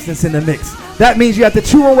substance in the mix. That means you have to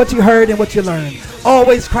chew on what you heard and what you learned.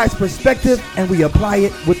 Always Christ's perspective, and we apply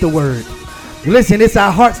it with the word. Listen, it's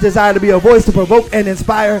our heart's desire to be a voice to provoke and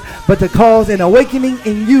inspire, but to cause an awakening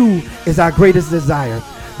in you is our greatest desire.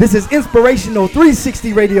 This is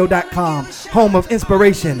Inspirational360radio.com, home of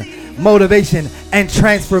inspiration, motivation, and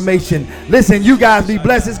transformation. Listen, you guys be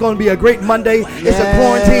blessed. It's going to be a great Monday. Yes. It's a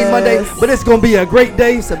quarantine Monday, but it's going to be a great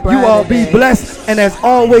day. You all be blessed. And as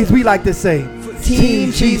always, we like to say,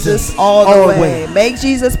 Team Jesus all the way. Make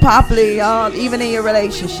Jesus popular, y'all, even in your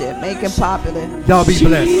relationship. Make him popular. Y'all be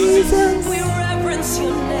blessed. Jesus. We reverence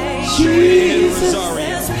your name. Jesus.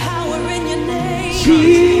 There's power in your name.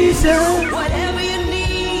 Jesus. Whatever you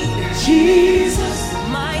need. Jesus.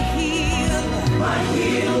 My healer.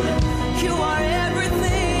 You are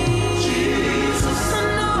everything.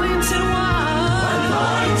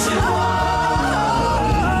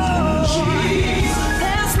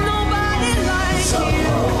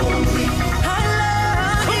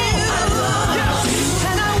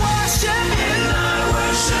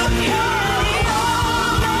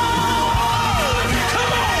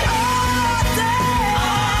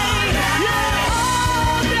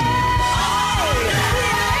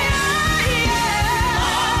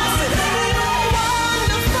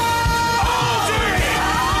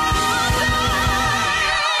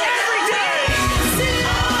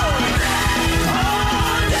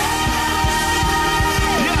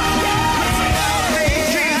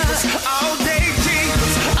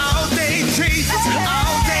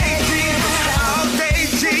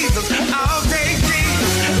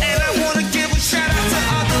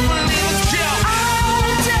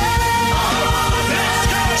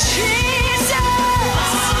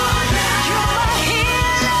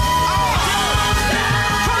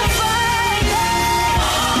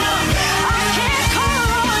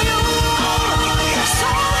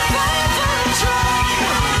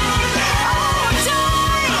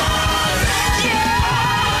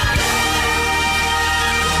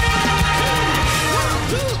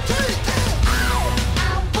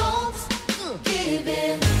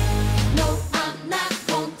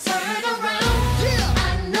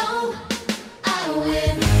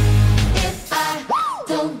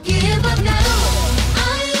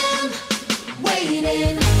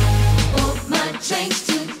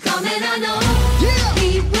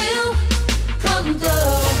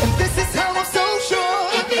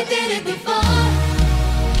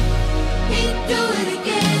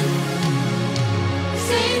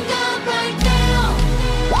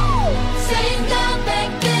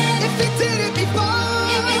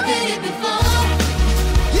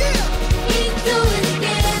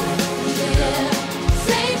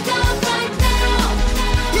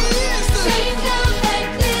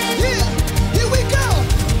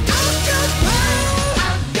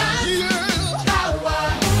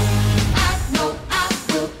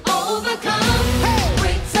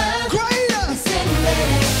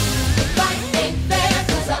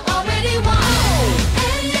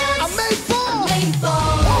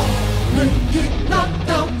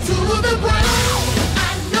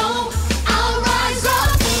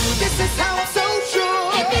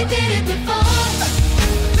 He did it before.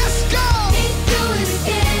 Let's go. He do it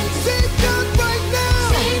again. Same God right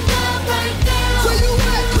now. Same God right now. Where you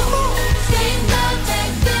at? Come on. Same God back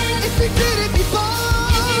then. If he did it before.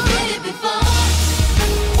 If he did it before,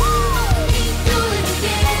 he do it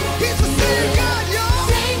again. He's the same God, y'all.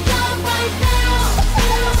 Same God right now.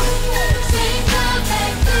 Same God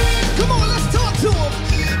back then. Come on, let's talk to him.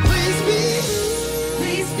 Please be.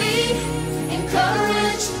 Please be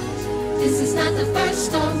encouraged. This is not the first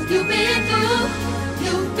storm you've been through.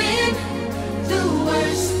 You've been through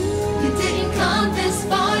worse. You didn't come this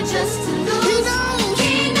far just to lose. He knows.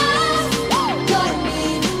 He knows your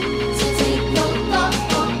need. So take no thought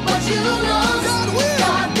for what you lost. God will.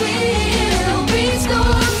 God will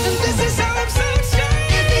restore. And this is how I'm so sure.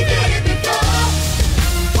 If he did it before,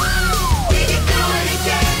 he can do it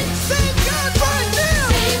again. Same God right now.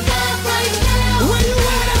 Same God right now. Where you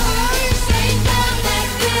at, LA? Same God back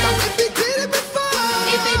then. If he did it before.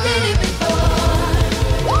 If he did it before,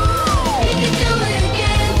 he can do it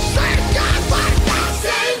again. Same God right now.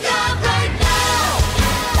 Same God right now.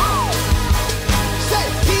 Say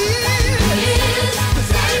he is. He is the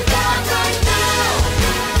same God right now.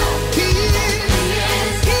 He is. He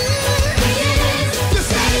is. He is. He is the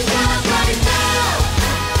same God right now.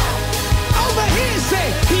 Over here, say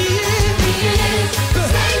he is. He is the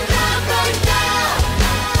same God right now.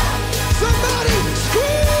 Somebody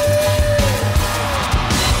scream.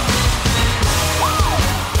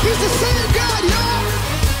 He's the same God, y'all.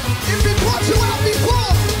 If he brought you out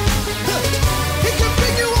before, he can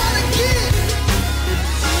bring you out again.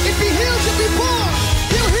 If he healed you before,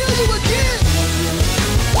 he'll heal you again.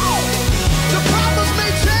 The problems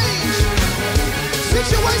may change,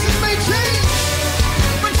 situations may change,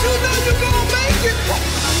 but you know you're gonna make it.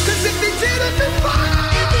 Cause if he did it before,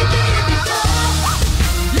 If he did it before,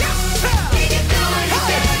 yes, sir. he can do it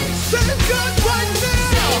again. Same God right now.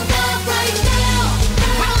 Same God right now.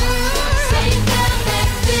 Same God back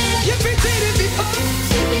then. If he did it before,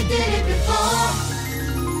 If he did it before,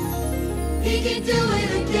 he can do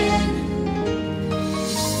it again.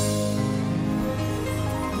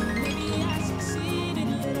 Maybe I succeeded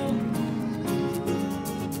a little.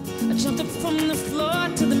 I jumped up from the floor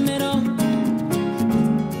to the middle.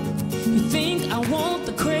 You think I want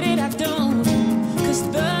the credit, I don't. Cause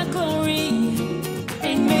the glory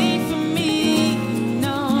ain't made for me,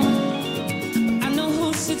 no. I know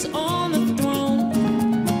who sits on the throne,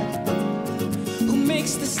 who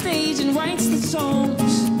makes the stage and writes the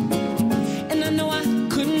songs. And I know I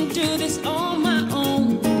couldn't do this on my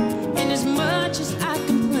own. And as much as I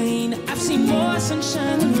complain, I've seen more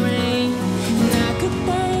sunshine than rain. And I could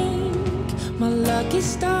thank my lucky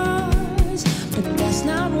stars, but that's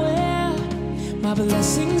not where my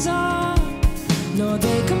blessings are. No,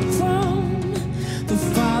 they come from the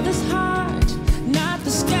Father's heart, not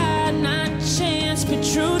the sky, not chance. But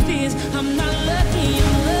truth is, I'm not lucky,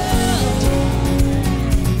 I'm loved.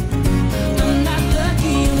 I'm not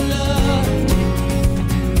lucky, I'm loved.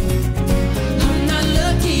 I'm not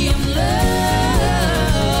lucky, I'm loved.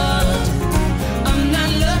 I'm not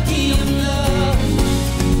lucky, I'm loved.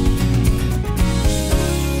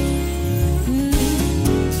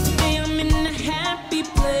 Today I'm in a happy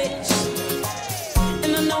place,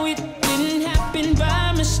 and I know it didn't happen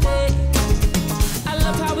by mistake. I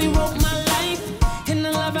love how he wrote my life, and I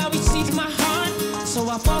love how he sees my heart. So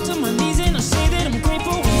I fall to my knees and I say that I'm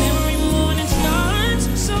grateful when every morning starts.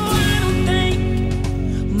 So I don't thank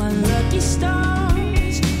my lucky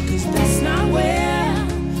stars, cause that's not where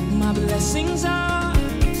my blessings are.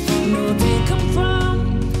 No, they come from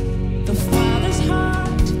the Father's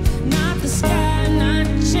heart, not the sky, not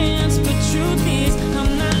chance. But truth is,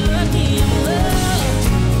 I'm not lucky, I'm loved.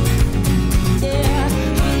 Yeah,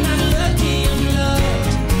 I'm not lucky, I'm loved.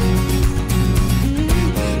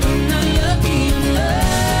 I'm not lucky, I'm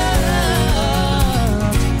loved.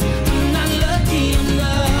 I'm not lucky, I'm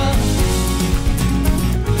loved.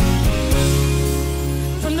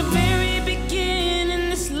 From the very beginning,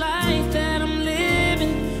 this life that I'm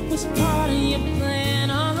living was part of your plan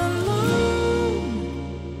all along.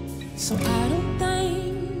 So I don't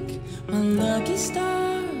thank my lucky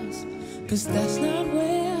stars, cause that's not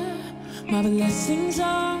where my blessings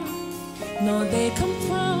are. No, they come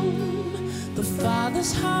from the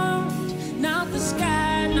Father's heart, not the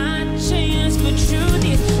sky, not chance. But truth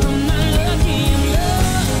is, I'm not lucky, I'm loved.